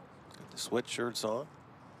 Got the sweatshirts on.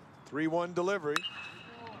 3-1 delivery.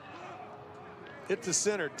 Hit to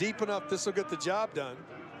center, deep enough, this will get the job done.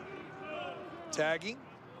 Tagging,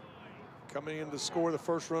 coming in to score the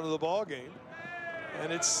first run of the ball game,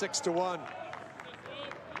 and it's 6-1.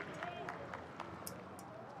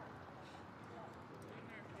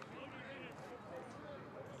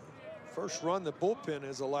 First run the bullpen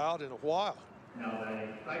has allowed in a while.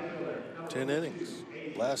 10 innings.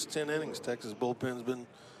 Last 10 innings, Texas bullpen's been,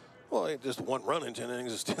 well, just one run in 10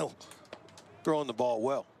 innings is still throwing the ball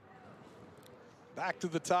well. Back to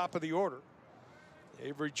the top of the order.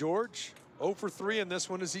 Avery George 0 for 3 in this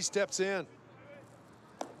one as he steps in.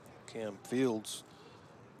 Cam Fields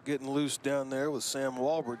getting loose down there with Sam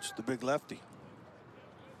Walbridge, the big lefty.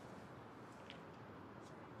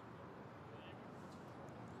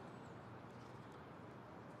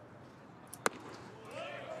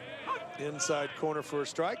 Inside corner for a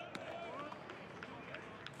strike.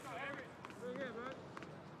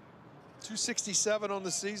 267 on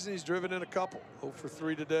the season. He's driven in a couple. 0 for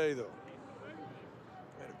 3 today, though.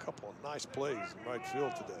 Made a couple of nice plays in right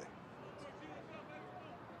field today.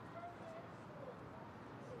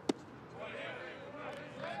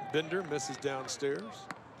 Bender misses downstairs.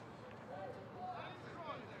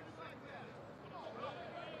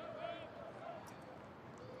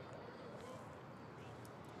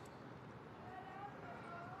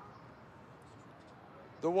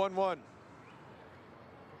 The 1-1.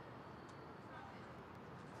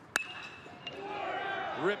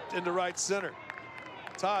 Ripped into right center.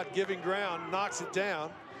 Todd giving ground, knocks it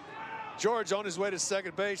down. George on his way to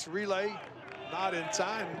second base. Relay not in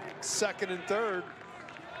time. Second and third.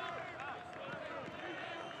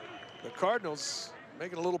 The Cardinals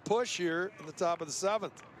making a little push here in the top of the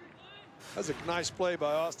 7th. That's a nice play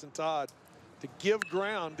by Austin Todd to give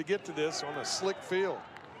ground to get to this on a slick field.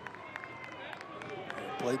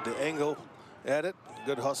 Played the angle at it.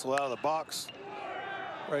 Good hustle out of the box.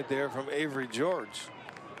 right there from Avery George.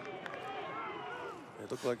 It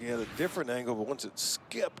looked like he had a different angle, but once it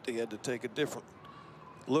skipped, he had to take a different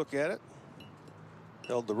look at it.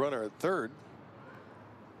 Held the runner at third.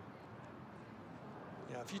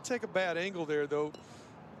 Yeah, if you take a bad angle there, though,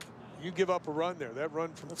 you give up a run there. That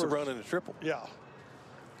run from That's first. a run and a triple. Yeah.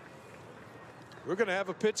 We're going to have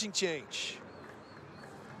a pitching change.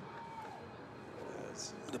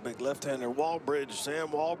 The big left-hander Walbridge,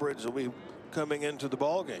 Sam Walbridge, will be coming into the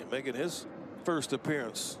ball game, making his first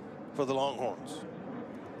appearance for the Longhorns.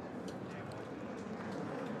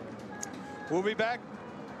 We'll be back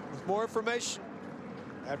with more information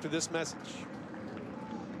after this message.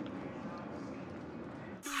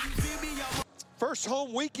 First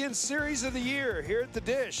home weekend series of the year here at the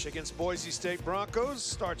Dish against Boise State Broncos.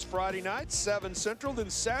 Starts Friday night, 7 Central, then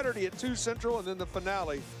Saturday at 2 Central, and then the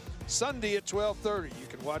finale Sunday at 12:30. You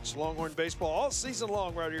can watch Longhorn baseball all season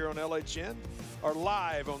long right here on LHN or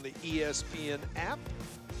live on the ESPN app.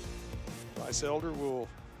 Bryce Elder will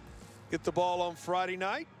get the ball on Friday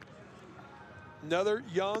night. Another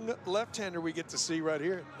young left-hander we get to see right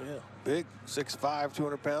here. Yeah, big, 6'5",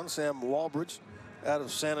 200 pounds, Sam Walbridge out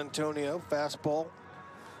of San Antonio. Fastball,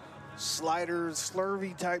 slider,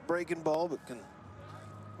 slurvy type breaking ball, but can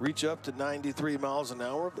reach up to 93 miles an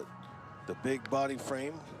hour. But the big body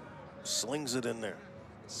frame slings it in there.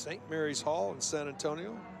 St. Mary's Hall in San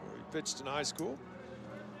Antonio, where he pitched in high school.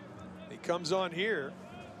 He comes on here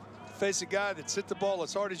to face a guy that's hit the ball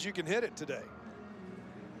as hard as you can hit it today.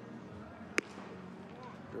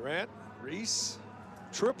 Durant, Reese,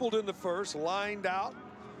 tripled in the first, lined out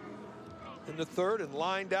in the third, and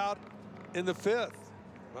lined out in the fifth.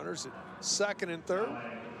 Runners at second and third.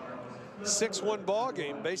 6-1 ball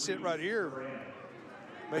game. Base hit right here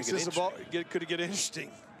makes this a ball. Could it get interesting?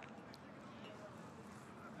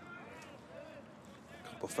 A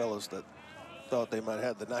couple fellas that thought they might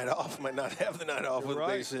have the night off might not have the night off with a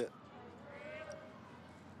base hit.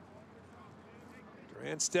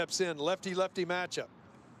 Durant steps in, lefty-lefty matchup.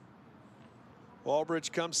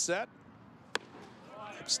 Walbridge comes set.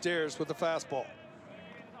 Upstairs with the fastball.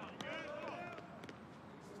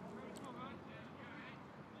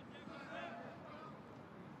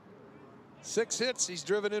 Six hits, he's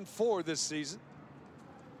driven in 4 this season.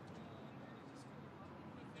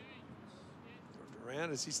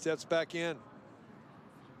 Durant as he steps back in.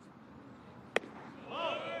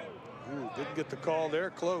 Ooh, didn't get the call there,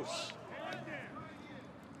 close.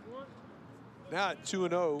 Now at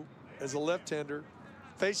 2-0 as a left-hander,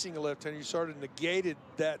 facing a left-hander, you sort of negated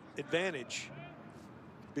that advantage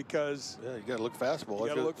because yeah, you got to look fastball. You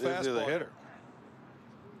got to look fastball. The hitter.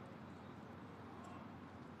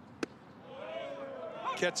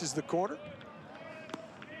 Catches the corner,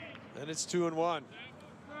 and it's 2-1.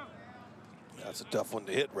 That's a tough one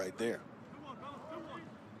to hit right there.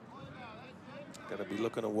 Got to be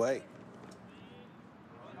looking away.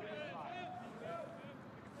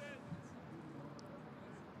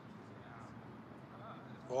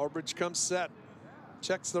 Walbridge comes set,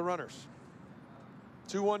 checks the runners.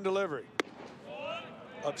 2-1 delivery.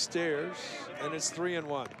 Upstairs, and it's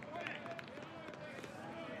 3-1.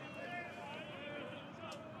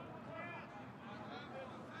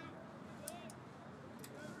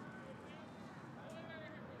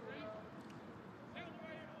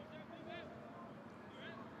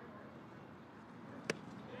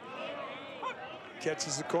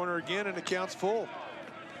 Catches the corner again, and it counts full.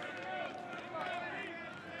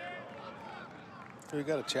 You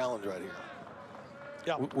got a challenge right here.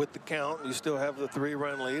 Yeah. With the count, you still have the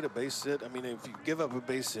 3-run lead, a base hit. I mean, if you give up a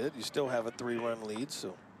base hit, you still have a 3-run lead.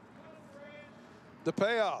 So the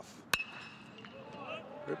payoff.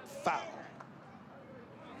 Rip foul.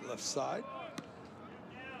 Left side.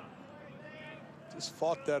 Just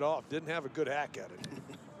fought that off. Didn't have a good hack at it.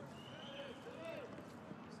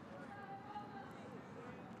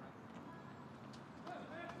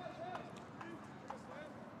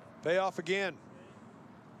 Payoff again.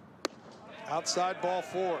 Outside ball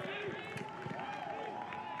 4.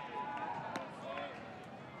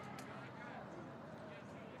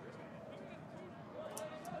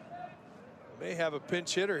 May have a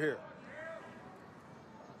pinch hitter here.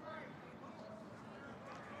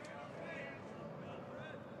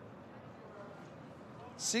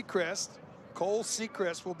 Seacrest, Cole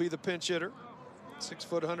Seacrest will be the pinch hitter. 6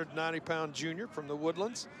 foot, 190-pound junior from the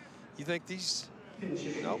Woodlands. You think these?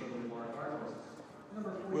 Nope.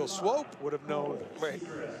 Will Swope would have known. Right.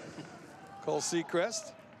 Cole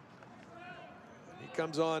Seacrest. He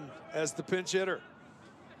comes on as the pinch hitter.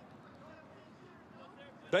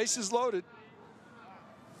 Bases loaded.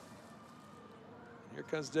 Here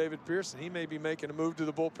comes David Pearson. He may be making a move to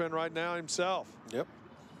the bullpen right now himself. Yep.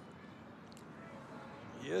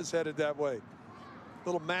 He is headed that way.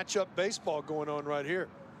 Little matchup baseball going on right here.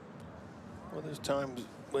 Well, there's times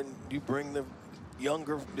when you bring the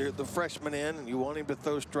the freshman in, and you want him to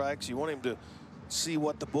throw strikes. You want him to see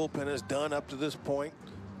what the bullpen has done up to this point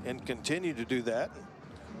and continue to do that.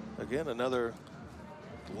 Again, another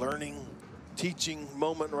learning, teaching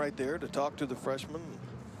moment right there to talk to the freshman.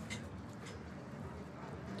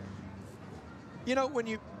 You know,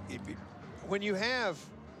 when you have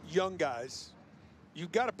young guys,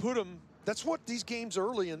 you've got to put them. That's what these games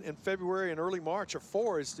early in February and early March are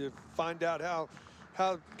for, is to find out how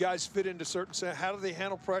guys fit into certain. How do they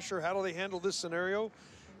handle pressure? How do they handle this scenario?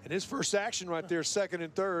 And his first action right there, second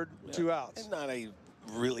and third, 2 outs. And not a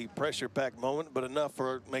really pressure-packed moment, but enough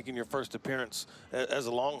for making your first appearance as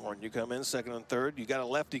a Longhorn. You come in second and third. You got a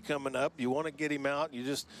lefty coming up. You want to get him out. You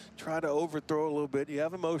just try to overthrow a little bit. You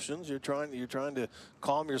have emotions. You're trying to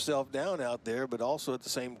calm yourself down out there, but also at the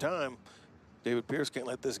same time, David Pierce can't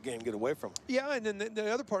let this game get away from him. Yeah, and then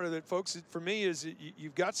the other part of it, folks, for me is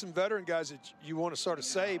you've got some veteran guys that you want to sort of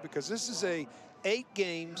say, because this is a 8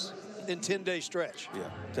 games in 10-day stretch. Yeah,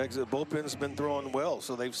 Texas bullpen's been throwing well,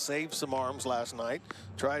 so they've saved some arms last night.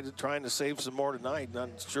 Trying to save some more tonight. Not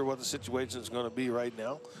sure what the situation is going to be right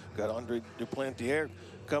now. Got Andre Duplantier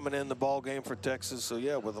coming in the ball game for Texas. So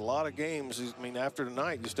yeah, with a lot of games, I mean, after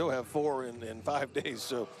tonight, you still have 4 in 5 days.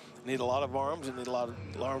 So you need a lot of arms, and need a lot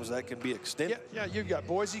of arms that can be extended. Yeah, you've got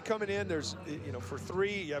Boise coming in. There's, for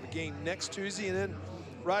 3, you have a game next Tuesday, and then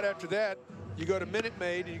right after that, you go to Minute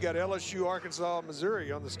Maid, and you got LSU, Arkansas,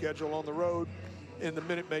 Missouri on the schedule on the road in the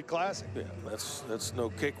Minute Maid Classic. Yeah, that's no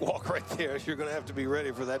cakewalk right there. You're going to have to be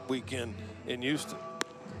ready for that weekend in Houston.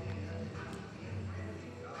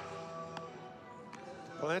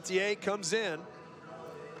 Plantier comes in.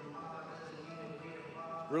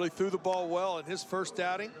 Really threw the ball well in his first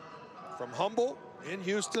outing from Humble in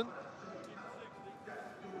Houston.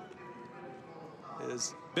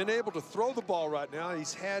 Has been able to throw the ball right now.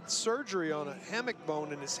 He's had surgery on a hammock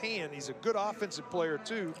bone in his hand. He's a good offensive player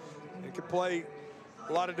too, and can play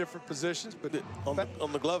a lot of different positions. But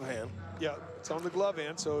on the glove hand. Yeah, it's on the glove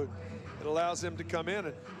hand, so it allows him to come in.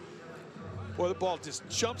 And boy, the ball just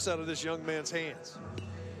jumps out of this young man's hands.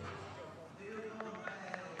 Stay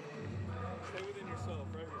within yourself,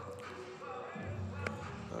 right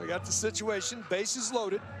here. We got the situation, bases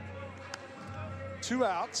loaded, 2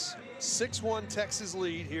 outs. 6-1 Texas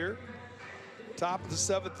lead here. Top of the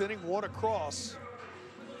 7th inning, 1 across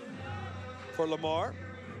for Lamar.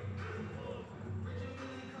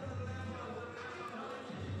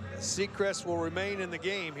 Seacrest will remain in the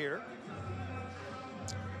game here.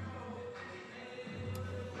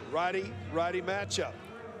 Righty matchup.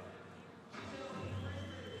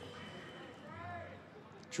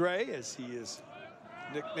 Dre, as he is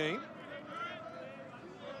nicknamed.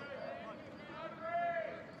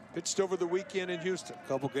 Pitched over the weekend in Houston.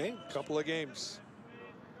 Couple of games.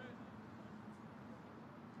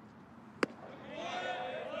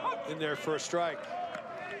 In there for a strike.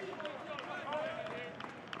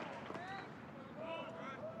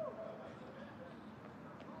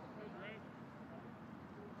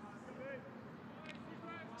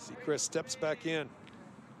 Seacrest steps back in.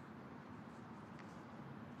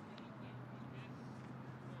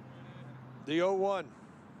 The 0-1.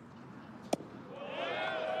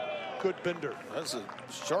 Good bender. That's a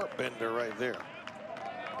sharp bender right there.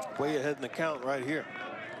 Way ahead in the count right here.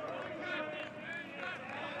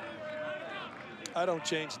 I don't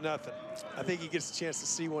change nothing. I think he gets a chance to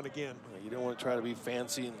see one again. You don't want to try to be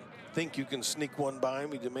fancy and think you can sneak one by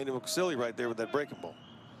him. He made him look silly right there with that breaking ball.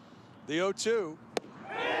 The 0-2.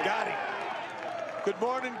 Got him. Good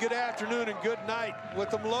morning, good afternoon, and good night with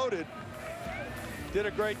them loaded. Did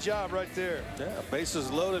a great job right there. Yeah, bases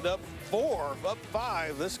loaded, up 4, up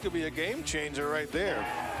 5. This could be a game changer right there.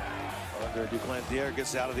 Andre Duplantier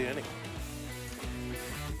gets out of the inning.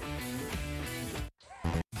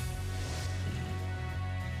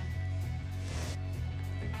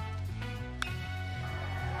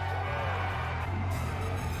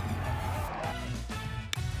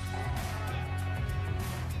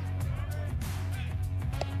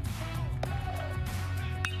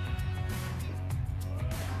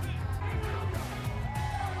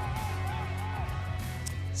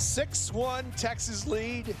 Texas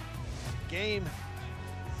lead. Game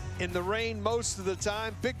in the rain most of the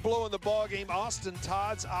time. Big blow in the ball game. Austin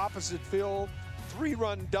Todd's opposite field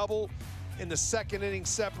 3-run double in the 2nd inning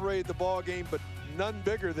separated the ball game, but none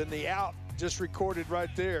bigger than the out just recorded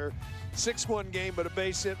right there. 6-1 game, but a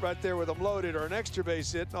base hit right there with them loaded, or an extra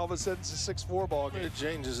base hit, and all of a sudden it's a 6-4 ball game. It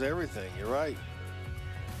changes everything. You're right.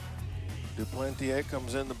 Duplantier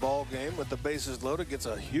comes in the ball game with the bases loaded, gets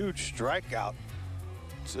a huge strikeout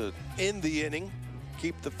to end the inning,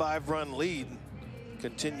 keep the 5-run lead,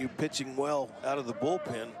 continue pitching well out of the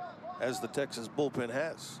bullpen, as the Texas bullpen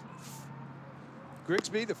has.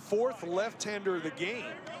 Grigsby, the 4th left-hander of the game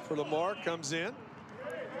for Lamar, comes in.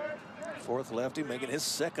 4th lefty, making his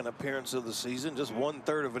 2nd appearance of the season, just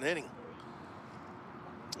 1/3 of an inning.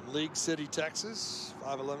 League City, Texas,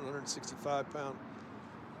 5'11", 165-pound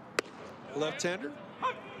left-hander.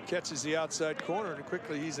 Catches the outside corner, and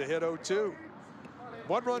quickly he's ahead 0-2.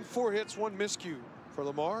 1 run, 4 hits, 1 miscue for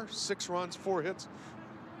Lamar. 6 runs, 4 hits,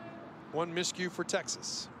 1 miscue for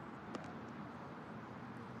Texas.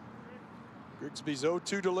 Grigsby's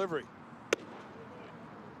 0-2 delivery.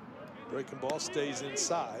 Breaking ball stays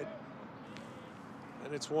inside,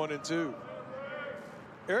 and it's 1-2.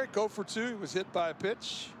 Eric 0 for 2 was hit by a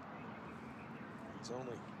pitch. It's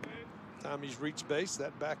only time he's reached base,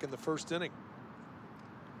 that back in the 1st inning.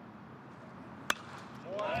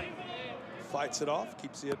 Fights it off,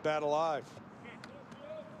 keeps the at bat alive.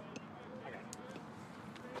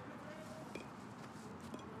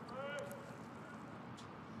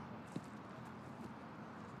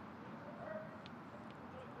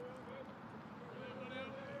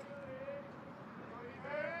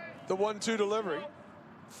 The 1-2 delivery.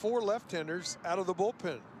 4 left-handers out of the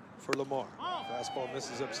bullpen for Lamar. Fastball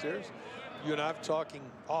misses upstairs. You and I have talking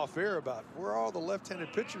off air about where are all the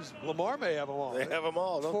left-handed pitchers. Lamar may have them all. They have them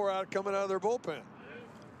all. 4 out coming out of their bullpen.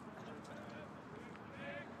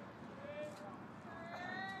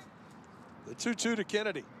 The 2-2 to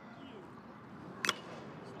Kennedy.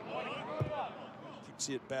 Keeps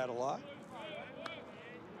the at bat alive.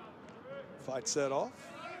 Fights that off.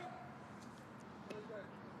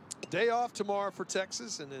 Day off tomorrow for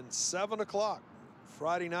Texas, and then 7 o'clock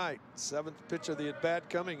Friday night, 7th pitch of the at bat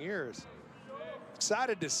coming here.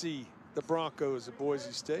 Excited to see the Broncos at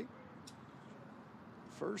Boise State.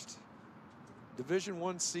 First Division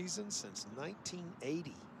I season since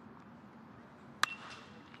 1980.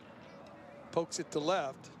 Pokes it to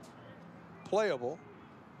left, playable.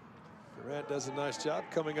 Durant does a nice job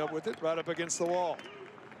coming up with it right up against the wall.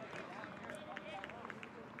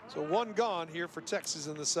 So 1 gone here for Texas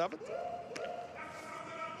in the 7th.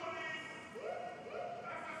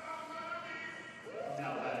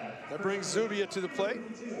 That brings Zubia to the plate.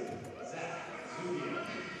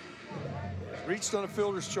 Reached on a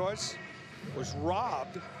fielder's choice, was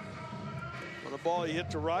robbed on a ball he hit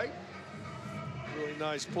to right. Really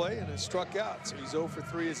nice play, and it struck out. So he's 0 for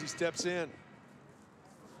 3 as he steps in.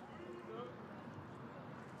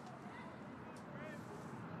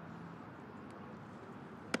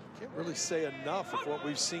 Can't really say enough of what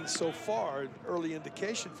we've seen so far. An early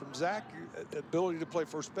indication from Zach, ability to play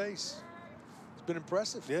first base. It's been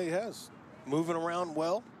impressive. Yeah, he has. Moving around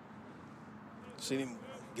well. Seen him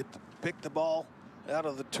pick the ball out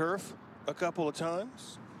of the turf a couple of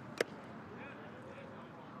times.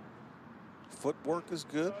 Footwork is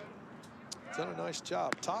good. Done a nice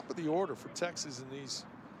job. Top of the order for Texas in these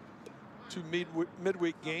 2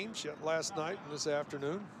 midweek games, yet last night and this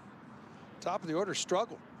afternoon. Top of the order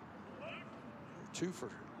struggled. 2 for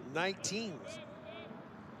 19.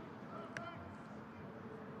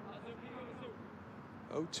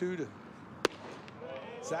 0-2 to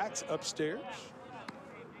Zach's upstairs.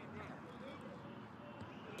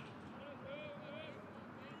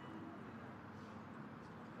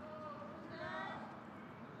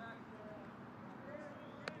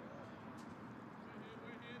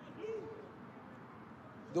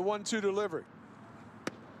 The 1-2 delivery.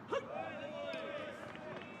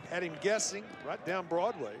 Had him guessing right down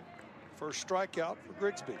Broadway. First strikeout for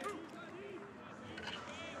Grigsby.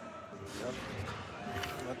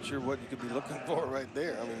 Not sure what you could be looking for right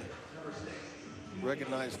there. I mean,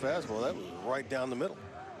 recognized fastball. That was right down the middle.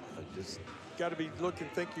 Just got to be looking,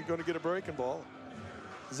 think you're going to get a breaking ball.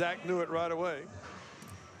 Zach knew it right away.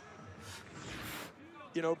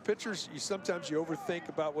 You know, pitchers, sometimes you overthink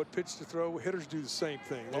about what pitch to throw. Hitters do the same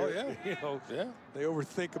thing. Oh, yeah. You know, yeah. They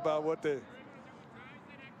overthink about what they.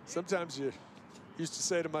 Sometimes you used to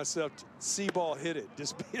say to myself, see ball, hit it.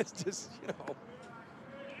 Just, you know.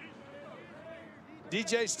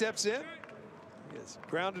 DJ steps in. Yes,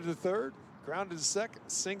 grounded to third, grounded to second,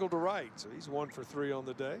 single to right. So he's 1 for 3 on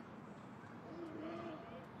the day.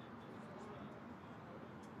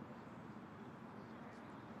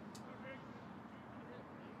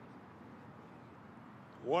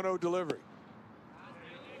 One 1-0 delivery.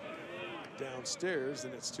 Downstairs,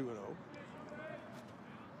 and it's 2-0.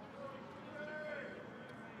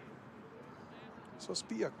 Supposed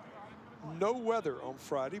to be a no weather on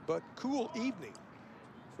Friday, but cool evening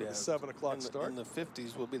for the 7 o'clock start. In the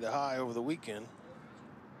 50s will be the high over the weekend.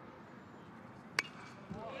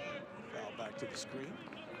 Foul back to the screen.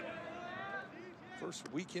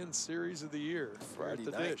 First weekend series of the year. Friday at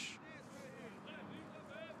the night. Dish.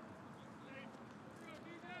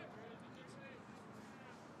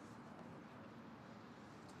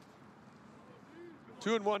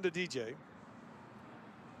 Two and one to DJ.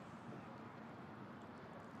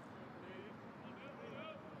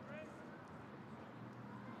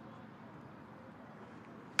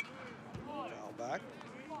 Foul back.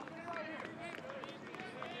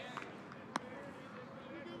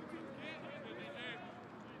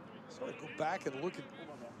 So I go back and look at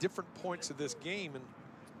different points of this game, and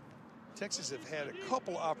Texas have had a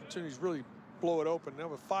couple opportunities to really blow it open. Now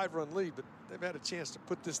with a 5-run lead, but they've had a chance to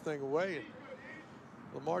put this thing away. And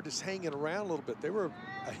Lamar just hanging around a little bit. They were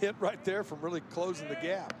a hit right there from really closing the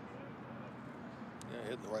gap. Yeah,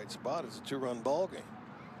 hitting the right spot. It's a 2-run ball game.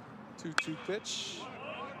 2-2 pitch.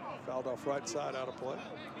 Fouled off right side, out of play.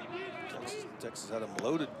 Texas had him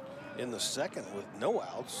loaded in the second with no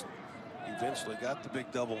outs. Eventually got the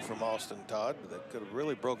big double from Austin Todd, but that could have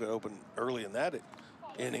really broken it open early in that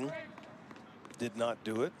inning. Did not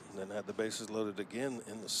do it, and then had the bases loaded again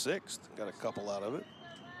in the 6th. Got a couple out of it.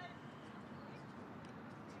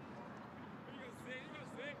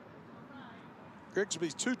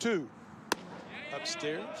 Grigsby's 2-2.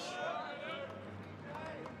 Upstairs.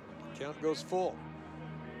 Count goes full.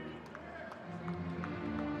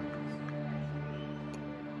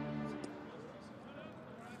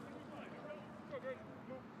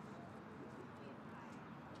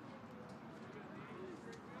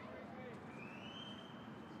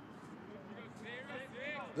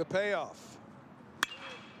 The payoff.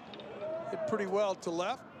 Hit pretty well to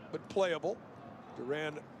left, but playable.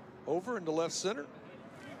 Duran over into left center.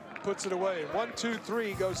 Puts it away.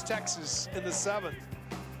 1-2-3 goes Texas in the 7th.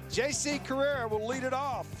 J.C. Carrera will lead it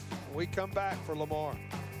off when we come back for Lamar.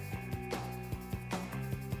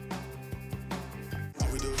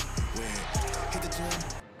 All we do, hit the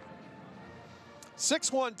gym.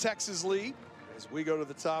 6-1 Texas lead as we go to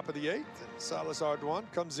the top of the 8th. And Silas Ardoin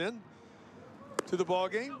comes in to the ball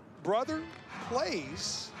game. Brother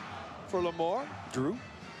plays for Lamar. Drew,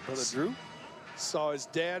 brother Drew. Saw his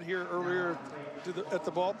dad here earlier at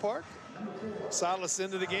the ballpark. Silas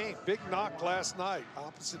into the game. Big knock last night,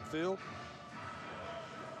 opposite field.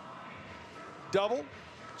 Double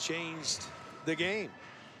changed the game.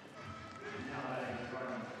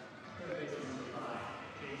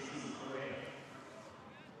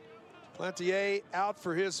 Plantier out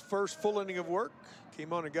for his first full inning of work.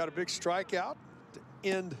 Came on and got a big strikeout to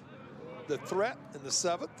end the threat in the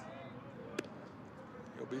 7th.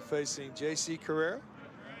 He'll be facing J.C. Carrera.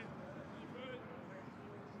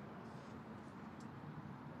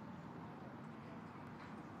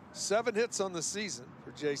 Seven hits on the season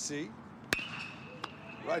for J.C.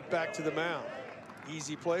 Right back to the mound.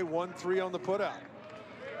 Easy play, 1-3 on the putout.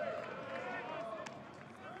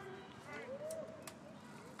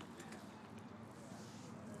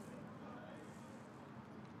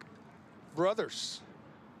 Brothers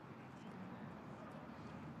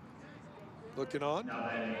looking on.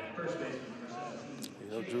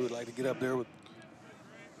 You know, Drew would like to get up there with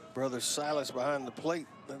brother Silas behind the plate.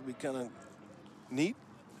 That'd be kind of neat.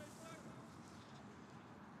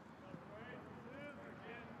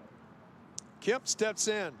 Kemp steps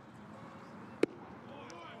in.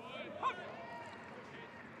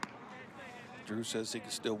 Drew says he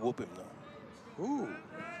can still whoop him though. Ooh.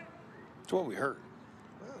 That's what we heard.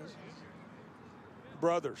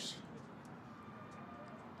 Brothers.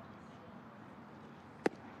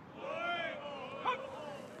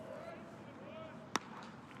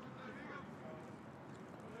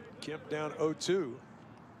 Kemp down 0-2.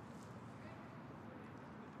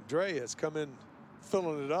 Dre has come in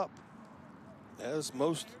filling it up. As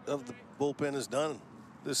most of the bullpen has done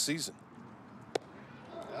this season.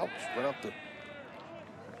 Ouch, right off the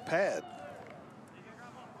pad.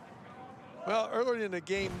 Well, earlier in the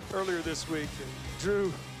game, earlier this week,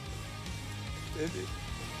 Drew,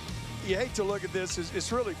 you hate to look at this,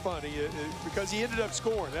 it's really funny because he ended up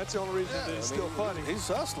scoring. That's the only reason that it's still funny. He's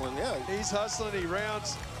hustling, yeah. He's hustling, he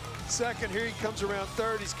rounds second, here he comes around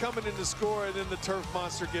third, he's coming in to score, and then the turf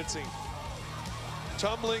monster gets him.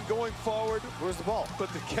 Tumbling, going forward. Where's the ball?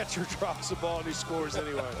 But the catcher drops the ball and he scores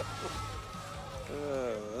anyway.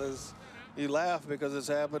 You laugh because it's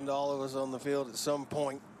happened to all of us on the field at some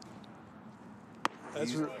point.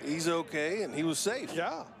 He's okay, and he was safe.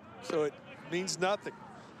 Yeah, so it means nothing.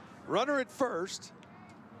 Runner at first.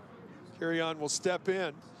 Carry-on will step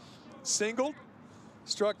in. Singled,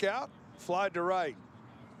 struck out, flied to right.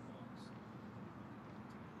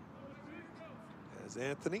 As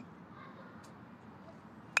Anthony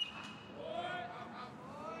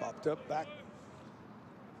popped up back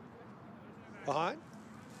Behind.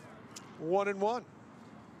 1-1.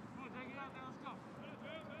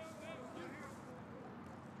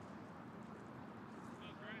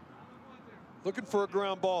 Looking for a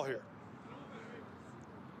ground ball here.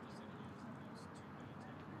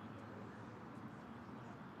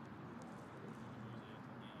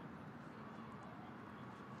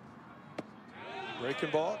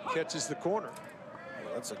 Breaking ball, catches the corner.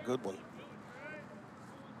 Well, that's a good one.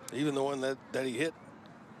 Even the one that he hit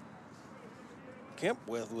Kemp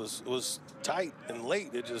with was tight and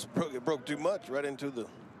late. It just broke too much right into the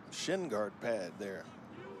shin guard pad there.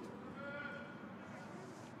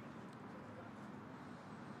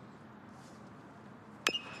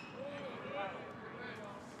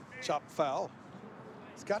 Chop foul.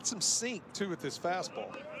 It's got some sink too with this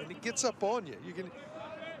fastball, and it gets up on you. You can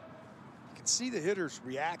see the hitter's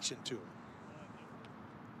reaction to it.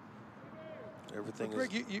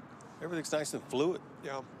 Everything's nice and fluid.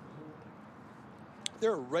 Yeah.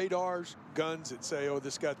 There are radars, guns that say, "Oh,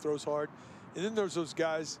 this guy throws hard," and then there's those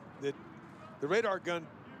guys that the radar gun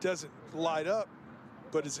doesn't light up,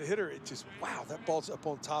 but as a hitter, it just, wow, that ball's up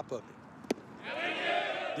on top of me.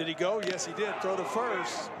 Did he go? Yes, he did. Throw to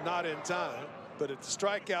first, not in time, but it's a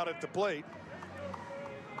strikeout at the plate.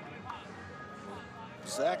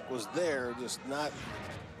 Zach was there, just not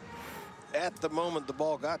at the moment the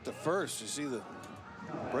ball got to first. You see the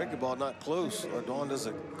breaking ball not close. Ardwan does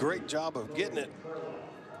a great job of getting it.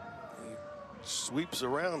 He sweeps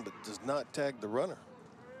around but does not tag the runner.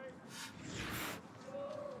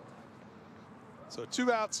 So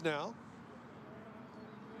 2 outs now.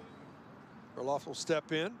 Perloff will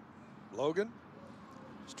step in. Logan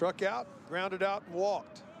struck out, grounded out, and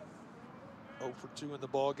walked. 0 for 2 in the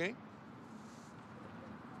ball game.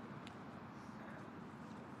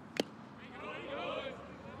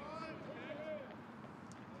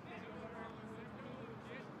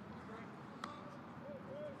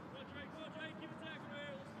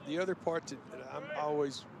 The other part that I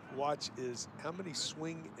always watch is how many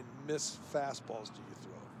swing and miss fastballs do you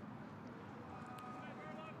throw?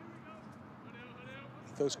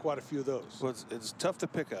 He throws quite a few of those. Well, it's tough to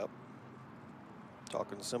pick up.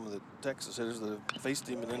 Talking to some of the Texas hitters that have faced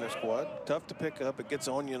him in their squad, tough to pick up. It gets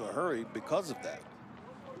on you in a hurry because of that.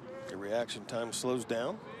 Your reaction time slows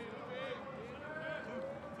down.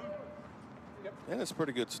 And it's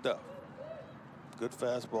pretty good stuff. Good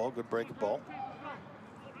fastball, good breaking ball.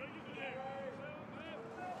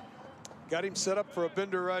 Got him set up for a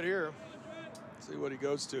bender right here. See what he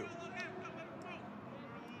goes to.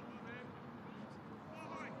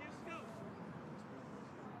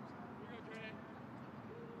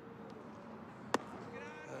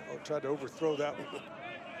 Tried to overthrow that one.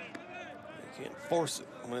 You can't force it.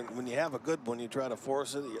 When you have a good one, you try to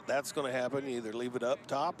force it. That's going to happen. You either leave it up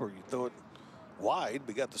top or you throw it wide.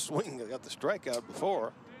 We got the swing, we got the strikeout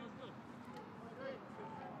before.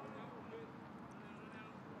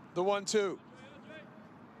 The 1-2.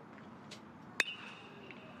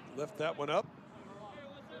 Left that one up.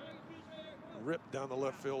 Ripped down the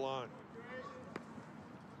left field line.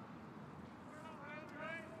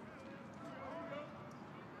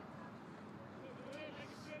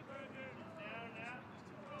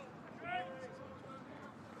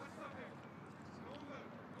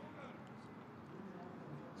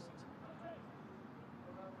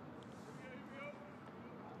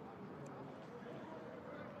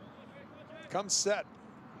 Comes set.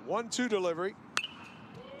 1-2 delivery.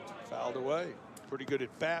 Fouled away. Pretty good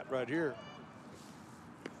at bat right here.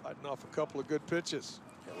 Fighting off a couple of good pitches.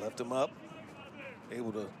 Yeah, left him up.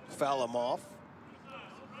 Able to foul him off.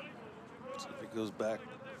 See if he goes back.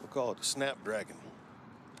 We'll call it a snapdragon.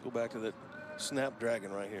 Go back to that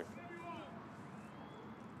snapdragon right here.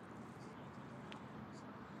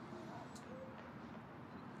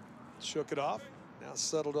 Shook it off. Now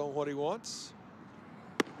settled on what he wants.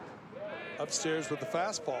 Upstairs with the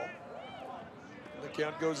fastball. The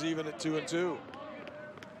count goes even at 2-2.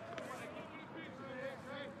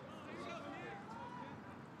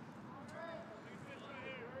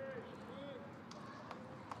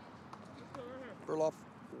 Perloff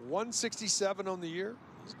 167 on the year.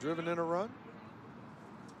 He's driven in a run.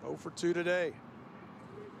 0 for 2 today.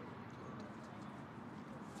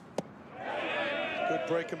 Good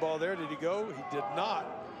breaking ball there. Did he go? He did not.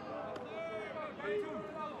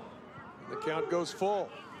 The count goes full.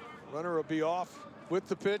 Runner will be off with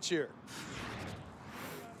the pitch here.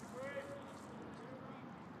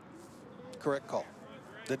 Correct call.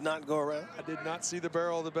 Did not go around. I did not see the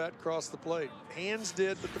barrel of the bat cross the plate. Hands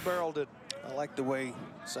did, but the barrel didn't. I like the way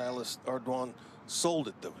Silas Ardwan sold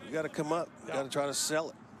it, though. You got to come up. You got to try to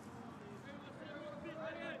sell it.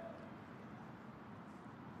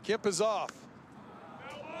 Kemp is off.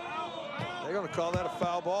 They're going to call that a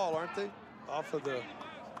foul ball, aren't they? Off of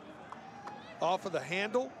the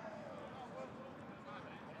handle.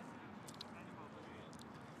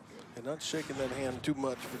 And not shaking that hand too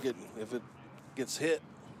much for getting, if it gets hit.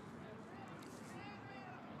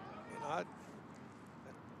 And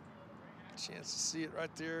chance to see it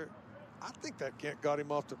right there. I think that got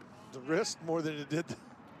him off the wrist more than it did. He's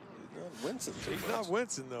not wincing. He's not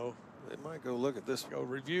wincing, though. They might go look at this. Go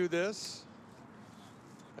review this.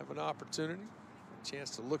 Have an opportunity, a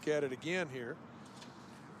chance to look at it again here.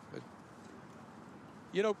 But,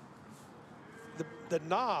 you know, the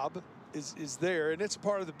knob is there, and it's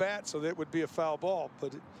part of the bat, so that would be a foul ball.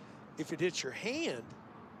 But if it hits your hand,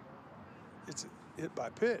 it's hit by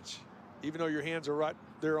pitch, even though your hands are right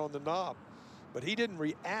there on the knob. But he didn't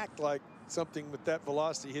react like something with that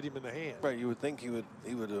velocity hit him in the hand. Right, you would think he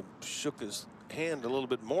would have shook his hand a little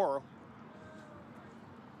bit more.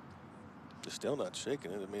 Just still not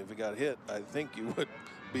shaking it. I mean, if he got hit, I think you would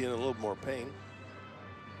be in a little more pain.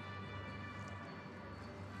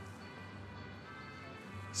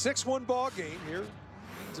 Six-1 ball game here.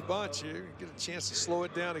 Means a bunch here. Get a chance to slow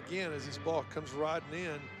it down again as this ball comes riding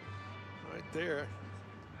in right there.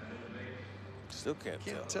 Still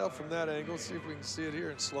can't tell from that angle. See if we can see it here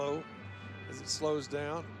in slow as it slows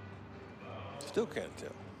down. Still can't tell.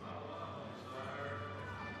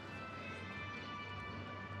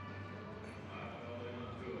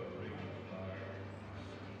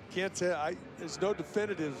 Can't tell. There's no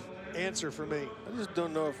definitive answer for me. I just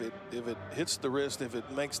don't know if it hits the wrist, if it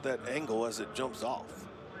makes that angle as it jumps off.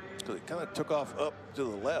 Because it kind of took off up to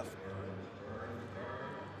the left.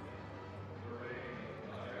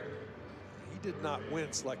 He did not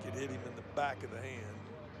wince like it hit him in the back of the hand.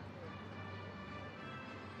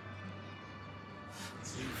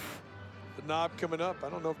 See the knob coming up. I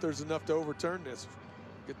don't know if there's enough to overturn this.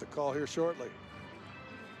 Get the call here shortly.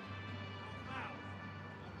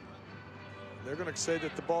 They're going to say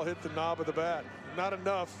that the ball hit the knob of the bat. Not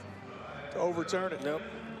enough to overturn it. Nope.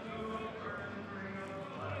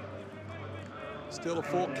 Still a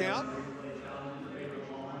full count.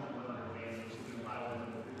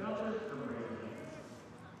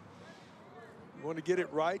 You want to get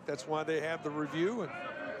it right. That's why they have the review. And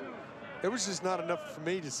there was just not enough for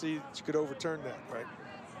me to see that you could overturn that. Right.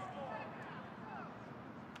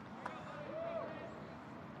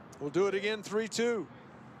 We'll do it again, 3-2.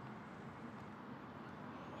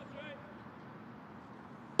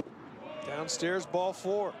 Downstairs, ball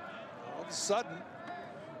 4. All of a sudden,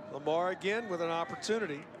 Lamar again with an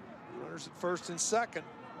opportunity. Runners at first and second.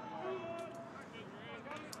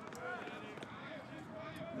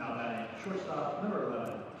 Now batting shortstop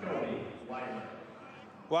number 11, Weiler.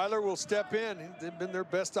 Weiler will step in. They've been their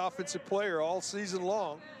best offensive player all season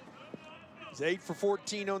long. He's 8 for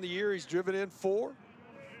 14 on the year. He's driven in 4.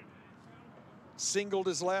 Singled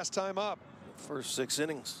his last time up. First 6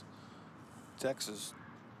 innings. Texas,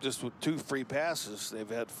 just with 2 free passes, they've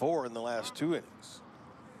had 4 in the last 2 innings.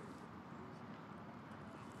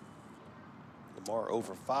 Lamar 0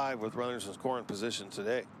 for 5 with runners in scoring position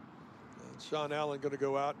today. And Sean Allen going to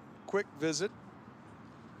go out. Quick visit.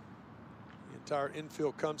 The entire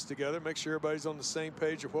infield comes together. Make sure everybody's on the same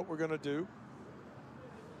page of what we're going to do.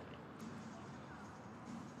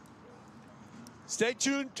 Stay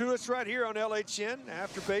tuned to us right here on LHN.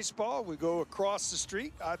 After baseball, we go across the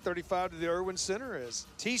street, I-35 to the Irwin Center as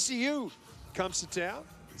TCU comes to town.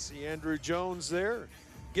 You see Andrew Jones there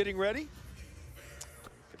getting ready.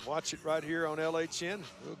 You can watch it right here on LHN.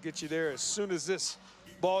 We'll get you there as soon as this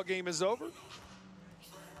ball game is over.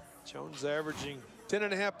 Jones averaging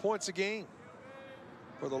 10.5 points a game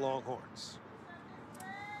for the Longhorns.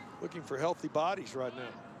 Looking for healthy bodies right now.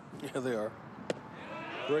 Yeah, they are.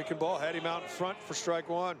 Breaking ball, had him out in front for strike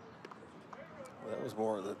 1. Well, that was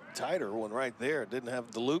more of the tighter one right there. It didn't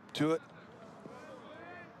have the loop to it.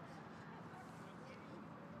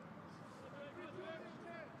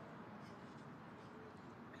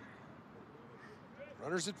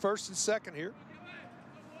 Runners at first and second here.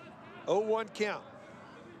 0-1 count.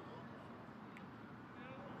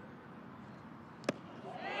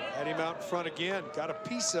 Had him out in front again. Got a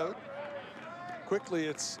piece of it. Quickly,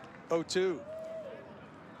 it's 0-2.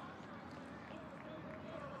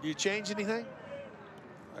 Do you change anything?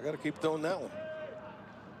 I got to keep throwing that one,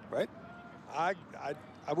 right? I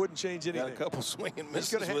wouldn't change anything. Got a couple swing and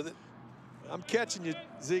misses with it. I'm catching you,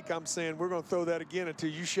 Zeke. I'm saying we're going to throw that again until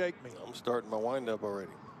you shake me. I'm starting my windup already.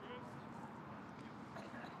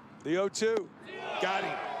 The 0-2. Got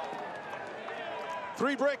him.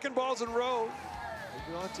 3 breaking balls in a row.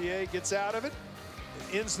 Gantier gets out of it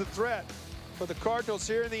and ends the threat for the Cardinals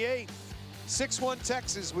here in the 8th. 6-1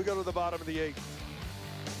 Texas. We go to the bottom of the 8th.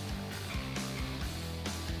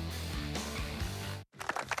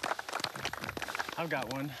 I've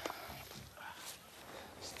got one.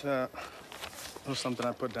 Just it was something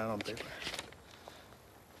I put down on paper.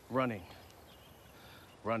 Running.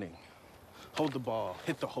 Running. Hold the ball.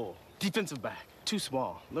 Hit the hole. Defensive back. Too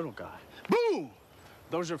small. Little guy. Boom!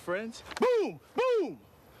 Those your friends? Boom! Boom!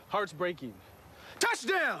 Hearts breaking.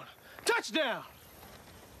 Touchdown! Touchdown!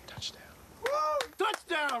 Touchdown. Woo!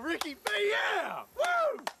 Touchdown, Ricky! Yeah!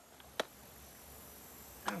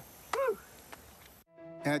 Woo! Woo!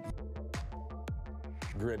 At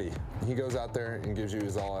gritty. He goes out there and gives you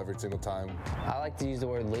his all every single time. I like to use the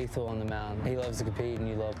word lethal on the mound. He loves to compete, and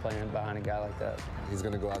you love playing behind a guy like that. He's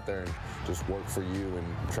going to go out there and just work for you and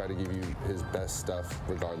try to give you his best stuff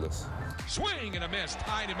regardless. Swing and a miss,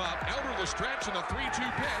 tied him up. Out of the stretch and the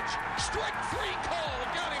 3-2 pitch. Strike three call,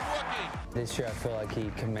 got him looking. This year I feel like he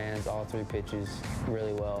commands all three pitches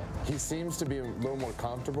really well. He seems to be a little more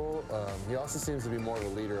comfortable. He also seems to be more of a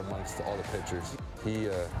leader amongst all the pitchers. He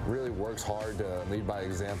really works hard to lead by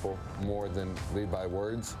example more than lead by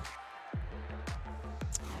words.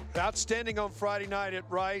 Outstanding on Friday night at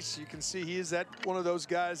Rice. You can see he is one of those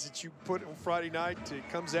guys that you put on Friday night. He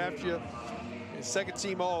comes after you. His second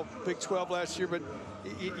team all Big 12 last year, but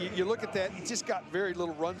you look at that, he just got very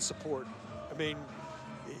little run support. I mean,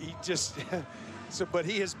 he just, but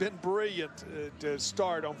he has been brilliant to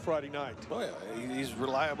start on Friday night. Oh yeah, he's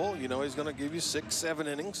reliable. You know, he's going to give you 6-7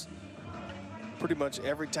 innings. Pretty much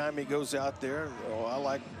every time he goes out there. Oh, I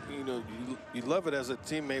like, you know, you love it as a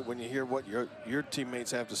teammate when you hear what your teammates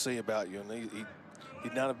have to say about you. And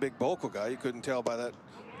he's not a big vocal guy. You couldn't tell by that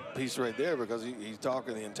piece right there because he's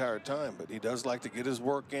talking the entire time. But he does like to get his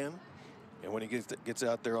work in. And when he gets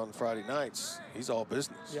out there on Friday nights, he's all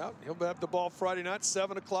business. Yeah, he'll have the ball Friday night,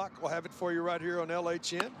 7 o'clock. We'll have it for you right here on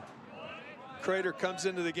LHN. Crater comes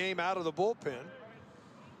into the game out of the bullpen.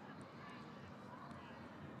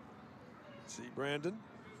 See Brandon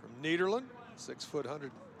from Nederland, 6 foot,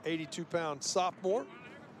 182-pound sophomore.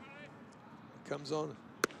 Comes on.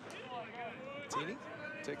 Martini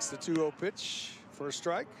takes the 2-0 pitch. First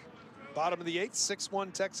strike. Bottom of the 8th,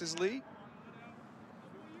 6-1 Texas lead.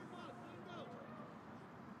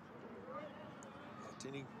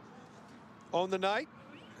 Martini on the night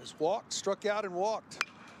has walked, struck out and walked.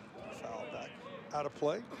 Foul back out of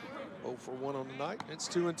play. 0 for 1 on the night. It's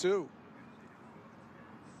 2-2.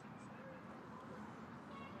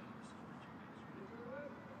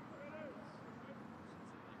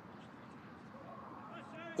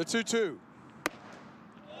 The 2-2.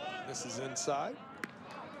 This is inside.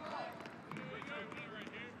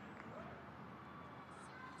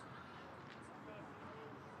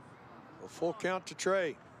 A full count to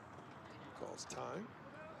Trey. Calls time.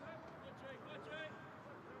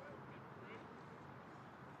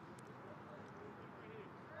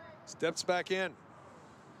 Steps back in.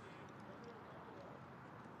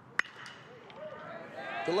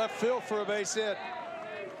 To left field for a base hit.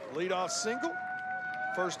 Leadoff single.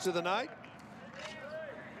 First to the night.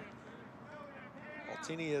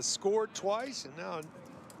 Altini has scored twice, and now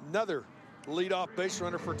another leadoff base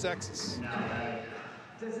runner for Texas.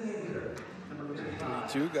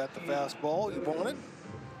 2 got the fastball he wanted.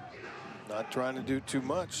 Not trying to do too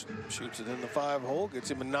much. Shoots it in the 5-hole,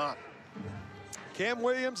 gets him a knock. Cam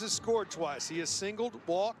Williams has scored twice. He has singled,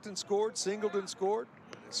 walked, and scored, singled and scored,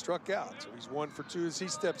 and struck out. So he's 1 for 2 as he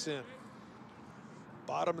steps in.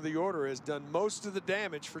 Bottom of the order has done most of the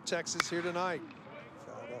damage for Texas here tonight.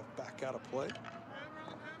 Fouled off, back out of play.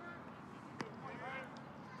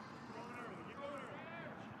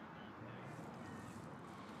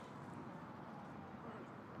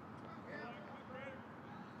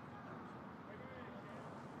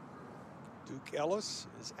 Duke Ellis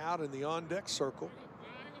is out in the on-deck circle.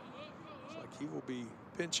 Looks like he will be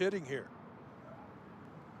pinch hitting here.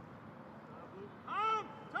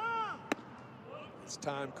 It's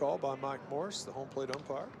time call by Mike Morris, the home plate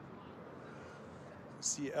umpire.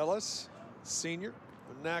 See Ellis, senior,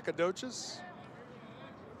 from Nacogdoches.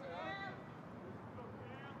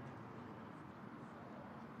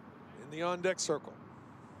 In the on-deck circle.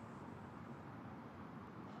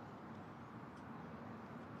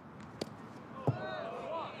 He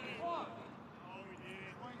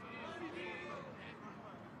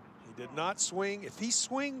did not swing. If he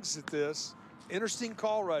swings at this, interesting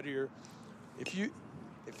call right here. If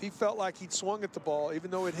he felt like he'd swung at the ball,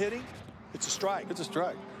 even though it hit him, it's a strike. It's a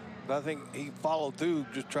strike. But I think he followed through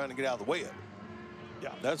just trying to get out of the way of it.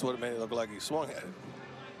 Yeah. That's what it made it look like he swung at it.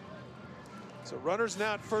 So runners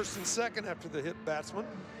now at first and second after the hit batsman.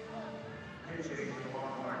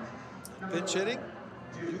 Pinch hitting,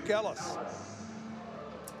 Duke Ellis.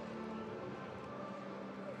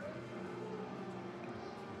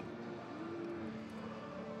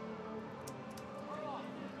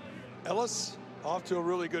 Ellis off to a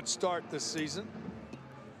really good start this season.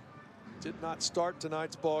 Did not start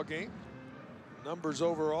tonight's ball game. Numbers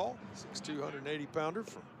overall, 6'2", 180-pounder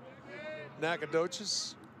from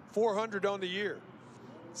Nacogdoches. 400 on the year.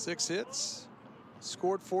 6 hits.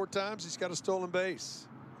 Scored 4 times. He's got a stolen base.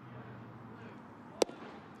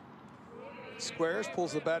 Squares,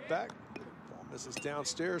 pulls the bat back. Ball misses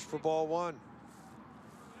downstairs for ball 1.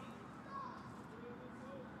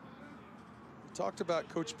 We talked about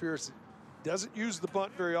Coach Pierce. Doesn't use the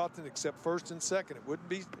bunt very often except first and second.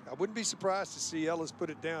 I wouldn't be surprised to see Ellis put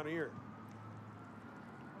it down here.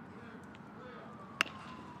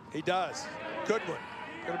 He does. Good one.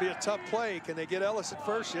 Going to be a tough play. Can they get Ellis at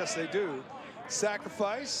first? Yes, they do.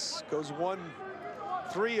 Sacrifice goes 1-3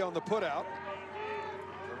 on the putout.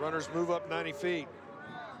 The runners move up 90 feet.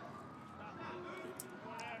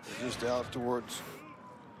 Just out towards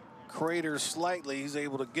Crater slightly. He's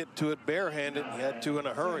able to get to it barehanded. He had to in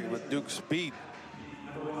a hurry with Duke's speed.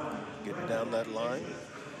 Getting down that line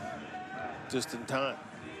just in time.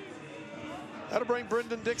 That'll bring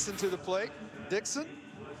Brendan Dixon to the plate. Dixon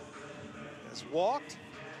has walked,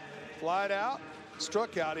 flied out,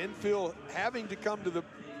 struck out. Infield having to come to the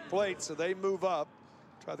plate, so they move up.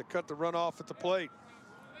 Try to cut the run off at the plate.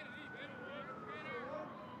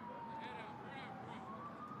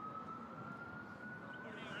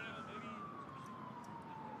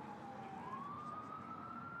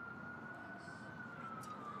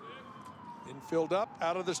 Infield up,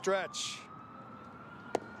 out of the stretch.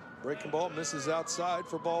 Breaking ball misses outside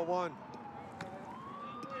for ball 1.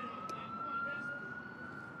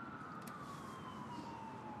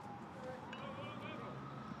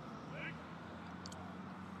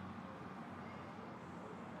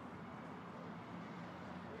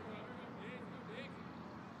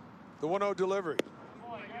 The 1-0 delivery.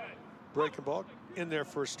 Breaking ball in there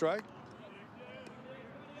for a strike.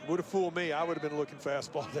 Would have fooled me. I would have been looking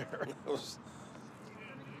fastball there.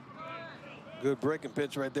 Good breaking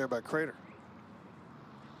pitch right there by Crater.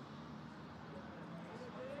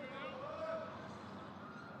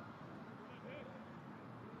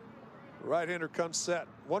 Right-hander comes set.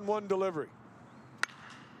 1-1 delivery.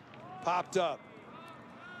 Popped up.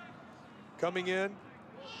 Coming in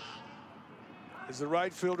is the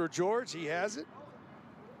right fielder George. He has it.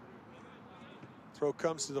 Throw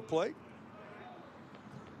comes to the plate.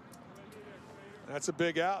 That's a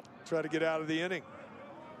big out. Try to get out of the inning.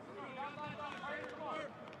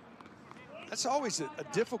 That's always a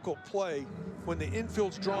difficult play when the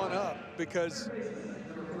infield's drawn up because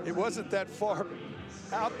it wasn't that far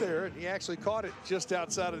out there, and he actually caught it just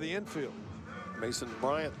outside of the infield. Mason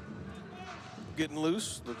Bryant getting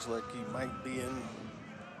loose. Looks like he might be in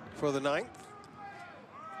for the 9th.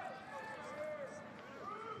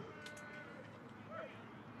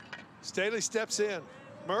 Staley steps in.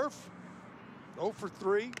 Murph, 0 for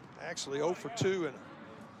 3, actually 0 for 2, and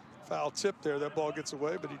a foul tip there. That ball gets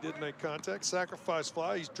away, but he did make contact. Sacrifice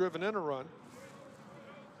fly. He's driven in a run.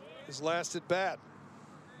 His last at bat.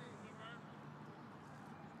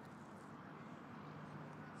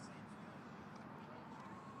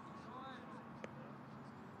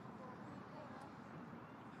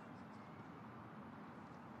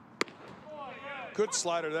 Good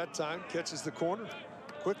slider that time. Catches the corner.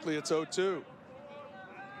 Quickly, it's 0-2.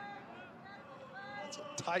 That's a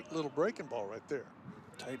tight little breaking ball right there.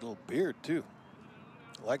 Tight little beard, too.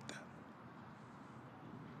 I like that.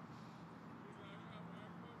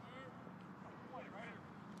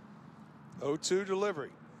 Oh, 2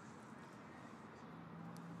 delivery.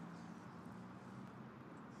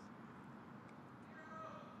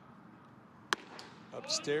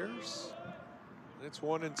 Upstairs. It's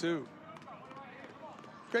 1-2.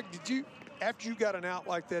 Greg, did you, after you got an out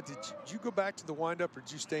like that, did you go back to the windup or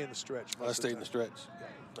did you stay in the stretch? I stayed in the stretch.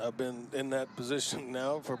 Yeah. I've been in that position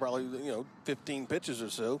now for probably 15 pitches or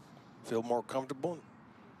so. Feel more comfortable.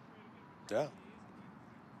 Yeah.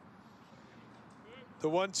 The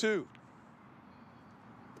 1-2.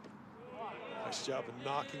 Nice job of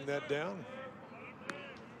knocking that down.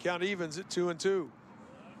 Count evens at 2-2.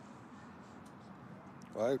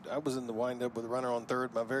 Well, I was in the windup with a runner on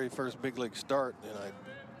third, my very first big league start, and I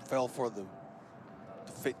fell for the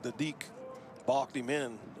deke, balked him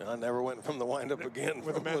in, and I never went from the windup again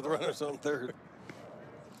with runners on third.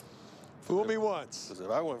 Fool me once. Because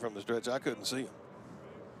if I went from the stretch, I couldn't see him.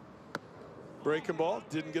 Breaking ball,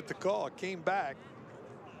 didn't get the call. It came back.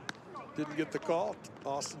 Didn't get the call.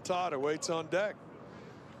 Austin Todd awaits on deck.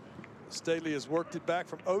 Staley has worked it back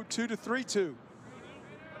from 0-2 to 3-2.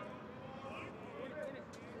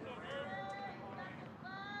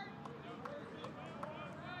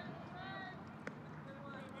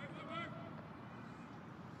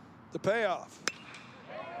 The payoff.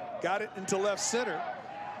 Got it into left center.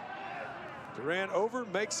 Durant over,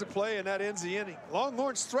 makes the play, and that ends the inning.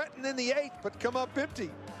 Longhorns threaten in the 8th, but come up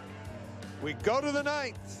empty. We go to the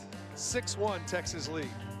 9th. 6-1 Texas lead.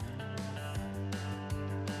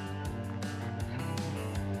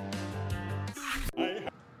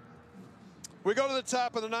 We go to the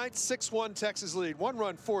top of the 9th, 6-1 Texas lead. 1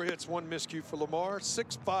 run, 4 hits, 1 miscue for Lamar,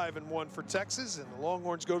 6-5-1 for Texas. And the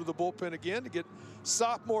Longhorns go to the bullpen again to get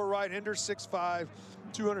sophomore right-hander, 6'5",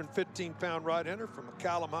 215-pound right-hander from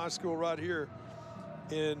McCallum High School right here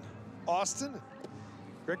in Austin.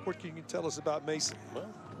 Greg, what can you tell us about Mason?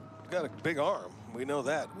 Well, he's got a big arm. We know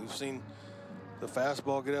that. We've seen the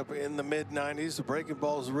fastball get up in the mid-90s. The breaking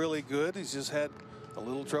ball is really good. He's just had a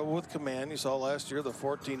little trouble with command. You saw last year the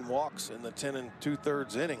 14 walks in the 10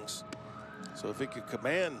 2/3 innings. So if he could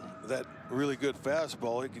command that really good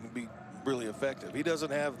fastball, he can be really effective. He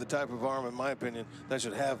doesn't have the type of arm, in my opinion, that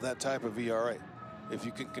should have that type of ERA. If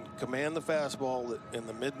you can command the fastball in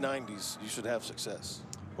the mid-90s, you should have success.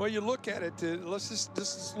 Well, you look at it, let's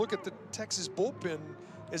just look at the Texas bullpen.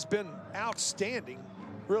 Has been outstanding,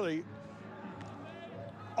 really,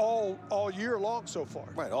 all year long so far.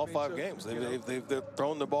 Right, all 5 games. They've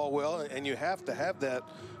thrown the ball well, and you have to have that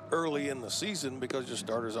early in the season because your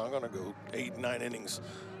starters aren't going to go 8, 9 innings.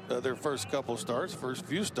 Their first couple starts, first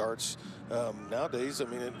few starts. Nowadays, I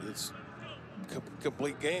mean, it's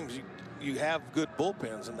complete games. You have good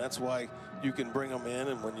bullpens, and that's why you can bring them in.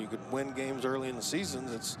 And when you can win games early in the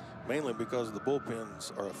seasons, it's mainly because the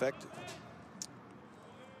bullpens are effective.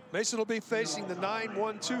 Mason will be facing the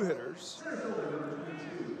 9-1-2 hitters.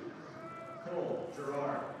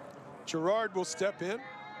 Gerard will step in.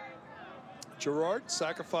 Gerard,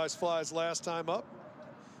 sacrifice flies last time up.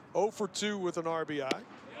 0 for 2 with an RBI.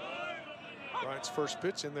 Bryant's first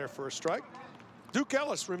pitch in there for a strike. Duke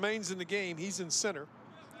Ellis remains in the game. He's in center.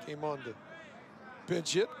 Came on to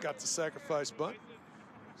pinch hit, got the sacrifice bunt.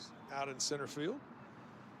 Out in center field.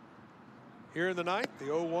 Here in the 9th, the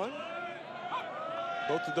 0-1.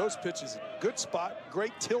 Both of those pitches, good spot,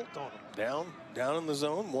 great tilt on them. Down in the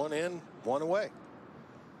zone, 1 in, 1 away.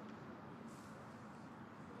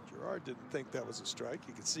 Gerard didn't think that was a strike.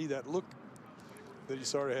 You could see that look that he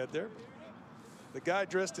sort of had there. The guy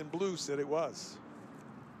dressed in blue said it was.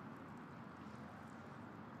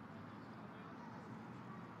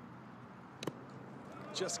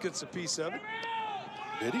 Just gets a piece of it.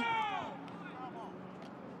 Did he?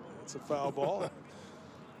 It's a foul ball.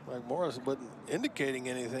 Mike Morris wasn't indicating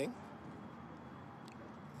anything.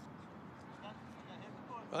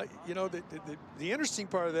 You know, the interesting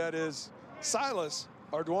part of that is Silas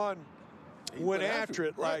Ardoin went after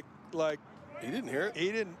it like he didn't hear it.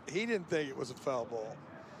 He didn't think it was a foul ball.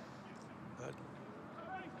 But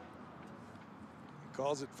he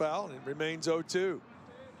calls it foul, and it remains 0-2.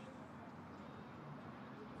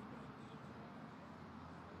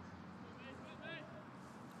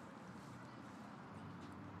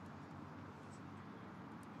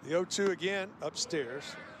 The 0-2 again upstairs.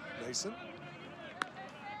 Mason.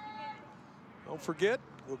 Don't forget,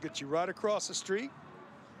 we'll get you right across the street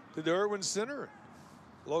to the Irwin Center.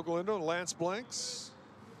 Local Indo, Lance Blanks.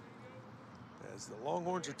 As the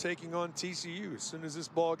Longhorns are taking on TCU as soon as this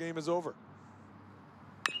ball game is over.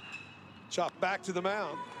 Chop back to the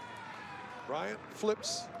mound. Bryant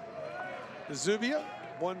flips to Zubia.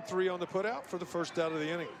 1-3 on the putout for the first out of the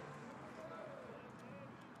inning.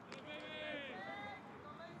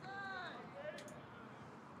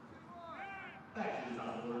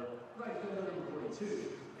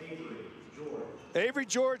 Avery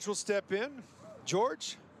George will step in.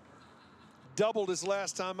 George doubled his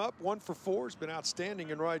last time up, 1 for 4. He's been outstanding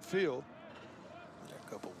in right field. A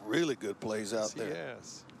couple really good plays out there.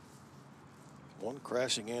 Yes. One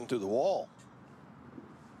crashing into the wall.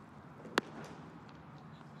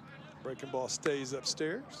 Breaking ball stays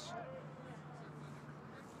upstairs.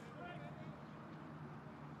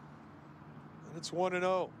 And it's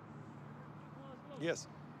 1-0. Yes.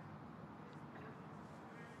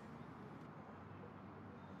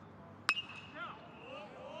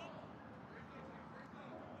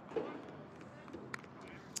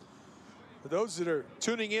 For those that are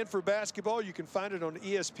tuning in for basketball, you can find it on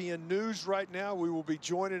ESPN News right now. We will be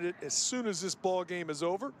joining it as soon as this ball game is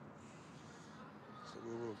over. So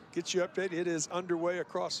we will get you updated. It is underway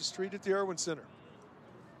across the street at the Irwin Center.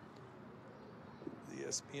 The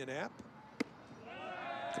ESPN app.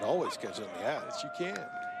 You can always catch it on the app. Yes, you can.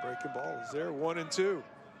 Breaking ball is there, 1-2.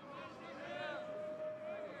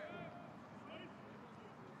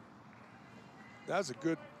 That was a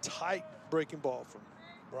good, tight breaking ball from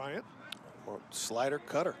Bryant. More slider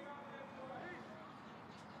cutter.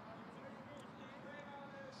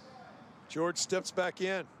 George steps back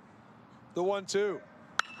in. The 1-2.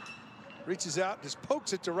 Reaches out, just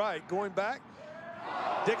pokes it to right. Going back.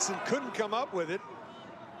 Dixon couldn't come up with it.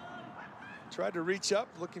 Tried to reach up,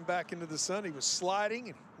 looking back into the sun. He was sliding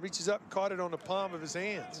and reaches up and caught it on the palm of his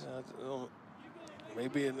hands.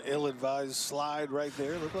 Maybe an ill-advised slide right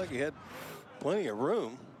there. Looked like he had plenty of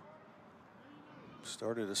room.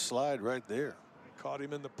 Started a slide right there. Caught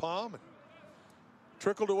him in the palm and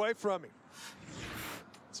trickled away from him.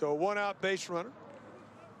 So a 1-out base runner.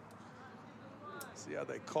 See how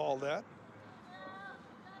they call that.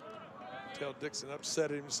 Tell Dixon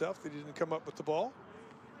upset himself that he didn't come up with the ball.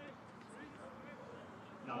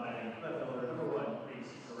 Now batting left fielder number 1,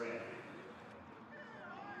 Durant.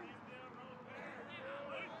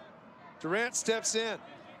 Durant steps in.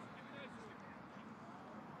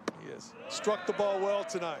 He has struck the ball well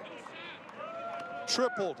tonight.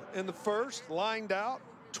 Tripled in the first, lined out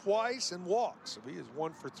twice and walked. So he is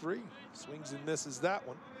 1 for 3. Swings and misses that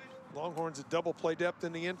one. Longhorns at double play depth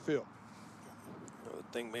in the infield. I would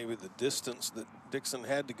think maybe the distance that Dixon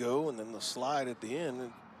had to go and then the slide at the end,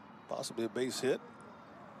 and possibly a base hit.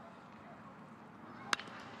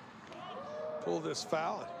 Pull this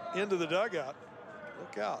foul into the dugout.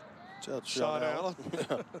 Look out. Sean Allen.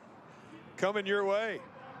 Coming your way.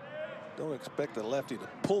 Don't expect the lefty to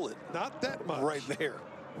pull it. Not that much. Right there.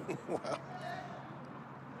 Wow.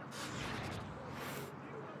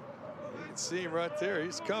 You can see him right there.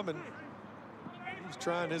 He's coming. He's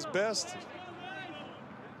trying his best to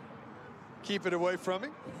keep it away from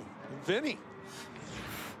him. And Vinny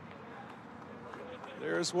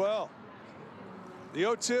there as well. The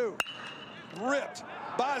 0-2. Ripped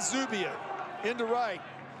by Zubia into right.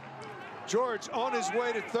 George on his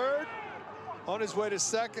way to third. On his way to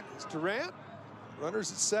second is Durant.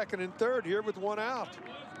 Runners at second and third here with 1 out.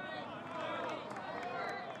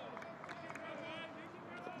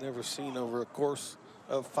 I've never seen over a course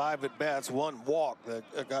of 5 at-bats, 1 walk that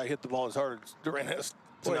a guy hit the ball as hard as Durant has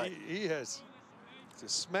tonight. Boy, he has to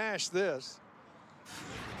smash this.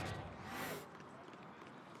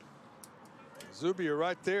 Zubia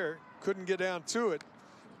right there. Couldn't get down to it.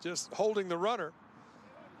 Just holding the runner.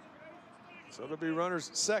 So it'll be runners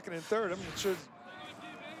at second and third. I'm not sure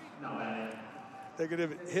they could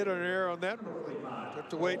have hit an error on that. Have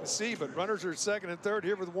to wait and see, but runners are at second and third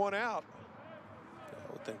here with 1 out.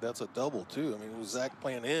 I would think that's a double, too. I mean, with Zach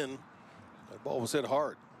playing in, that ball was hit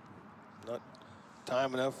hard. Not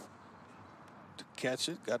time enough to catch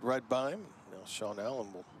it. Got right by him. Now Sean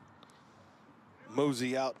Allen will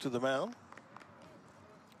mosey out to the mound.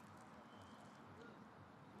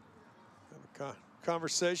 Have a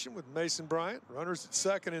conversation with Mason Bryant. Runners at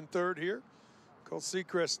second and third here. Cole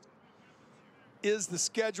Sechrist is the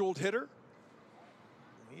scheduled hitter.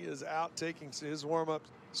 He is out taking his warm-up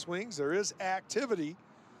swings. There is activity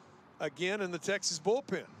again in the Texas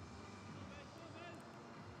bullpen.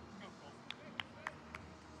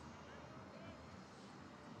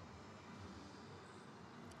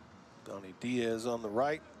 Donnie Diaz on the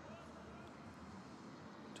right.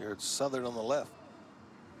 Jared Southern on the left.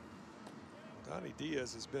 Donnie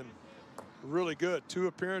Diaz has been really good. 2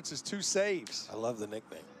 appearances, 2 saves. I love the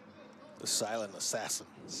nickname. The Silent Assassin.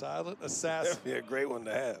 Silent Assassin. That'd be a great one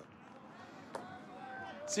to have.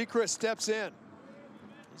 Sechrist steps in.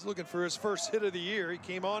 He's looking for his first hit of the year. He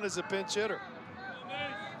came on as a pinch hitter.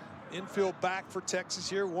 Infield back for Texas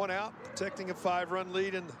here. 1 out, protecting a 5-run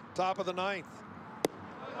lead in the top of the 9th.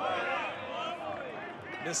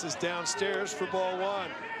 Misses downstairs for ball 1.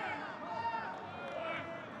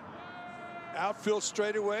 Outfield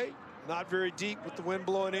straightaway, not very deep with the wind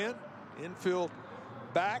blowing in. Infield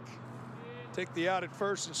back, take the out at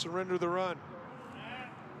first and surrender the run.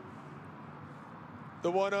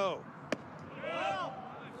 The 1-0.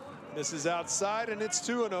 Misses outside, and it's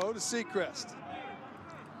 2-0 to Sechrist.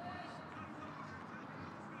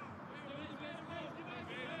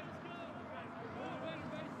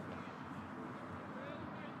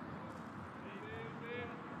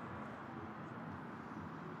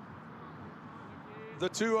 The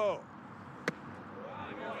 2-0.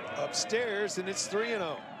 Upstairs, and it's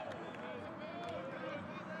 3-0.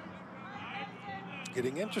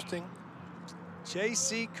 Getting interesting.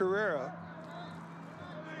 J.C. Carrera,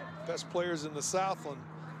 best players in the Southland,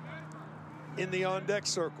 in the on-deck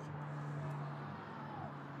circle.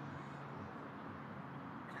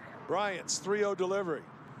 Bryant's 3-0 delivery.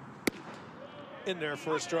 In there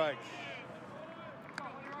for a strike.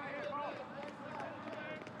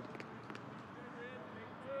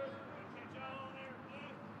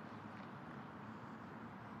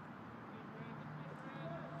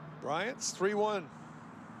 Bryant's 3-1.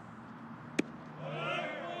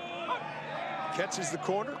 Catches the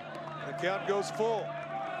corner The count goes full.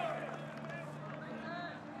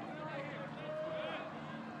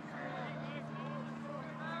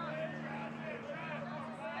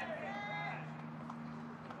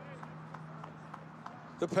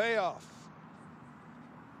 The payoff.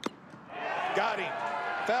 Got him.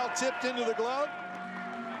 Foul tipped into the glove.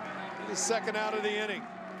 The second out of the inning.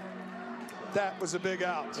 That was a big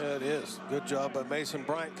out. Yeah, it is. Good job by Mason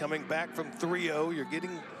Bryant coming back from 3-0. You're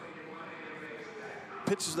getting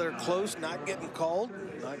pitches that are close, not getting called,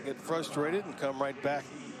 not get frustrated, and come right back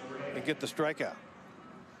and get the strikeout.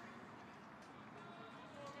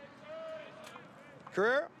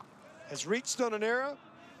 Carrera has reached on an error.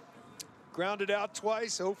 Grounded out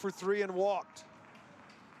twice, 0 for 3 and walked.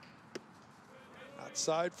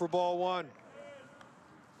 Outside for ball 1.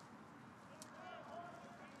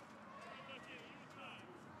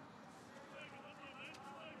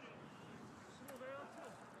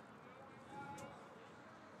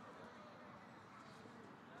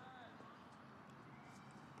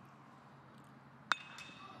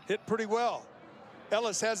 Hit pretty well.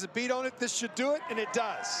 Ellis has a beat on it. This should do it, and it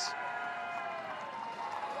does.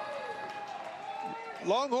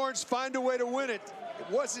 Longhorns find a way to win it. It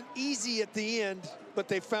wasn't easy at the end, but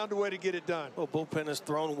they found a way to get it done. Well, bullpen has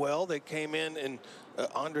thrown well. They came in, and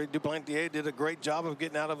Andre Duplantier did a great job of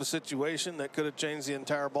getting out of a situation that could have changed the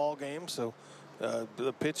entire ball game. So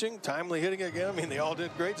the pitching, timely hitting again. I mean, they all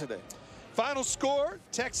did great today. Final score,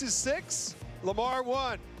 Texas 6, Lamar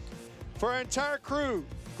 1. For our entire crew,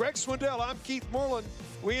 Greg Swindell, I'm Keith Moreland.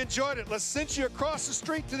 We enjoyed it. Let's send you across the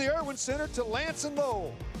street to the Irwin Center to Lance and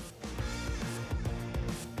Lowell.